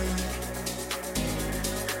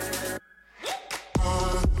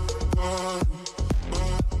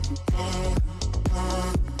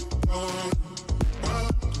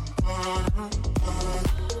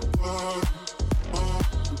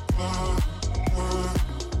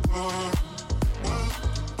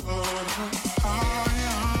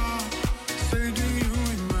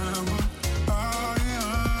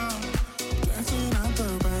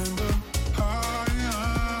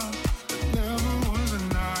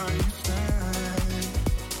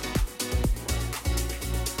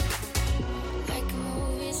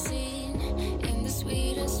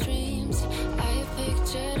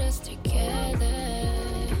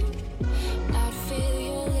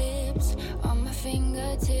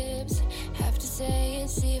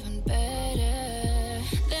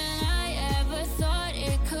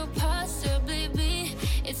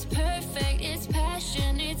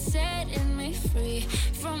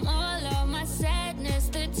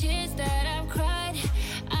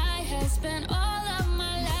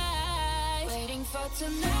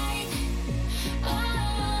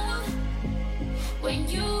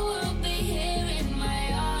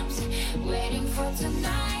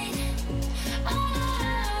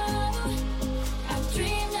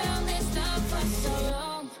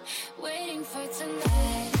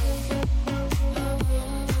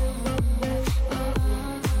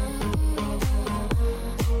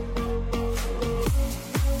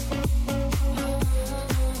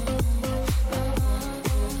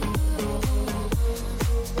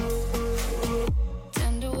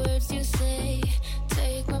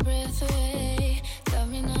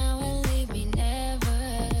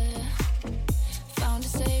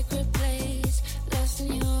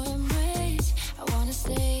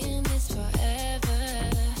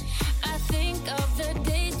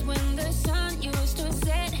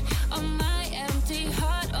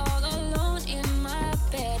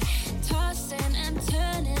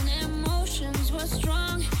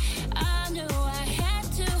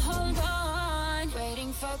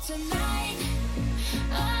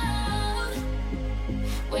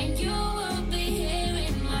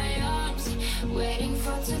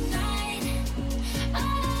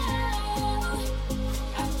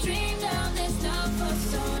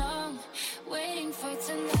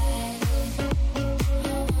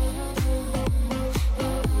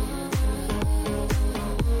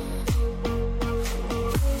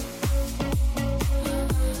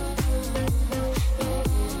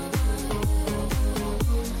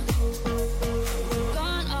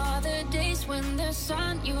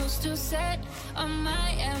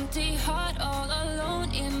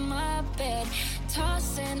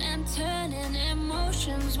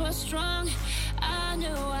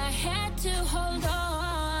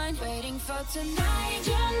 Tonight,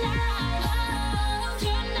 your life,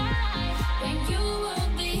 your night, when you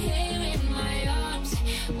will be here in my arms,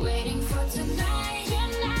 waiting for tonight, your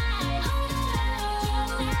night,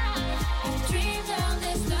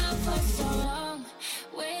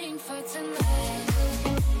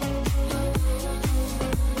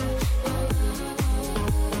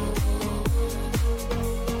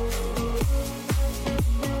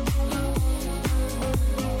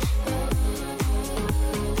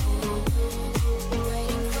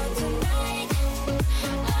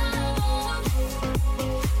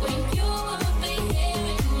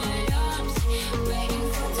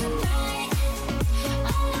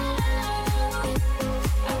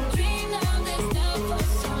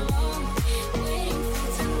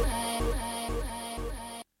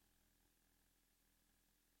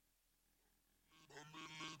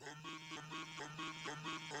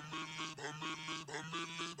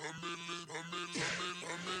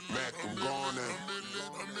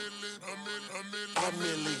 a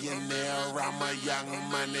millionaire. I'm a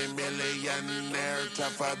young money millionaire,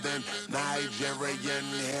 tougher than Nigerian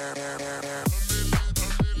hair.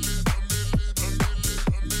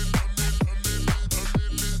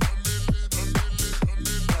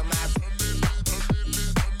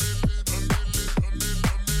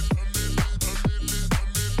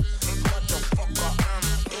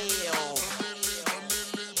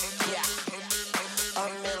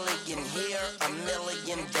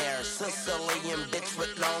 Sicilian bitch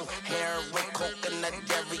with long hair, with coconut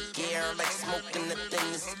every gear, like smoking the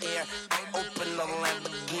thinnest air. I open the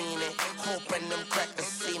Lamborghini, hoping them crackers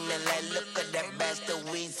see me. Like, look at that bastard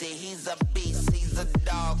Weezy. He's a beast, he's a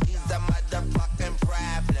dog, he's a motherfucking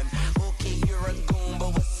problem. Okay, you're a goon,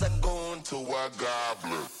 but what's a goon to a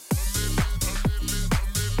goblin?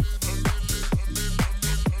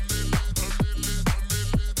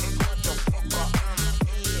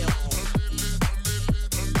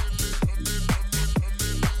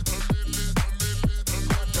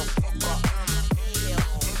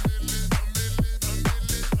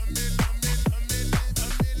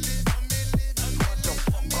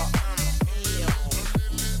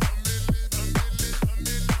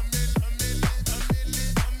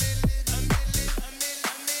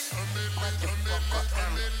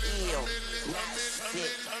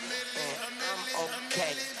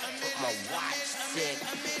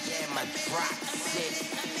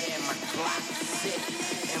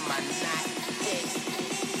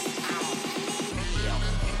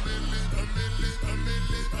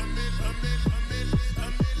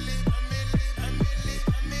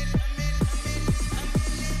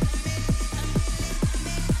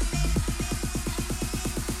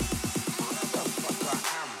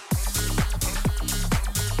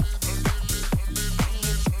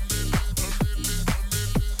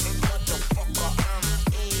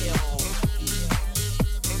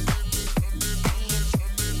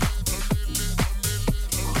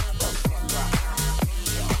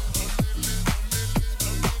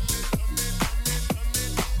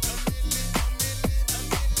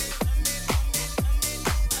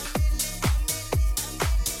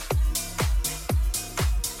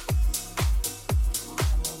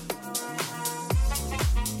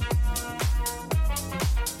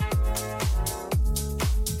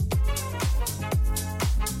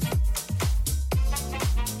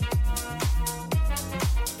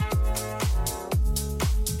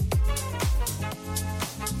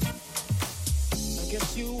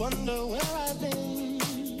 Wonder where I've been.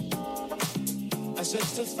 I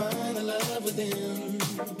searched to find the love within.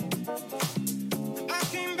 I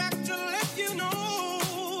came back to let you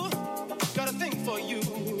know. Got a thing for you,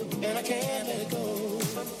 and I can't let it go.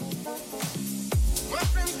 My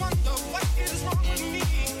friends wonder what is wrong with me.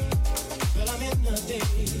 Well, I'm in the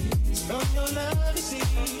days from your love, you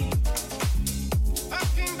see. I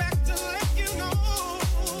came back to let you know.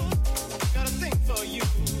 Got a thing for you,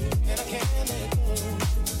 and I can't let it go.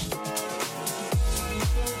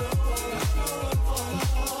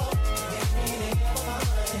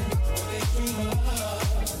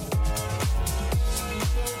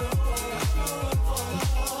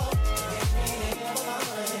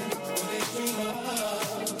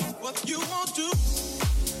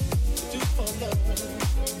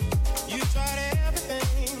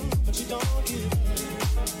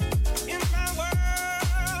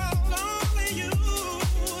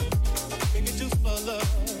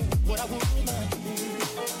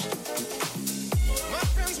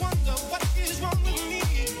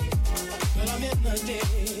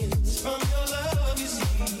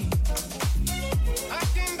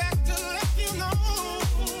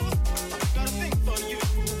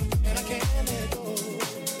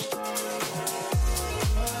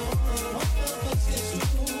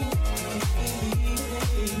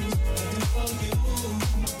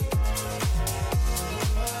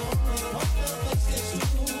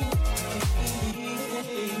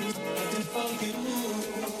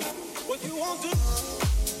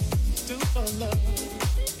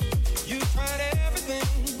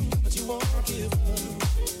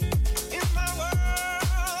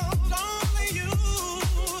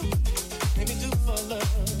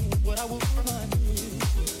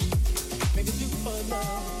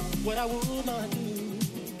 What I would not do.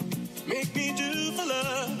 Make me do for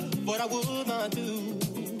love what I would not do.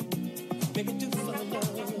 Make me do for love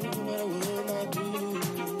what I would not do.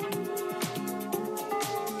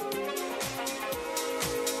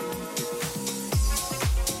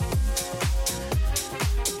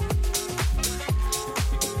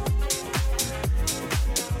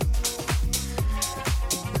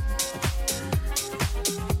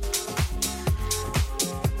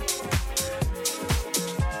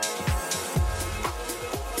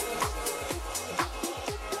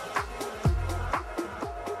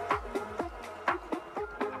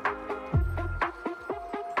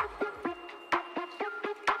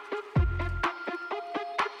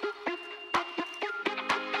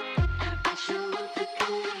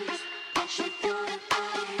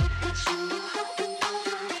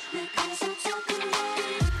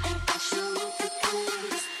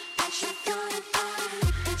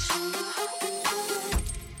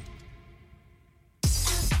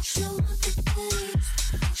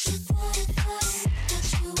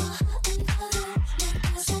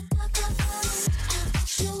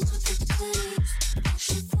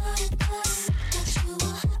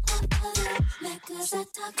 You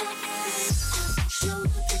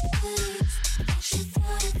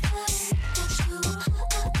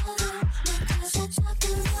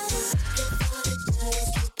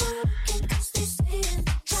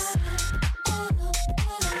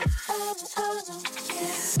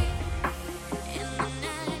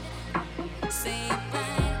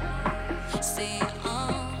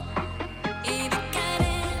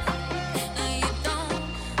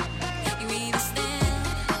either stand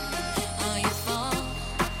or you fall.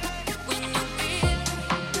 When you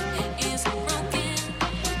breathe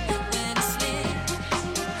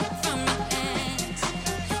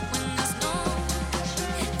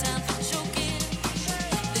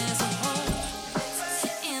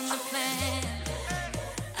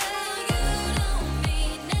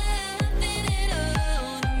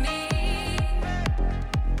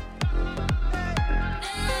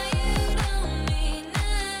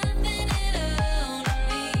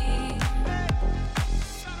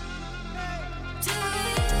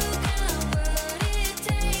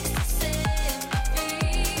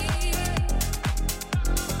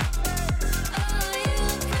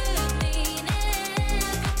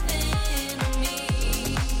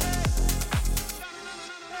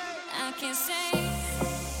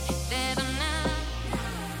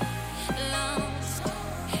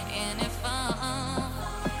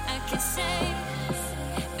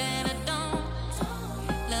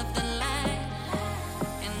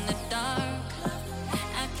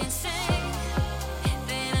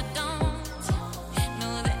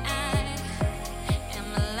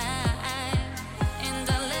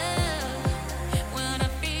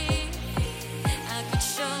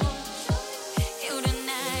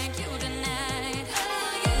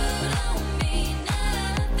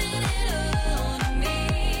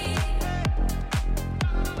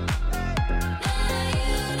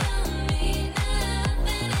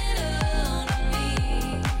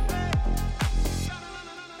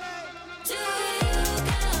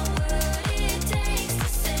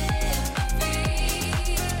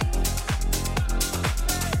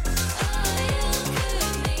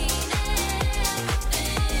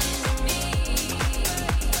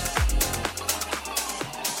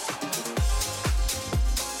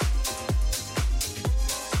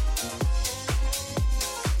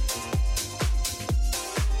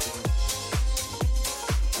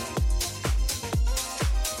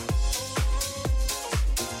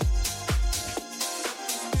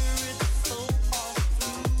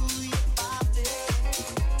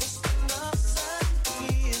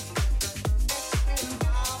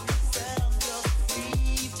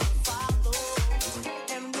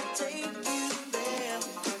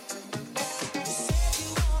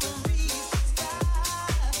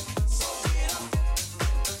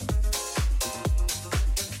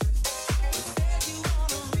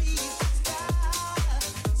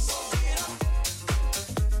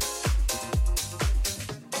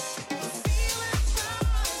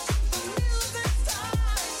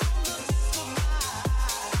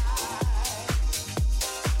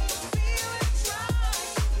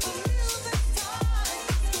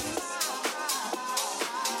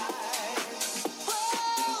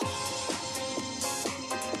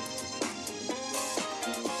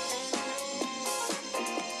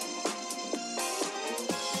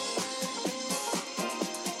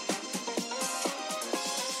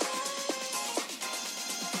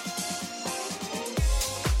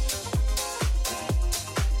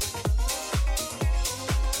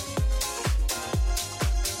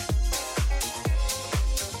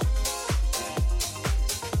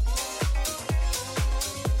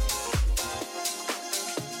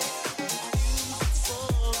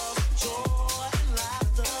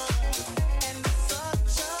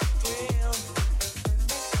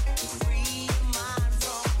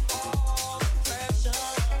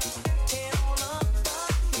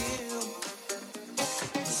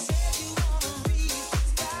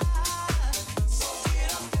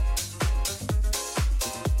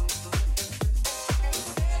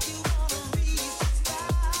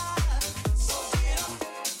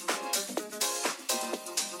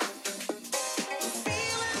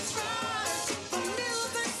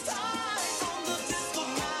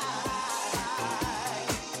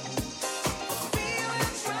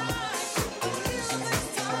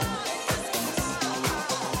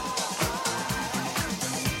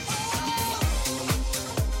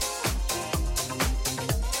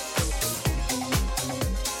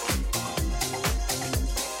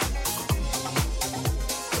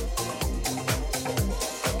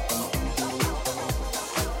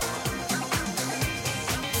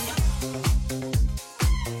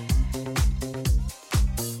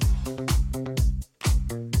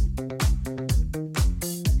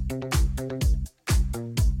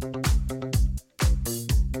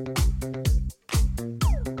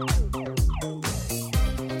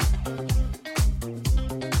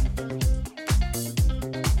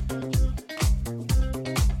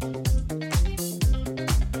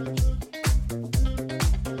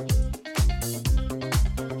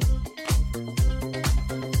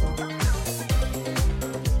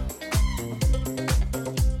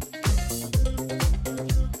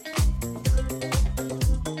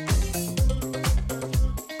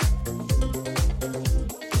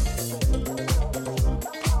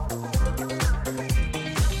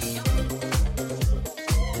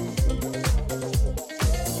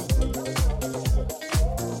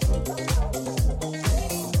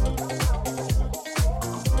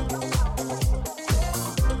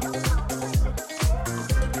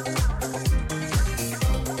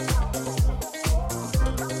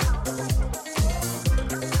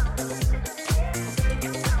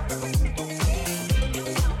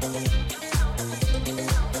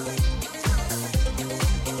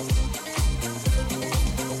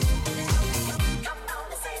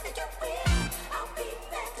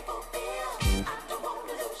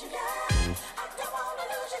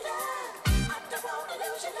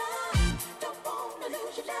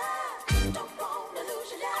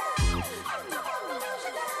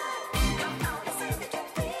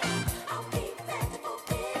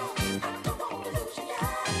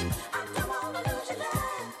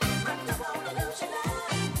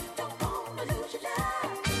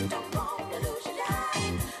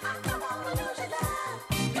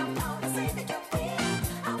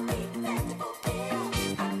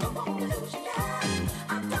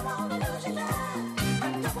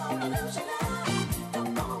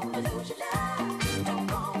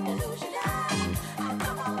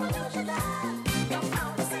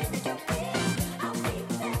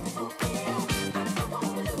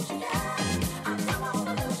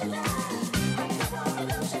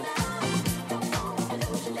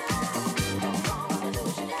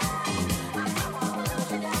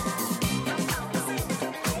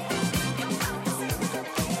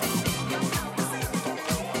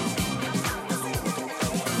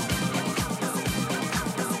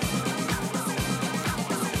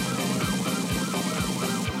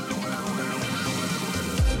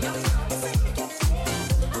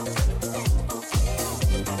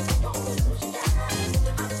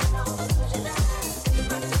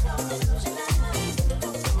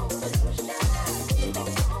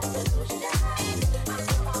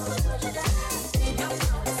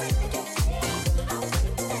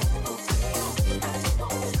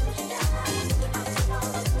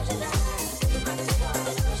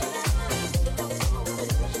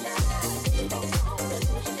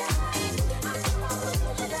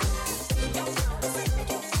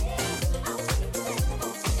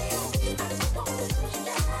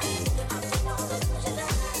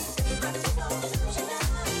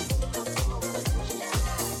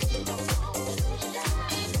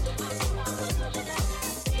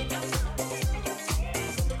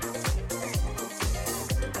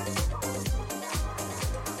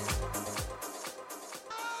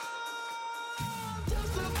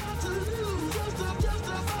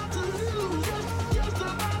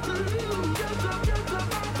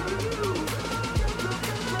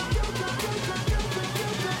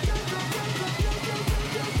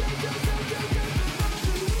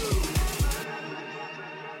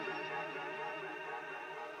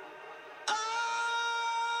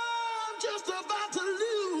Just about to